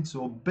comes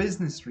into a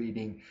business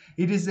reading,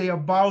 it is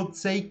about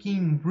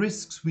taking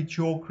risks with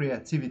your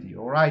creativity.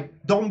 All right,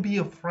 don't be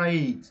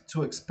afraid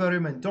to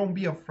experiment, don't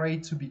be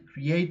afraid to be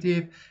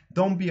creative,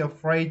 don't be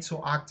afraid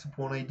to act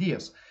upon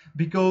ideas,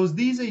 because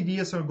these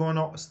ideas are going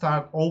to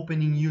start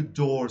opening you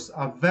doors,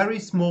 a very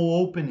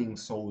small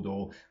openings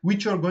although,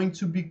 which are going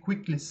to be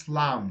quickly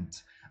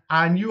slammed,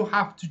 and you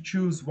have to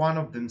choose one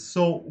of them.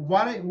 So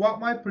what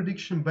my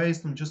prediction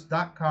based on just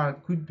that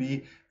card could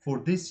be for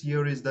this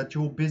year is that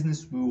your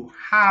business will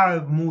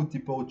have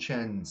multiple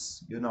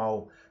chances, you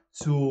know,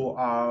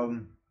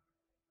 to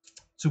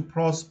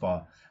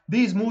prosper.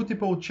 These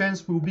multiple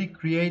chances will be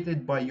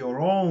created by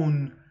your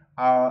own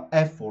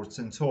efforts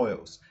and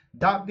toils.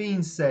 That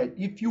being said,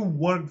 if you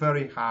work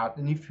very hard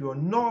and if you're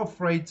not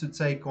afraid to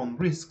take on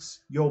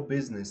risks, your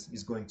business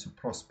is going to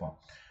prosper.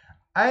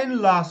 And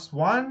last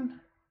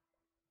one,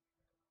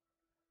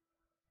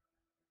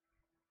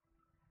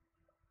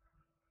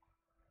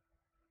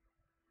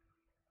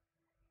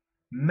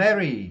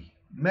 Mary.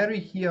 Mary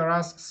here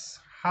asks,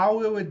 how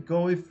will it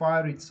go if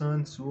I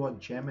return to a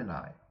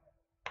Gemini?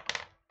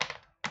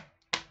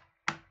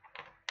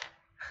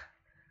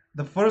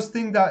 The first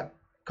thing that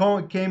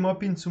came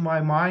up into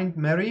my mind,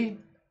 Mary,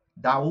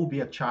 that will be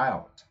a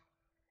child.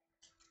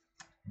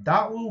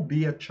 That will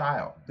be a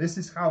child. This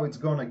is how it's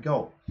gonna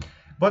go.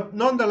 But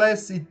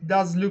nonetheless, it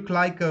does look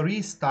like a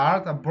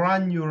restart, a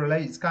brand new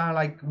relationship. It's kind of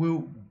like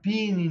we'll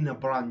being in a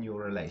brand new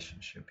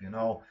relationship, you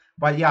know.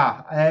 But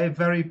yeah, a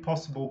very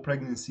possible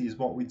pregnancy is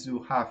what we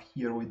do have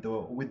here with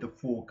the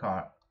Fool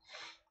card.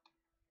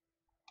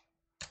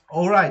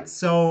 All right,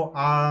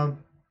 so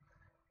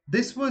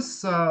this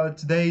was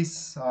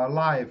today's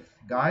live,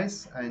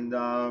 guys, and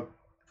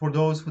for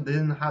those who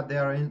didn't have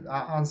their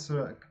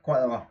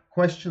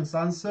questions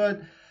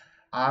answered,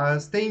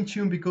 stay in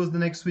tune, because the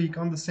next week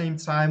on the same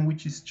time,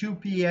 which is 2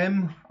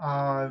 p.m.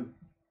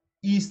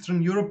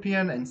 Eastern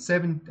European and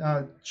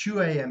 2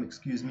 a.m.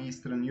 excuse me,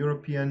 Eastern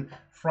European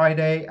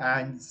Friday,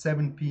 and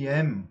 7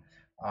 p.m.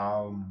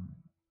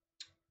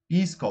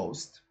 East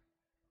Coast,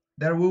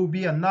 there will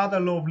be another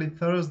lovely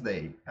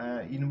Thursday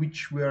in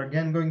which we are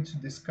again going to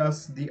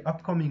discuss the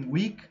upcoming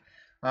week,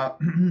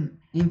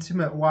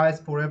 intimate wise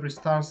for every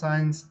star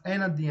signs,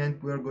 and at the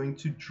end we are going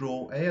to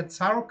draw a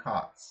tarot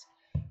cards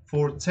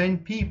for 10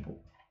 people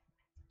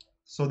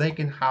so they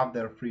can have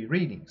their free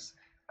readings.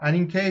 And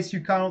in case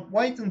you can't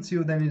wait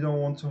until then, you don't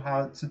want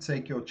to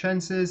take your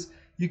chances,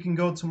 you can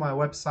go to my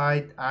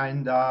website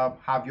and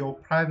have your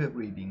private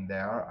reading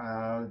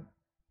there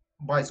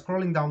by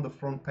scrolling down the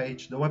front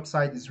page. The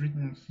website is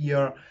written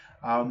here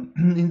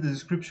in the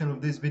description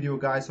of this video,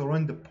 guys, or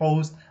in the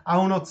post. I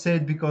will not say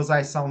it because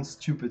I sound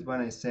stupid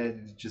when I say it.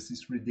 It's just,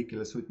 it's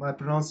ridiculous with my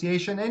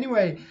pronunciation.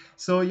 Anyway,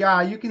 so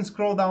yeah, you can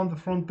scroll down the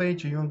front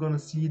page and you're going to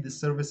see the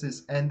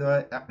services and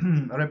the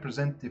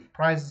representative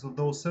prices of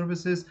those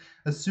services.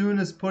 As soon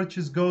as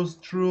purchase goes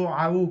through,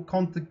 I will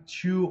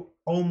contact you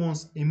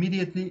almost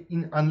immediately,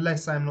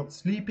 unless I'm not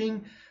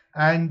sleeping.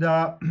 And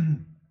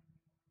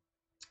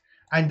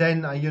and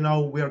then, you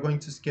know, we are going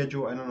to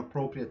schedule an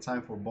appropriate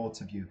time for both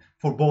of you,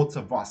 for both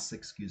of us,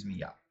 excuse me,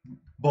 yeah.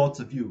 Both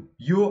of you,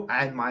 you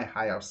and my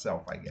higher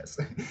self, I guess.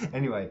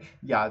 Anyway,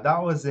 yeah,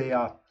 that was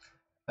a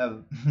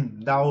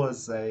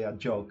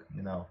joke,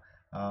 you know,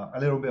 a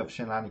little bit of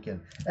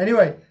shenanigan.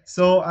 Anyway,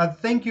 so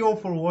thank you all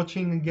for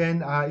watching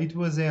again. It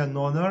was an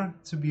honor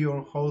to be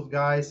your host,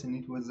 guys, and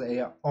it was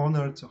an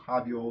honor to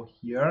have you all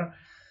here.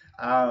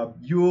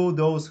 You,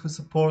 those who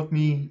support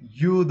me,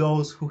 you,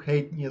 those who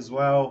hate me as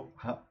well,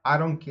 I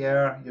don't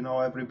care. You know,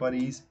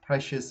 everybody is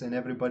precious and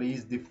everybody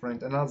is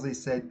different, and as I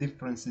said,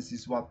 differences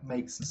is what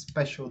makes us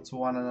special to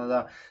one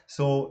another.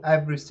 So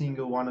every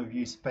single one of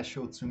you is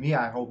special to me.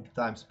 I hope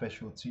that I'm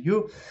special to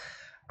you.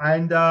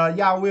 And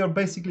yeah, we are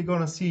basically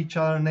gonna see each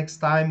other next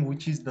time,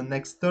 which is the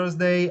next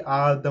Thursday.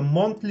 The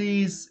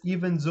monthlies,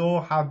 even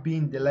though have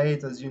been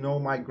delayed, as you know,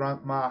 my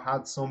grandma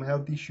had some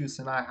health issues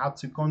and I had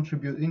to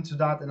contribute into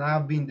that, and I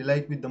have been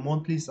delayed with the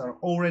monthlies, are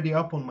already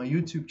up on my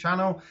YouTube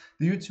channel.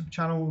 The YouTube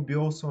channel will be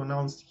also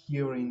announced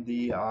here in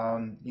the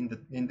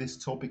in this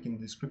topic in the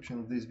description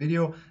of this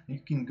video. You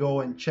can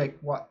go and check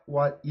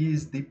what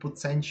is the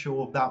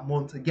potential of that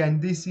month. Again,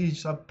 this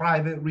is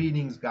private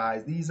readings,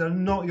 guys. These are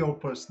not your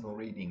personal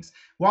readings.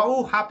 What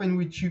will happen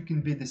with you can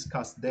be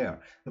discussed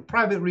there. The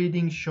private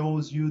reading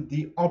shows you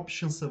the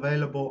options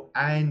available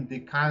and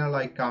the kind of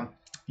like,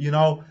 you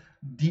know,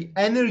 the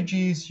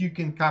energies you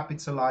can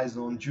capitalize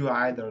on due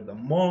either the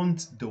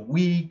month, the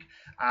week.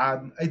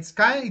 It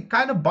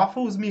kind of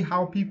baffles me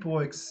how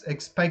people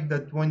expect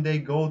that when they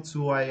go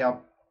to a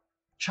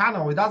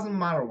channel, it doesn't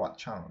matter what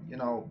channel, you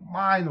know,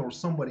 mine or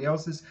somebody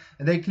else's,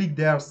 and they click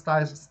their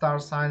star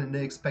sign and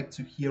they expect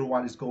to hear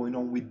what is going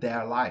on with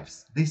their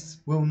lives. This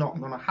will not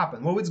gonna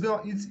happen. Well,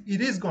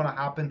 it is gonna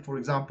happen, for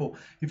example,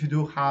 if you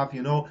do have,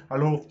 you know, a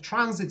lot of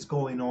transits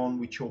going on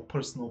with your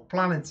personal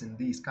planets and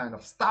these kind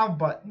of stuff,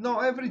 but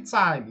not every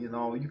time, you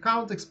know, you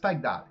can't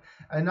expect that.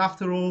 And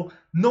after all,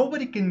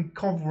 nobody can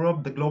cover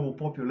up the global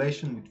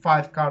population with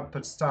 5 cards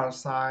per star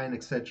sign,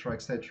 etc.,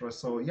 etc.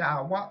 So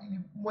yeah,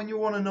 when you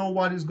want to know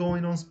what is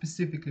going on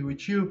specifically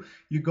with you,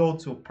 you go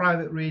to a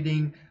private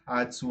reading,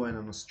 to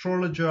an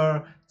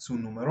astrologer, to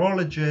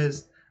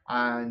numerologist,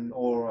 and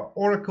or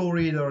oracle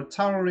reader,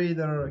 tarot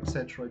reader,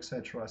 etc.,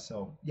 etc.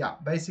 So yeah,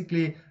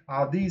 basically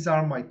these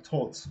are my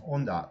thoughts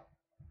on that.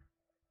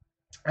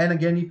 And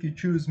again, if you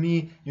choose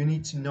me, you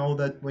need to know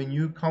that when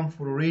you come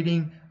for a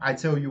reading, I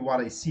tell you what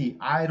I see.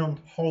 I don't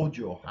hold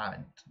your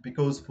hand,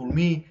 because for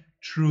me,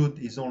 truth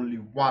is only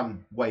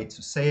one way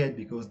to say it,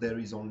 because there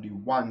is only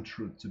one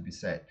truth to be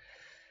said.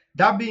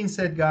 That being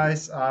said,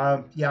 guys,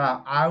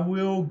 yeah, I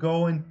will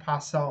go and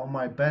pass out on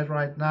my bed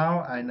right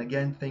now. And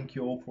again, thank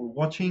you all for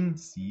watching.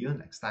 See you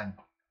next time.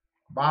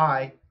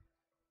 Bye.